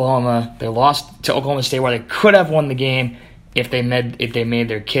through Oklahoma. They lost to Oklahoma State, where they could have won the game if they made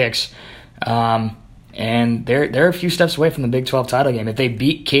their kicks. And they're a few steps away from the Big 12 title game. If they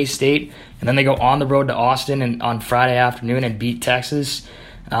beat K-State and then they go on the road to Austin and on Friday afternoon and beat Texas,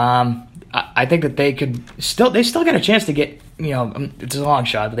 I think that they still get a chance to get, it's a long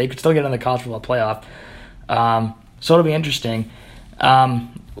shot, but they could still get in the college football playoff. So it'll be interesting.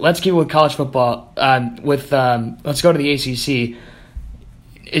 Let's keep with college football. Let's go to the ACC.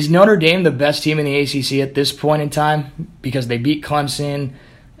 Is Notre Dame the best team in the ACC at this point in time? Because they beat Clemson,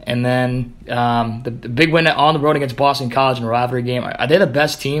 and then the big win on the road against Boston College in a rivalry game. Are they the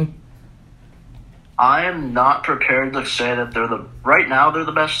best team? I am not prepared to say that right now they're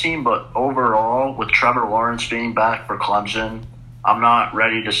the best team, but overall, with Trevor Lawrence being back for Clemson, I'm not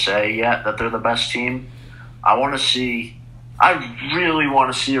ready to say yet that they're the best team. I really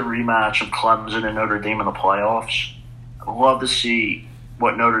want to see a rematch of Clemson and Notre Dame in the playoffs. I'd love to see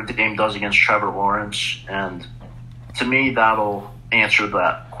what Notre Dame does against Trevor Lawrence, and to me, that'll answer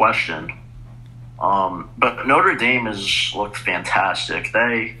that question. But Notre Dame has looked fantastic.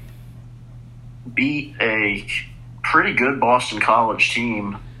 They beat a pretty good Boston College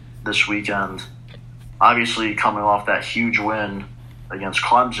team this weekend, obviously coming off that huge win against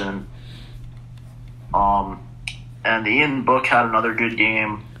Clemson. And Ian Book had another good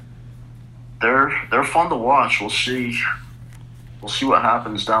game. They're fun to watch. We'll see what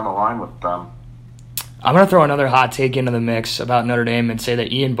happens down the line with them. I'm going to throw another hot take into the mix about Notre Dame and say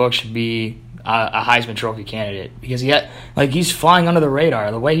that Ian Book should be a Heisman Trophy candidate because he's flying under the radar.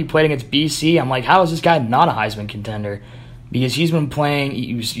 The way he played against BC, I'm like, how is this guy not a Heisman contender? Because he's been playing.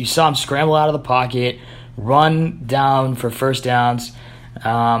 You saw him scramble out of the pocket, run down for first downs,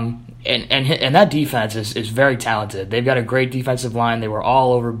 and that defense is very talented. They've got a great defensive line. They were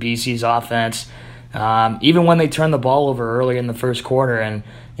all over BC's offense. Even when they turned the ball over early in the first quarter and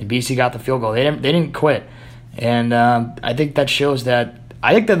BC got the field goal, they didn't quit. And I think that shows that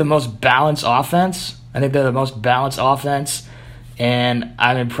I think they're the most balanced offense. And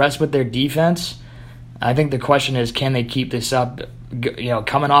I'm impressed with their defense. I think the question is, can they keep this up?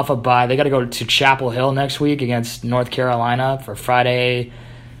 Coming off a bye, they got to go to Chapel Hill next week against North Carolina for Friday,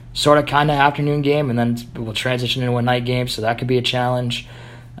 sort of kind of afternoon game, and then we'll transition into a night game, so that could be a challenge.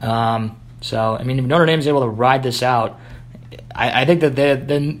 If Notre Dame is able to ride this out, I think that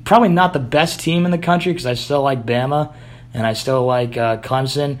they're probably not the best team in the country because I still like Bama and I still like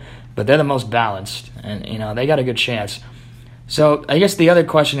Clemson, but they're the most balanced, and they got a good chance. So I guess the other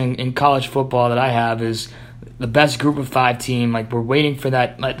question in college football that I have is the best group of 5 team. Like, we're waiting for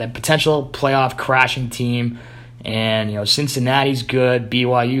that potential playoff crashing team, and Cincinnati's good,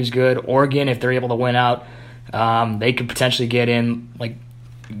 BYU's good, Oregon, if they're able to win out, they could potentially get in. Like,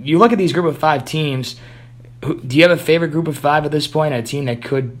 you look at these group of 5 teams. Do you have a favorite group of 5 at this point? A team that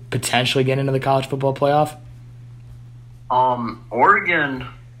could potentially get into the college football playoff? Oregon,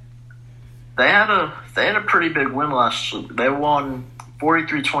 they had a pretty big win last week. They won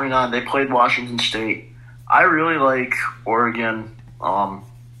 43-29. They played Washington State. I really like Oregon. I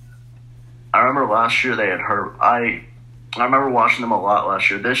remember last year they had hurt. I remember watching them a lot last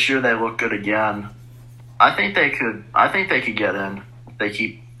year. This year they look good again. I think they could get in. They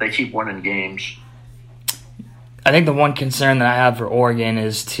keep winning games. I think the one concern that I have for Oregon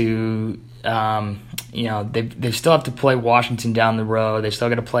is to, they still have to play Washington down the road. They still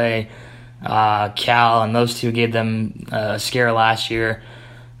got to play Cal, and those two gave them a scare last year.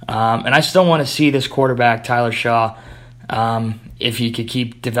 And I still want to see this quarterback, Tyler Shaw, if he could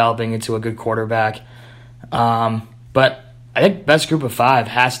keep developing into a good quarterback. But I think best group of 5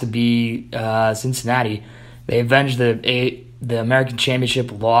 has to be Cincinnati. They avenged the American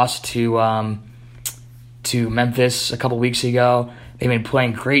Championship loss to Memphis a couple weeks ago. They've been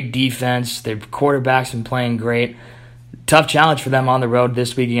playing great defense. Their quarterback's been playing great. Tough challenge for them on the road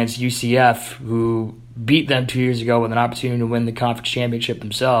this week against UCF, who beat them 2 years ago with an opportunity to win the conference championship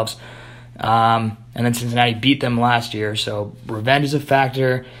themselves. And then Cincinnati beat them last year, so revenge is a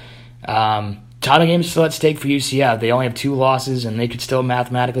factor. Title game is still at stake for UCF. They only have 2 losses, and they could still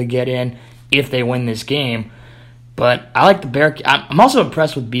mathematically get in if they win this game. But I like the Bearcats. I'm also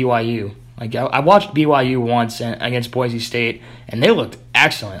impressed with BYU. Like, I watched BYU once against Boise State, and they looked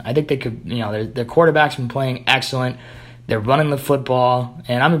excellent. I think they could, their quarterback's been playing excellent. They're running the football,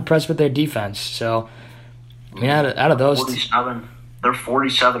 and I'm impressed with their defense. So, out of those, they're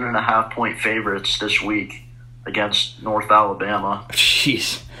 47.5-point favorites this week against North Alabama.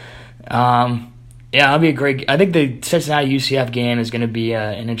 Jeez. That'll be a great. I think the Cincinnati UCF game is going to be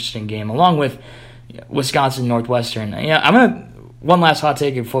an interesting game, along with Wisconsin Northwestern. One last hot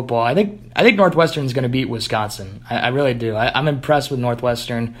take in football. I think Northwestern is going to beat Wisconsin. I really do. I'm impressed with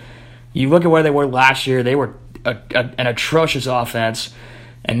Northwestern. You look at where they were last year; they were an atrocious offense,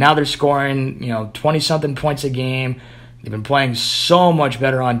 and now they're scoring 20-something points a game. They've been playing so much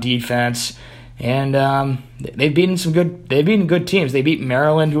better on defense, and they've beaten good teams. They beat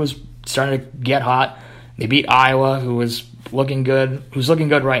Maryland, who was starting to get hot. They beat Iowa, who's looking good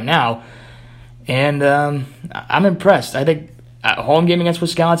right now. And I'm impressed. I think a home game against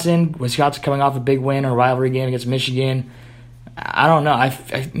Wisconsin coming off a big win, a rivalry game against Michigan. I don't know. I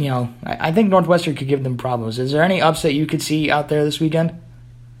think Northwestern could give them problems. Is there any upset you could see out there this weekend?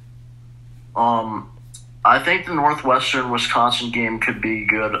 I think the Northwestern-Wisconsin game could be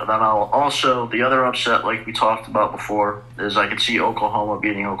good. Then the other upset, like we talked about before, is I could see Oklahoma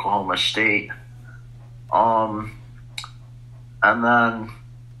beating Oklahoma State. And then,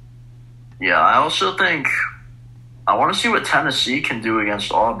 I also think I want to see what Tennessee can do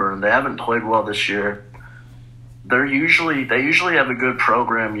against Auburn. They haven't played well this year. They usually have a good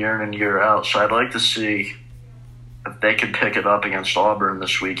program year in and year out, so I'd like to see if they can pick it up against Auburn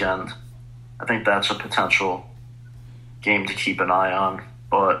this weekend. I think that's a potential game to keep an eye on.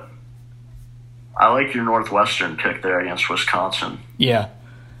 But I like your Northwestern pick there against Wisconsin. Yeah,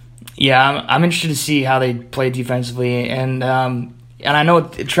 I'm interested to see how they play defensively, and I know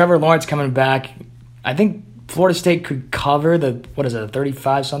with Trevor Lawrence coming back, I think Florida State could cover the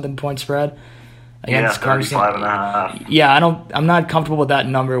 35-something point spread against Clemson. 35.5. Yeah, I'm not comfortable with that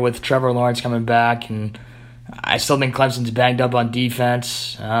number with Trevor Lawrence coming back, and I still think Clemson's banged up on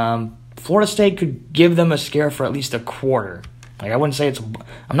defense. Florida State could give them a scare for at least a quarter. Like, I wouldn't say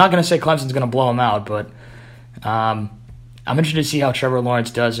I'm not going to say Clemson's going to blow them out, but I'm interested to see how Trevor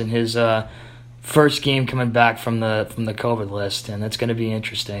Lawrence does in his first game coming back from the COVID list, and that's going to be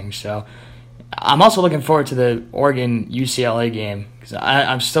interesting. So I'm also looking forward to the Oregon-UCLA game, because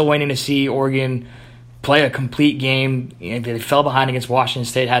I'm still waiting to see Oregon play a complete game. They fell behind against Washington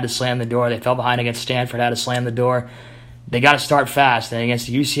State, had to slam the door. They fell behind against Stanford, had to slam the door. They got to start fast. And against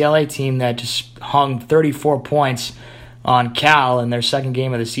the UCLA team that just hung 34 points on Cal in their second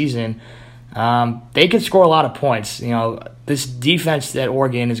game of the season, they could score a lot of points. This defense that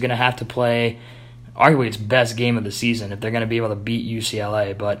Oregon is going to have to play arguably its best game of the season if they're going to be able to beat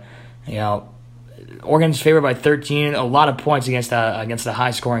UCLA. But, Oregon's favored by 13, a lot of points against a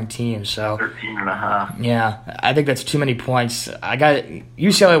high-scoring team. So 13.5. Yeah, I think that's too many points.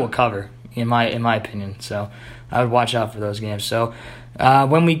 UCLA will cover, in my opinion. So I would watch out for those games. So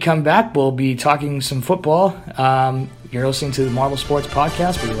when we come back, we'll be talking some football. You're listening to the Marble Sports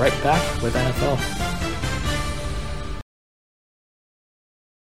Podcast. We'll be right back with NFL.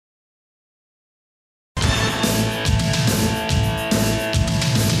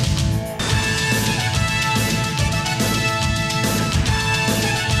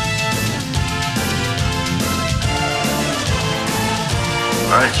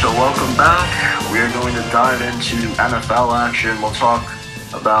 Alright, so welcome back. We are going to dive into NFL action. We'll talk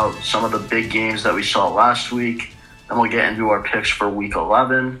about some of the big games that we saw last week, and we'll get into our picks for Week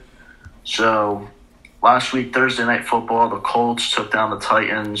 11. So, last week, Thursday Night Football, the Colts took down the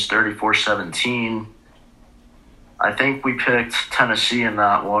Titans 34-17. I think we picked Tennessee in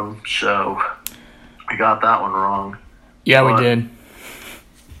that one, so we got that one wrong. Yeah, we did.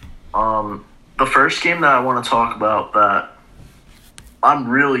 The first game that I want to talk about that I'm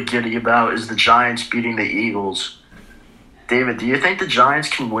really giddy about is the Giants beating the Eagles. David, do you think the Giants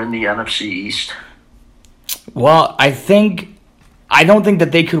can win the NFC East? Well, I don't think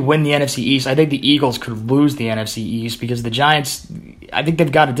that they could win the NFC East. I think the Eagles could lose the NFC East because the Giants, I think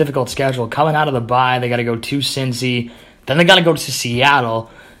they've got a difficult schedule. Coming out of the bye, they got to go to Cincy, then they got to go to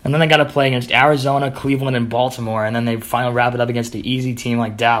Seattle, and then they got to play against Arizona, Cleveland, and Baltimore, and then they finally wrap it up against the easy team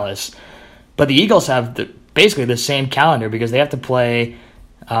like Dallas. But the Eagles have basically the same calendar because they have to play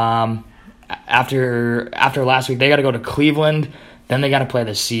after last week. They got to go to Cleveland, then they got to play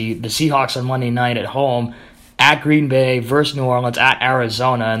the Seahawks on Monday night at home, at Green Bay versus New Orleans, at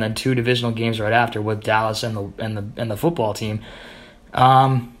Arizona, and then 2 divisional games right after with Dallas and the football team.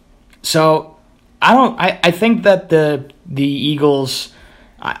 So I think that the Eagles,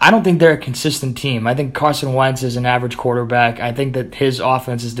 I don't think they're a consistent team. I think Carson Wentz is an average quarterback. I think that his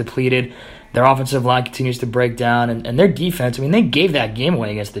offense is depleted. Their offensive line continues to break down, and their defense, I mean, they gave that game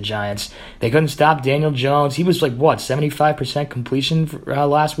away against the Giants. They couldn't stop Daniel Jones. He was 75% completion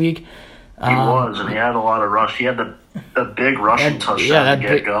last week? He was, and he had a lot of rush. He had the big rushing touchdown to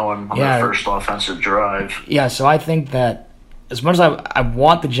get going on the first offensive drive. Yeah, so I think that as much as I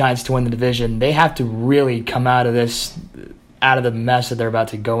want the Giants to win the division, they have to really come out of the mess that they're about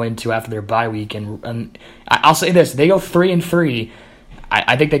to go into after their bye week. And I'll say this, they go 3-3.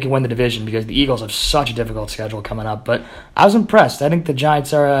 I think they can win the division because the Eagles have such a difficult schedule coming up. But I was impressed. I think the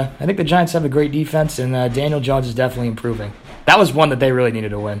Giants have a great defense, and Daniel Jones is definitely improving. That was one that they really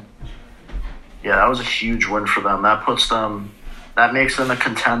needed to win. Yeah, that was a huge win for them. That makes them a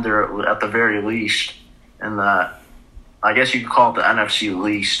contender at the very least. In that, I guess you could call it the NFC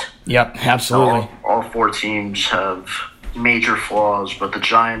least. Yep, absolutely. All 4 teams have major flaws, but the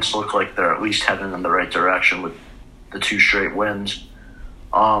Giants look like they're at least heading in the right direction with the 2 straight wins.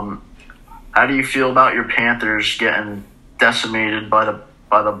 How do you feel about your Panthers getting decimated by the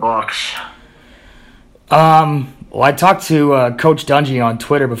Bucks? Well, I talked to Coach Dungy on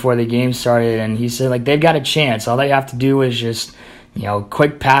Twitter before the game started, and he said like they've got a chance. All they have to do is just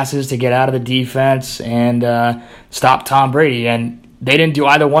quick passes to get out of the defense and stop Tom Brady. And they didn't do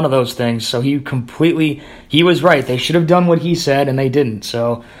either one of those things. So he was right. They should have done what he said, and they didn't.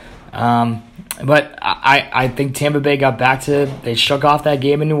 So, but I think Tampa Bay they shook off that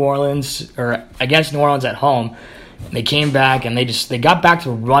game in New Orleans or against New Orleans at home. They came back and they got back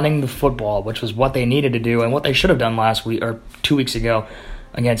to running the football, which was what they needed to do and what they should have done last week or 2 weeks ago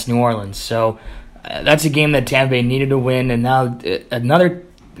against New Orleans. So that's a game that Tampa Bay needed to win, and now another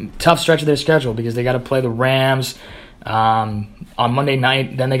tough stretch of their schedule because they got to play the Rams on Monday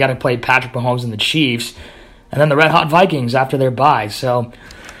night. Then they got to play Patrick Mahomes and the Chiefs, and then the Red Hot Vikings after their bye. So,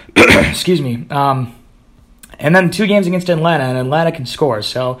 excuse me. And then 2 games against Atlanta, and Atlanta can score.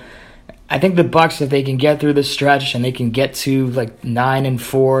 So I think the Bucs, if they can get through this stretch and they can get to like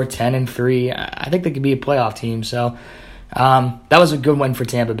 9-4, 10-3, I think they could be a playoff team. So that was a good win for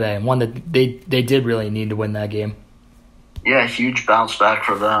Tampa Bay, one that they did really need to win that game. Yeah, huge bounce back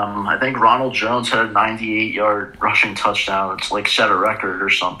for them. I think Ronald Jones had a 98-yard rushing touchdown. It's like set a record or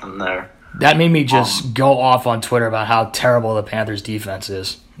something there. That made me just go off on Twitter about how terrible the Panthers' defense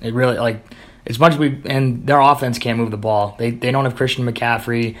is. It really, as much as and their offense can't move the ball. They don't have Christian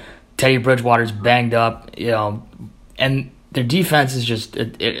McCaffrey. Teddy Bridgewater's banged up, and their defense is just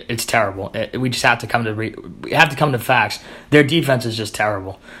it's terrible. We just have to come to facts. Their defense is just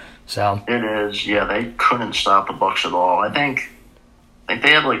terrible. So it is. Yeah, they couldn't stop the Bucs at all. I think they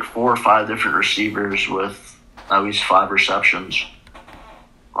had like 4 or 5 different receivers with at least 5 receptions.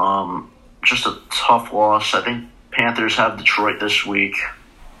 Just a tough loss. I think Panthers have Detroit this week,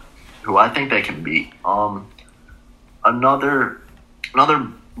 who I think they can beat. Another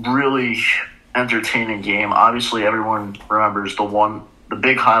really entertaining game. Obviously, everyone remembers the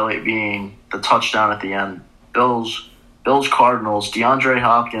big highlight being the touchdown at the end. Bills Cardinals, DeAndre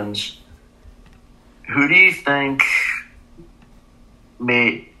Hopkins. Who do you think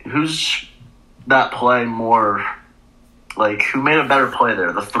who's that play more, like, who made a better play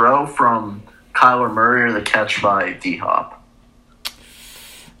there? The throw from Kyler Murray or the catch by D-Hop?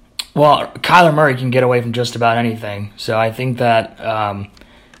 Well, Kyler Murray can get away from just about anything. So I think that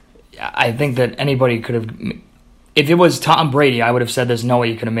anybody could have. If it was Tom Brady, I would have said there's no way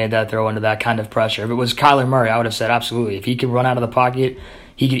you could have made that throw into that kind of pressure. If it was Kyler Murray, I would have said absolutely. If he could run out of the pocket,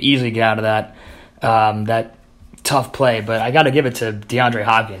 he could easily get out of that tough play. But I got to give it to DeAndre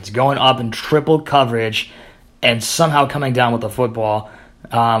Hopkins. Going up in triple coverage and somehow coming down with the football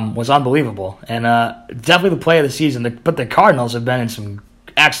was unbelievable. And definitely the play of the season. But the Cardinals have been in some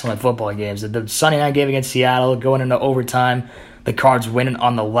excellent football games. The Sunday night game against Seattle, going into overtime, the Cards winning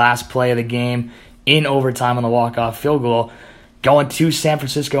on the last play of the game, in overtime on the walk-off field goal, going to San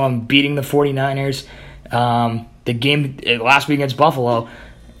Francisco and beating the 49ers. The game last week against Buffalo,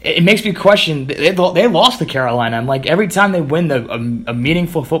 it makes me question. They lost to Carolina. I'm like, every time they win a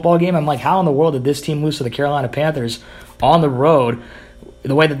meaningful football game, I'm like, how in the world did this team lose to the Carolina Panthers on the road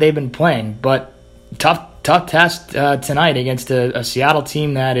the way that they've been playing? But tough test tonight against a Seattle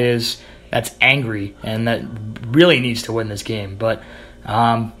team that's angry and that really needs to win this game. But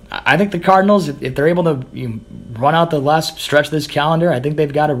I think the Cardinals, if they're able to run out the last stretch of this calendar, I think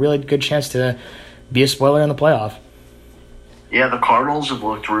they've got a really good chance to be a spoiler in the playoff. Yeah, the Cardinals have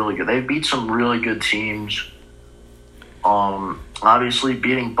looked really good. They've beat some really good teams. Obviously,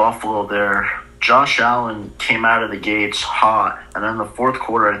 beating Buffalo there. Josh Allen came out of the gates hot, and then in the fourth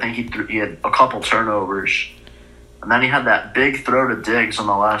quarter, I think he had a couple turnovers. And then he had that big throw to Diggs on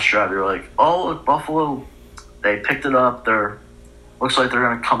the last drive. You're like, oh, look, Buffalo, they picked it up. Looks like they're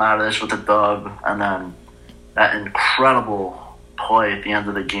going to come out of this with a dub. And then that incredible play at the end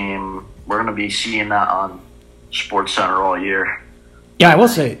of the game, we're going to be seeing that on SportsCenter all year. Yeah, I will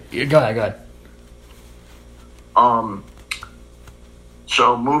say, go ahead.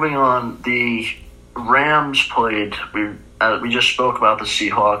 So moving on, the Rams played. We just spoke about the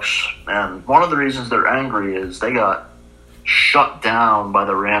Seahawks, and one of the reasons they're angry is they got shut down by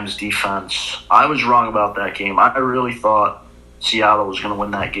the Rams defense. I was wrong about that game. I really thought Seattle was going to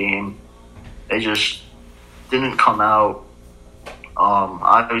win that game. They just didn't come out.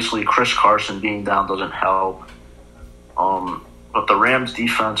 Obviously, Chris Carson being down doesn't help. But the Rams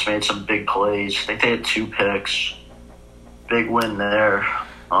defense made some big plays. I think they had 2 picks. Big win there.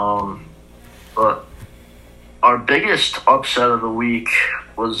 But our biggest upset of the week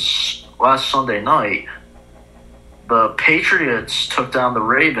was last Sunday night. the Patriots took down the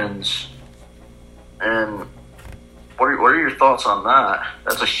Ravens, and what are your thoughts on that?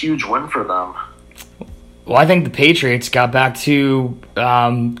 That's a huge win for them. Well, I think the Patriots got back to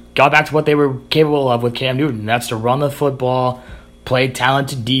what they were capable of with Cam Newton. That's to run the football, play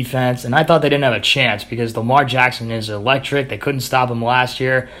talented defense, and I thought they didn't have a chance because Lamar Jackson is electric. They couldn't stop him last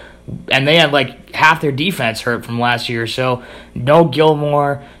year, and they had like half their defense hurt from last year. So no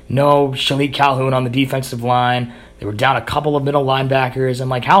Gilmore, no Shalik Calhoun on the defensive line. They were down a couple of middle linebackers. I'm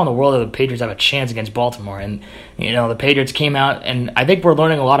like, how in the world do the Patriots have a chance against Baltimore? And, the Patriots came out, and I think we're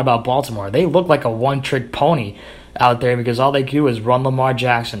learning a lot about Baltimore. They look like a one-trick pony out there because all they do is run Lamar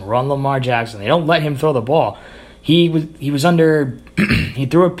Jackson. They don't let him throw the ball. He was under – he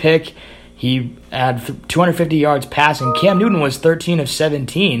threw a pick. He had 250 yards passing. Cam Newton was 13 of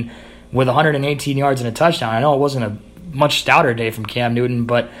 17 with 118 yards and a touchdown. I know it wasn't a much stouter day from Cam Newton,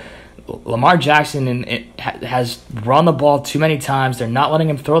 but – Lamar Jackson has run the ball too many times. They're not letting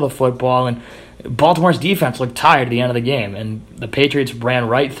him throw the football, and Baltimore's defense looked tired at the end of the game, and the Patriots ran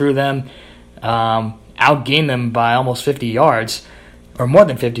right through them, outgained them by almost 50 yards, or more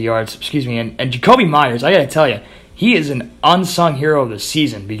than 50 yards, and Jacoby Myers, I got to tell you, he is an unsung hero of the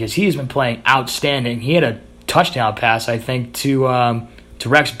season because he's been playing outstanding. He had a touchdown pass, I think, to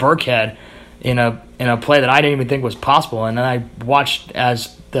Rex Burkhead in a play that I didn't even think was possible, and then I watched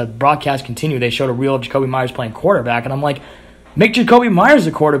as the broadcast continued, they showed a reel of Jacoby Myers playing quarterback, and I'm like, make Jacoby Myers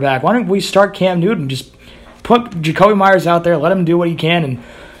the quarterback. Why don't we start Cam Newton? Just put Jacoby Myers out there, let him do what he can, and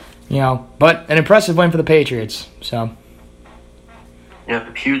but an impressive win for the Patriots. So,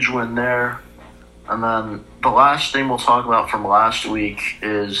 yeah, huge win there. And then the last thing we'll talk about from last week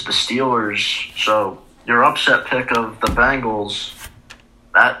is the Steelers. So your upset pick of the Bengals,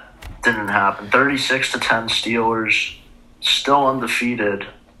 that didn't happen. 36-10 Steelers, still undefeated.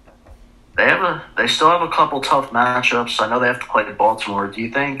 They still have a couple tough matchups. I know they have to play Baltimore. Do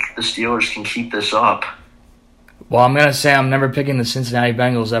you think the Steelers can keep this up? Well, I'm going to say I'm never picking the Cincinnati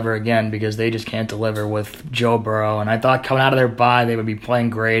Bengals ever again because they just can't deliver with Joe Burrow. And I thought coming out of their bye they would be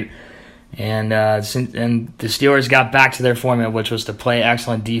playing great. And the Steelers got back to their formula, which was to play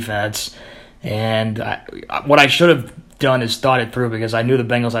excellent defense. And what I should have done is thought it through because I knew the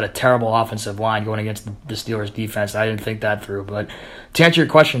Bengals had a terrible offensive line going against the Steelers defense. I didn't think that through. But to answer your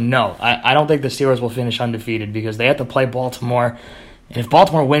question, no. I don't think the Steelers will finish undefeated because they have to play Baltimore. And if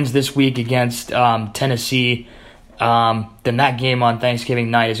Baltimore wins this week against Tennessee, then that game on Thanksgiving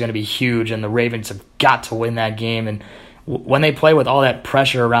night is going to be huge, and the Ravens have got to win that game. And when they play with all that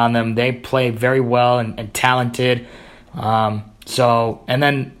pressure around them, they play very well and talented. And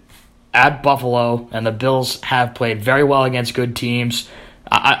then at Buffalo, and the Bills have played very well against good teams.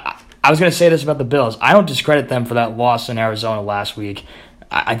 I was going to say this about the Bills. I don't discredit them for that loss in Arizona last week.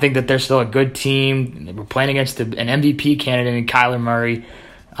 I think that they're still a good team. They were playing against an MVP candidate in Kyler Murray,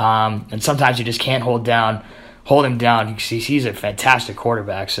 and sometimes you just can't hold him down. He's a fantastic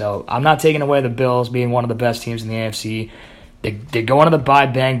quarterback. So I'm not taking away the Bills being one of the best teams in the AFC. They go into the bye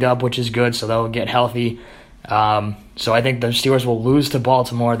banged up, which is good, so they'll get healthy. So I think the Steelers will lose to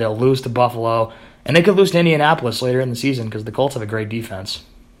Baltimore. They'll lose to Buffalo. And they could lose to Indianapolis later in the season because the Colts have a great defense.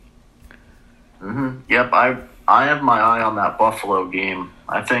 Mm-hmm. Yep, I have my eye on that Buffalo game.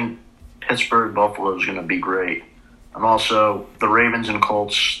 I think Pittsburgh-Buffalo is going to be great. And also, the Ravens and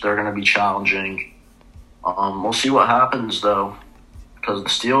Colts, they're going to be challenging. We'll see what happens, though, because the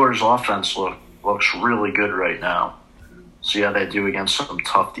Steelers' offense looks really good right now. See how they do against some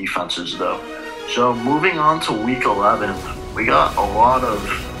tough defenses, though. So moving on to Week 11, we got a lot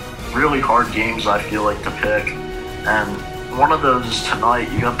of really hard games, I feel like, to pick. And one of those is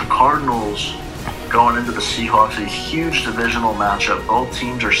tonight. You got the Cardinals going into the Seahawks, a huge divisional matchup. Both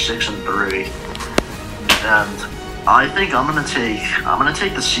teams are 6-3. And I think I'm gonna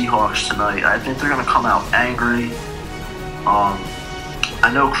take the Seahawks tonight. I think they're gonna come out angry.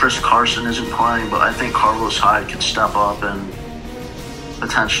 I know Chris Carson isn't playing, but I think Carlos Hyde can step up and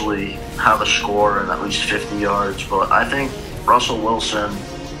potentially have a score and at least 50 yards. But I think Russell Wilson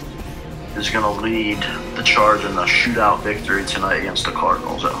is going to lead the charge in a shootout victory tonight against the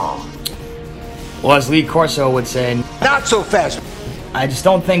Cardinals at home. Well, as Lee Corso would say, not so fast. I just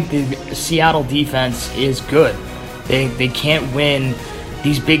don't think the Seattle defense is good. They can't win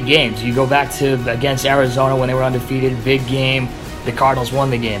these big games. You go back to against Arizona when they were undefeated, big game. The Cardinals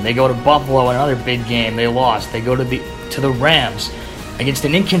won the game. They go to Buffalo in another big game. They lost. They go to the Rams against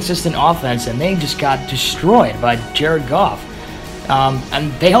an inconsistent offense, and they just got destroyed by Jared Goff.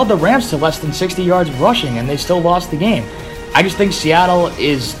 And they held the Rams to less than 60 yards rushing, and they still lost the game. I just think Seattle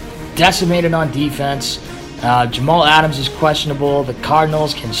is decimated on defense. Jamal Adams is questionable. The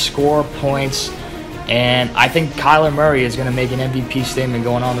Cardinals can score points, And I think Kyler Murray is going to make an MVP statement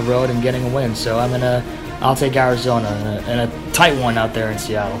going on the road and getting a win. So I'll take Arizona in a tight one out there in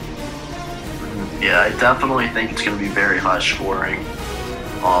Seattle. Yeah, I definitely think it's going to be very high scoring.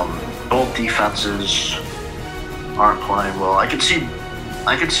 Both defenses aren't playing well. I could see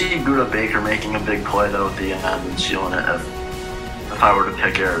Budda Baker making a big play though at the end and sealing it if I were to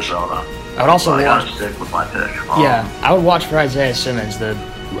pick Arizona. I would also I gotta stick with my pick. I would watch for Isaiah Simmons, the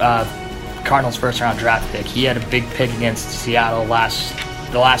Cardinals' first-round draft pick. He had a big pick against Seattle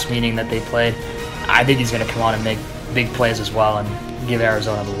the last meeting that they played. I think he's going to come on and make big plays as well and give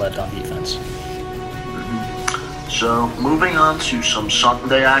Arizona the lift on defense. So, moving on to some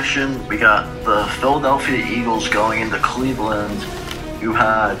Sunday action, we got the Philadelphia Eagles going into Cleveland.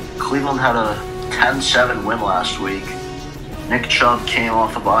 Cleveland had a 10-7 win last week. Nick Chubb came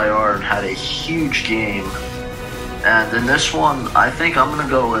off of IR and had a huge game. And in this one, I think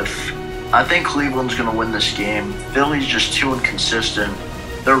Cleveland's going to win this game. Philly's just too inconsistent.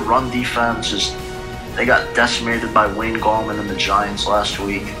 Their run defense they got decimated by Wayne Gallman and the Giants last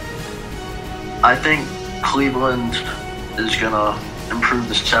week. I think Cleveland is going to improve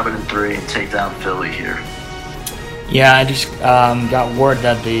to 7-3 and take down Philly here. Yeah, I just got word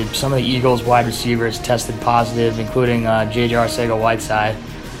that some of the Eagles wide receivers tested positive, including J.J. Arcega-Whiteside.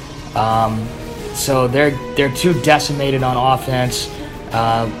 So they're too decimated on offense.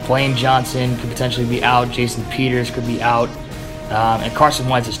 Blaine Johnson could potentially be out. Jason Peters could be out. And Carson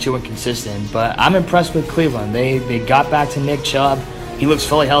Wentz is too inconsistent. But I'm impressed with Cleveland. They got back to Nick Chubb. He looks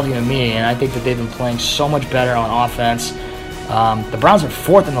fully healthy to me, and I think that they've been playing so much better on offense. The Browns are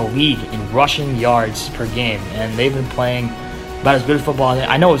 4th in the league in rushing yards per game, and they've been playing about as good as football.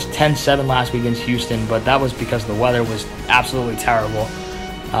 I know it was 10-7 last week against Houston, but that was because the weather was absolutely terrible.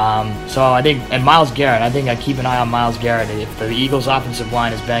 So I think, and Myles Garrett, I think I keep an eye on Myles Garrett. If the Eagles' offensive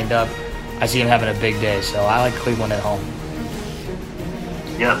line is banged up, I see him having a big day. So I like Cleveland at home.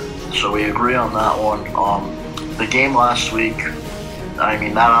 Yep, so we agree on that one. The game last week,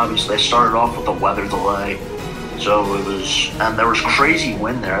 that obviously they started off with a weather delay. So there was crazy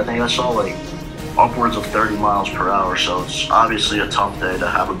wind there. I think I saw upwards of 30 miles per hour. So it's obviously a tough day to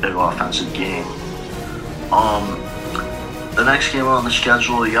have a big offensive game. The next game on the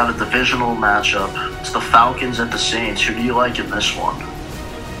schedule, you got a divisional matchup. It's the Falcons at the Saints. Who do you like in this one?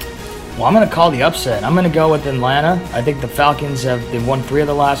 Well, I'm going to call the upset. I'm going to go with Atlanta. I think the Falcons they've won 3 of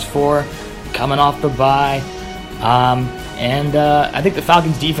the last 4, coming off the bye. And I think the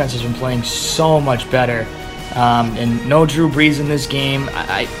Falcons' defense has been playing so much better. And no Drew Brees in this game.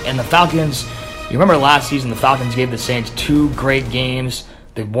 And the Falcons, you remember last season, the Falcons gave the Saints 2 great games.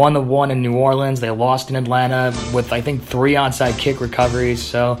 They won the one in New Orleans. They lost in Atlanta with, I think, 3 onside kick recoveries.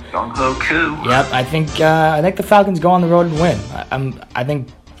 So, Gung-ho coup. Yep, I think the Falcons go on the road and win.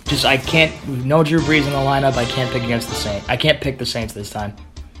 I can't. No Drew Brees in the lineup. I can't pick against the Saints. I can't pick the Saints this time.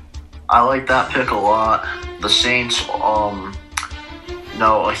 I like that pick a lot. The Saints,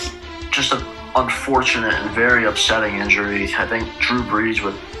 just an unfortunate and very upsetting injury. I think Drew Brees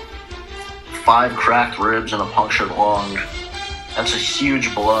with 5 cracked ribs and a punctured lung. That's a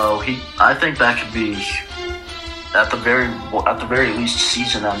huge blow. I think that could be at the very least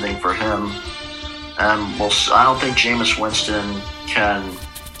season-ending for him. And I don't think Jameis Winston can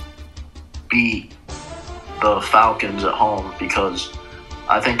beat the Falcons at home because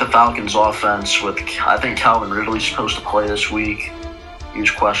I think the Falcons' offense I think Calvin Ridley's supposed to play this week. He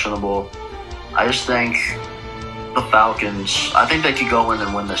was questionable. I just think the Falcons, I think they could go in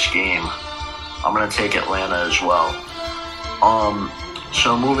and win this game. I'm going to take Atlanta as well.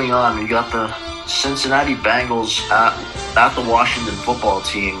 So moving on, we got the Cincinnati Bengals at the Washington football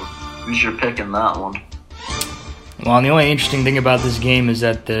team. Who's your pick in that one? Well, the only interesting thing about this game is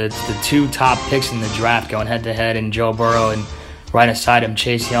that it's the 2 top picks in the draft going head-to-head, and Joe Burrow and right beside him,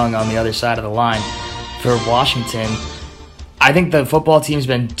 Chase Young on the other side of the line for Washington. I think the football team's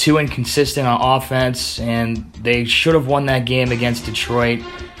been too inconsistent on offense, and they should have won that game against Detroit.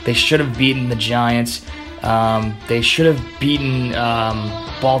 They should have beaten the Giants. They should have beaten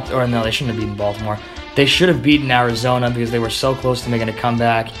Baltimore. No, they shouldn't have beaten Baltimore. They should have beaten Arizona because they were so close to making a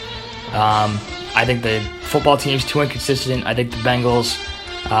comeback. I think the football team's too inconsistent. I think the Bengals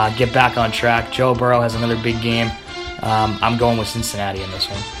get back on track. Joe Burrow has another big game. I'm going with Cincinnati in this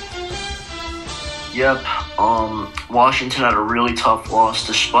one. Yep. Washington had a really tough loss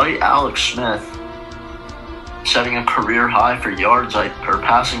despite Alex Smith setting a career high for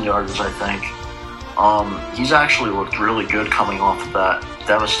passing yards, I think. He's actually looked really good coming off of that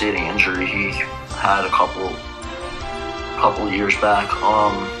devastating injury he had a couple years back.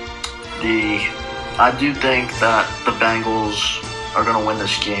 I do think that the Bengals are going to win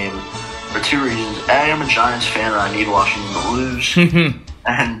this game. for two reasons. A, I'm a Giants fan and I need Washington to lose.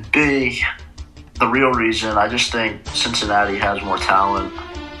 And B, the real reason, I just think Cincinnati has more talent.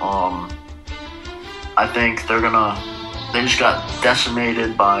 I think they just got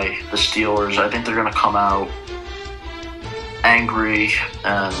decimated by the Steelers. I think they're going to come out angry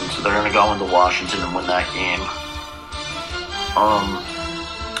and they're going to go into Washington and win that game.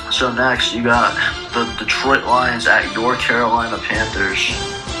 So next, you got the Detroit Lions at your Carolina Panthers.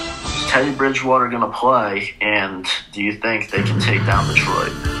 Is Teddy Bridgewater going to play, and do you think they can take down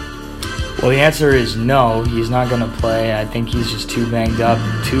Detroit? Well, the answer is no. He's not going to play. I think he's just too banged up.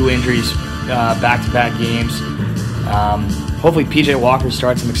 2 injuries, back-to-back games. Hopefully P.J. Walker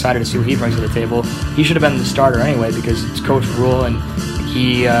starts. I'm excited to see what he brings to the table. He should have been the starter anyway because it's Coach Rule, and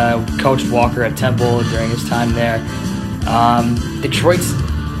he coached Walker at Temple during his time there. Detroit's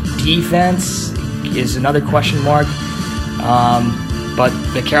defense is another question mark, but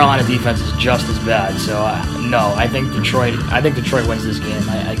the Carolina defense is just as bad. So no, I think Detroit wins this game.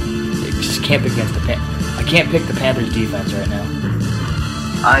 I just can't pick against I can't pick the Panthers defense right now.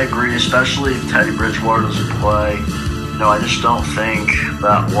 I agree, especially if Teddy Bridgewater doesn't play. I just don't think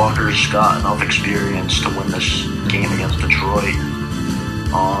that Walker's got enough experience to win this game against Detroit.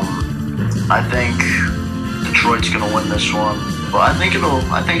 I think Detroit's going to win this one, but I think it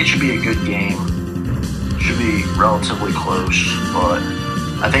should be a good game. It should be relatively close, but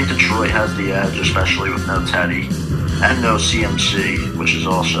I think Detroit has the edge, especially with no Teddy and no CMC, which is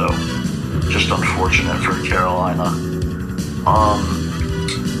also just unfortunate for Carolina.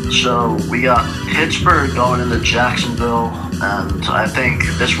 So we got Pittsburgh going into Jacksonville, and I think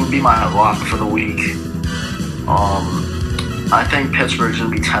this would be my lock for the week. I think Pittsburgh's going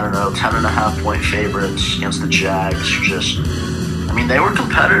to be 10-0, 10.5-point favorites against the Jags. They were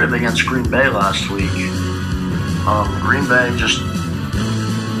competitive against Green Bay last week. Green Bay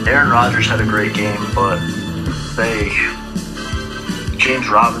Aaron Rodgers had a great game, but James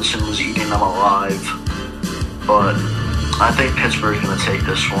Robinson was eating them alive. But I think Pittsburgh's going to take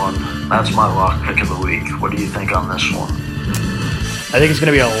this one. That's my lock pick of the week. What do you think on this one? I think it's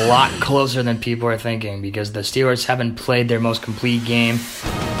going to be a lot closer than people are thinking because the Steelers haven't played their most complete game.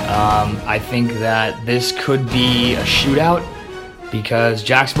 I think that this could be a shootout because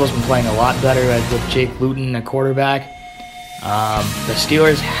Jacksonville's been playing a lot better with Jake Luton at quarterback. The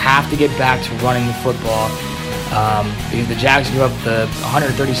Steelers have to get back to running the football because the Jags give up the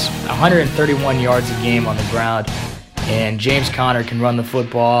 131 yards a game on the ground, and James Conner can run the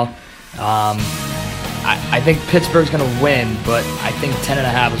football. I think Pittsburgh's going to win, but I think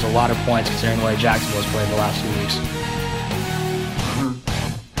 10.5 is a lot of points considering the way Jacksonville's played the last 2 weeks.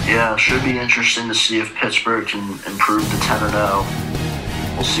 Yeah, it should be interesting to see if Pittsburgh can improve to 10-0.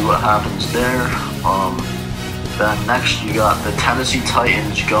 We'll see what happens there. Then next you got the Tennessee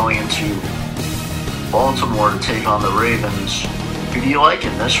Titans going into Baltimore to take on the Ravens. Who do you like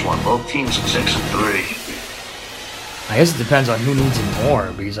in this one? Both teams at 6-3. I guess it depends on who needs it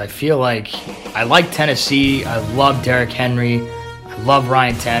more because I feel like I like Tennessee. I love Derrick Henry. I love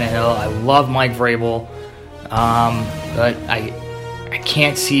Ryan Tannehill. I love Mike Vrabel. But I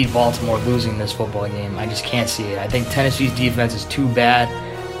can't see Baltimore losing this football game. I just can't see it. I think Tennessee's defense is too bad.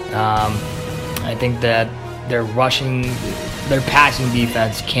 I think that their passing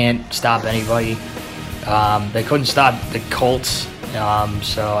defense can't stop anybody. They couldn't stop the Colts.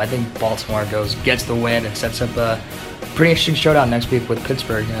 So I think Baltimore gets the win and sets up a pretty interesting showdown next week with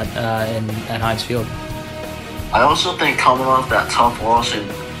Pittsburgh at Heinz Field. I also think coming off that tough loss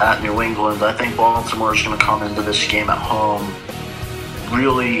at New England, I think Baltimore is going to come into this game at home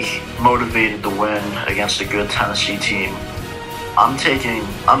really motivated to win against a good Tennessee team. I'm taking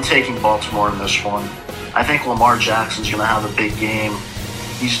Baltimore in this one. I think Lamar Jackson's going to have a big game.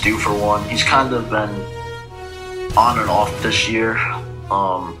 He's due for one. He's kind of been on and off this year.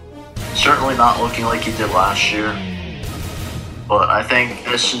 Certainly not looking like he did last year. But I think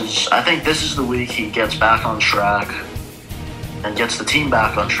this is the week he gets back on track and gets the team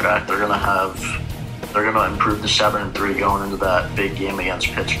back on track. They're gonna improve to 7-3 going into that big game against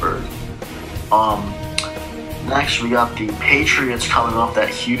Pittsburgh. Next we got the Patriots coming off that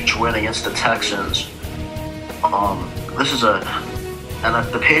huge win against the Texans. And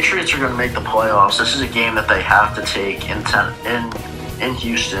if the Patriots are going to make the playoffs, this is a game that they have to take in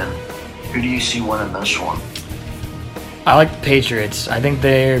Houston. Who do you see winning this one? I like the Patriots. I think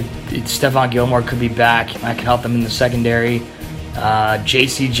Stephon Gilmore could be back. That can help them in the secondary.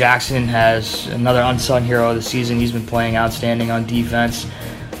 J.C. Jackson has another unsung hero of the season. He's been playing outstanding on defense.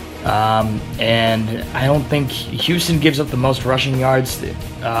 And I don't think Houston gives up the most rushing yards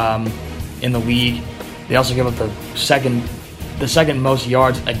in the league. They also give up the second most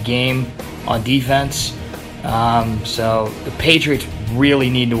yards a game on defense. So the Patriots really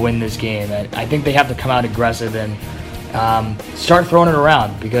need to win this game. I think they have to come out aggressive and start throwing it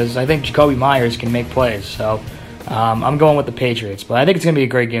around, because I think Jakobi Meyers can make plays. So I'm going with the Patriots, but I think it's going to be a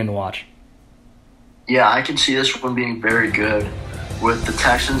great game to watch. Yeah, I can see this one being very good, with the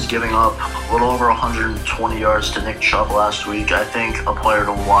Texans giving up a little over 120 yards to Nick Chubb last week. I think a player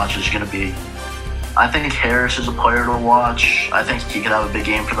to watch is going to be, I think Harris is a player to watch. I think he could have a big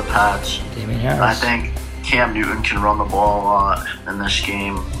game for the Pats. Damien Harris. I think Cam Newton can run the ball a lot in this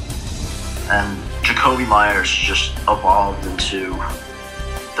game. And Jakobi Meyers just evolved into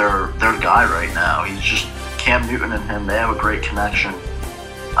their guy right now. He's just, Cam Newton and him, they have a great connection.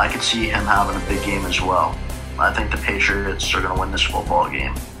 I could see him having a big game as well. I think the Patriots are going to win this football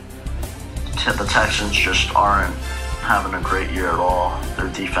game. The Texans just aren't having a great year at all. Their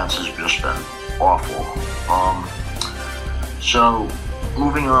defense has just been awful. So,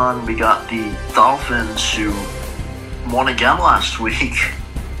 moving on, we got the Dolphins, who won again last week,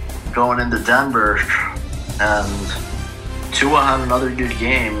 going into Denver, and Tua had another good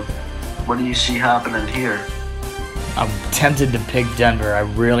game. What do you see happening here? I'm tempted to pick Denver. I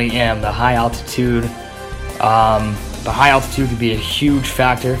really am. The high altitude could be a huge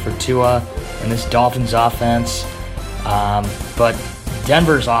factor for Tua and this Dolphins offense. But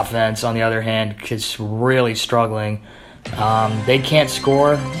Denver's offense, on the other hand, is really struggling. They can't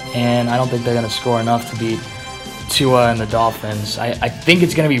score, and I don't think they're going to score enough to beat Tua and the Dolphins. I think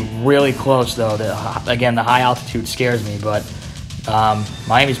it's going to be really close, though. Again, the high altitude scares me, but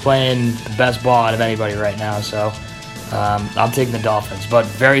Miami's playing the best ball out of anybody right now, so I'm taking the Dolphins. But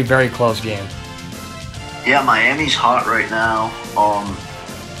very, very close game. Yeah, Miami's hot right now,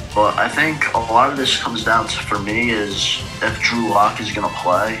 but I think a lot of this comes down to, for me, is if Drew Lock is going to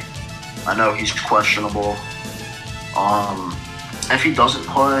play. I know he's questionable. If he doesn't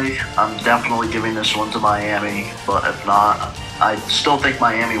play, I'm definitely giving this one to Miami, but if not, I still think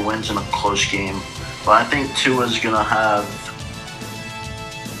Miami wins in a close game. But I think Tua's going to have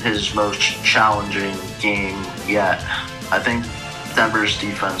his most challenging game yet. I think Denver's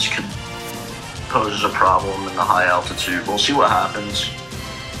defense could poses a problem in the high altitude. We'll see what happens.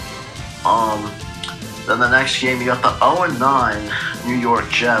 Then the next game, you got the 0-9 New York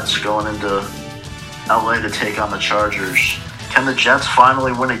Jets going into LA to take on the Chargers. Can the Jets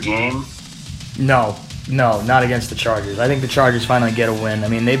finally win a game? No, not against the Chargers. I think the Chargers finally get a win. I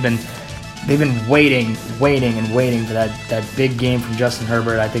mean, they've been waiting for that big game from Justin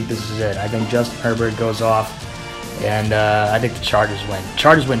Herbert. I think this is it. I think Justin Herbert goes off, and I think the Chargers win.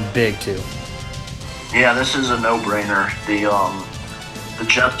 Chargers win big too. Yeah, this is a no-brainer. The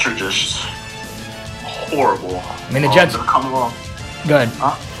Jets are just horrible. I mean, the Jets are coming off. Go ahead.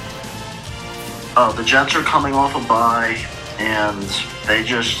 The Jets are coming off a bye, and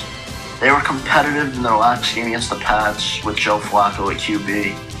they were competitive in their last game against the Pats with Joe Flacco at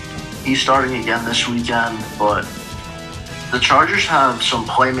QB. He's starting again this weekend, but the Chargers have some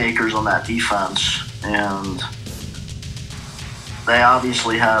playmakers on that defense, and they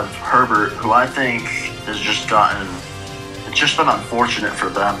obviously have Herbert, who I think has just gotten, it's just been unfortunate for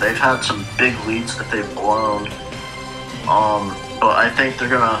them. They've had some big leads that they've blown. But I think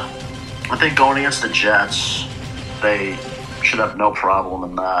going against the Jets, they should have no problem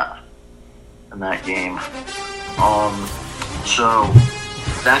in that game. So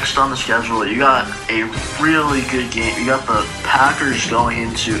next on the schedule, you got a really good game. You got the Packers going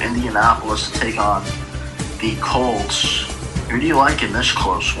into Indianapolis to take on the Colts. Who do you like in this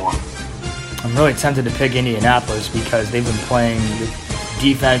close one? I'm really tempted to pick Indianapolis because they've been playing, the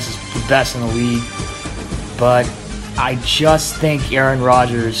defense is the best in the league. But I just think Aaron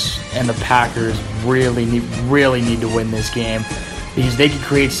Rodgers and the Packers really need to win this game, because they can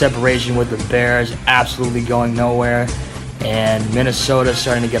create separation with the Bears absolutely going nowhere, and Minnesota's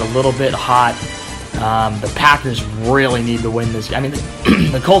starting to get a little bit hot. The Packers really need to win this. I mean,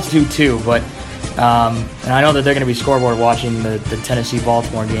 the Colts do too, but and I know that they're going to be scoreboard watching the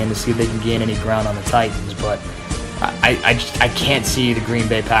Tennessee-Baltimore game to see if they can gain any ground on the Titans, but I can't see the Green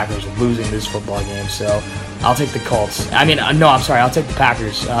Bay Packers losing this football game, so I'll take the Colts. I'll take the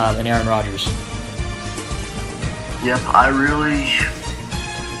Packers and Aaron Rodgers. Yep, I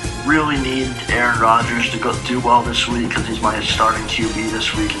really need Aaron Rodgers to do well this week because he's my starting QB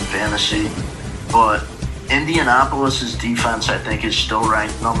this week in fantasy. But Indianapolis' defense, I think, is still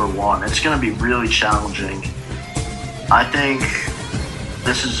ranked number one. It's going to be really challenging. I think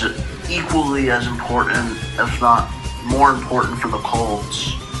this is equally as important, if not more important, for the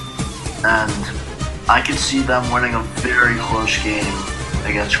Colts. And I could see them winning a very close game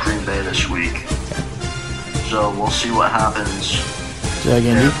against Green Bay this week. So we'll see what happens. So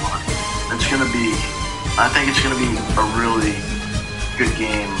again, I think it's gonna be a really good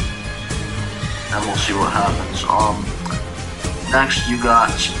game, and we'll see what happens. Next you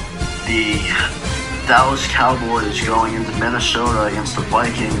got the Dallas Cowboys going into Minnesota against the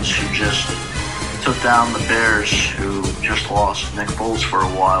Vikings, who just took down the Bears, who just lost Nick Foles for a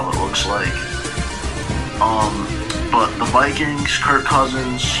while, it looks like. But the Vikings, Kirk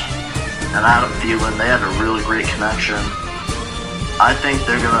Cousins and Adam Thielen, they had a really great connection. I think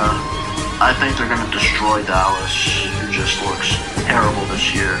they're gonna destroy Dallas, who just looks terrible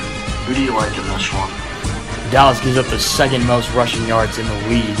this year. Who do you like in this one? Dallas gives up the second most rushing yards in the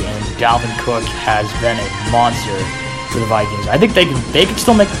league, and Dalvin Cook has been a monster for the Vikings. I think they can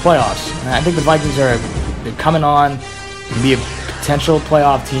still make the playoffs. I think the Vikings they're coming on to be a potential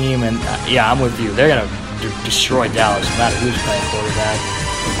playoff team, and yeah, I'm with you. They're gonna destroy Dallas no matter who's playing quarterback.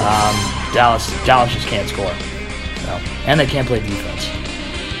 Dallas just can't score, and they can't play defense.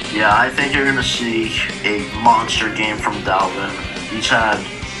 Yeah, I think you're gonna see a monster game from Dalvin. He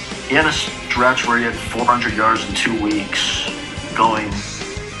had a stretch where he had 400 yards in 2 weeks going.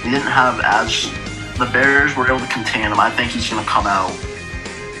 He didn't have the Bears were able to contain him. I think he's going to come out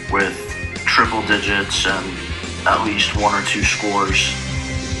with triple digits and at least 1 or 2 scores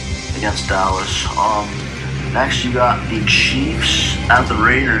against Dallas. Next, you got the Chiefs at the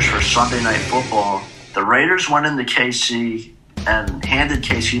Raiders for Sunday Night Football. The Raiders went into KC and handed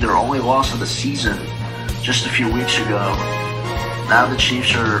KC their only loss of the season just a few weeks ago.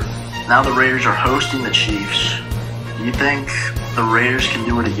 Now the Raiders are hosting the Chiefs. Do you think the Raiders can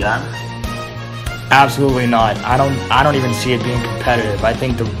do it again? Absolutely not. I don't even see it being competitive. I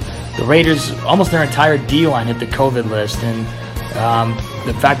think the Raiders, almost their entire D-line hit the COVID list, and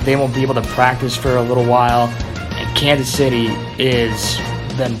the fact that they won't be able to practice for a little while, and Kansas City is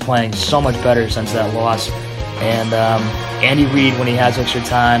been playing so much better since that loss. And Andy Reid, when he has extra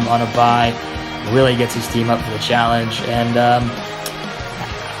time on a bye, really gets his team up for the challenge. And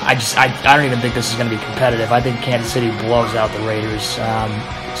I don't even think this is going to be competitive. I think Kansas City blows out the Raiders.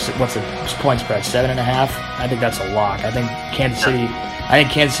 What's the point spread? 7.5. I think that's a lock. I think Kansas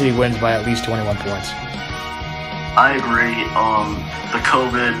City wins by at least 21 points. I agree. The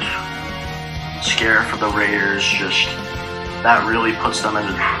COVID scare for the Raiders that really puts them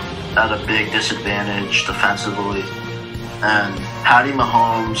at a big disadvantage defensively. And Patty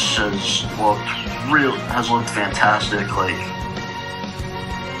Mahomes has looked fantastic.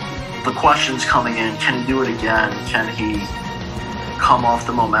 The question's coming in, can he do it again? Can he come off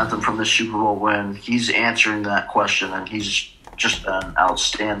the momentum from the Super Bowl win? He's answering that question, and he's just been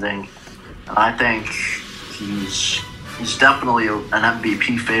outstanding. And I think he's definitely an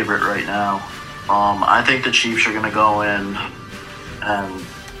MVP favorite right now. I think the Chiefs are going to go in and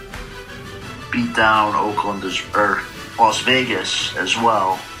beat down Las Vegas as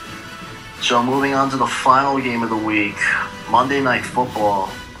well. So moving on to the final game of the week, Monday Night Football,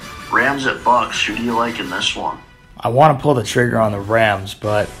 Rams at Bucks. Who do you like in this one? I want to pull the trigger on the Rams,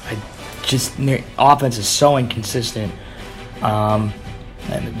 but their offense is so inconsistent. And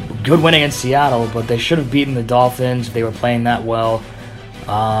good win against Seattle, but they should have beaten the Dolphins if they were playing that well.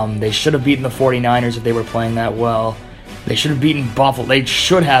 They should have beaten the 49ers if they were playing that well. They should have beaten Buffalo. They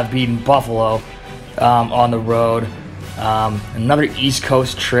should have beaten Buffalo on the road. Another East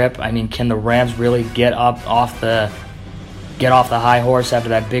Coast trip. I mean, can the Rams really get off the high horse after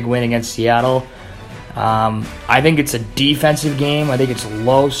that big win against Seattle? I think it's a defensive game. I think it's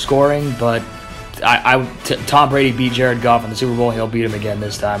low scoring, but Tom Brady beat Jared Goff in the Super Bowl. He'll beat him again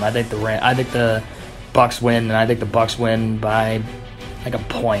this time. I think the Bucks win, and I think the Bucks win by like a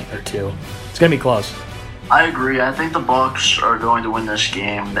point or 2. It's gonna be close. I agree. I think the Bucks are going to win this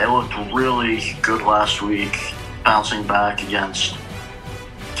game. They looked really good last week, bouncing back against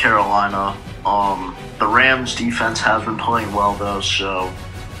Carolina. The Rams defense has been playing well though, so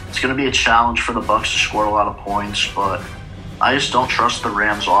it's going to be a challenge for the Bucks to score a lot of points, but I just don't trust the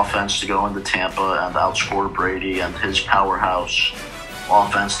Rams offense to go into Tampa and outscore Brady and his powerhouse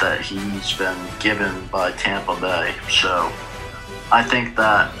offense that he's been given by Tampa Bay. So I think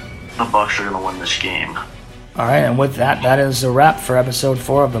that the Bucks are going to win this game. All right, and with that, that is a wrap for episode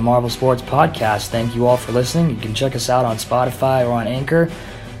 4 of the Marble Sports Podcast. Thank you all for listening. You can check us out on Spotify or on Anchor.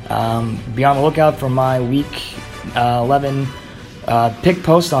 Be on the lookout for my Week 11 pick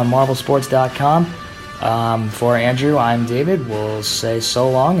post on marvelsports.com. For Andrew, I'm David. We'll say so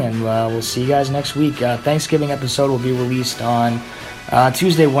long, and we'll see you guys next week. Thanksgiving episode will be released on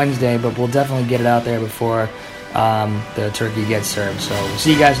Tuesday, Wednesday, but we'll definitely get it out there before the turkey gets served. So we'll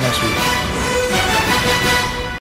see you guys next week.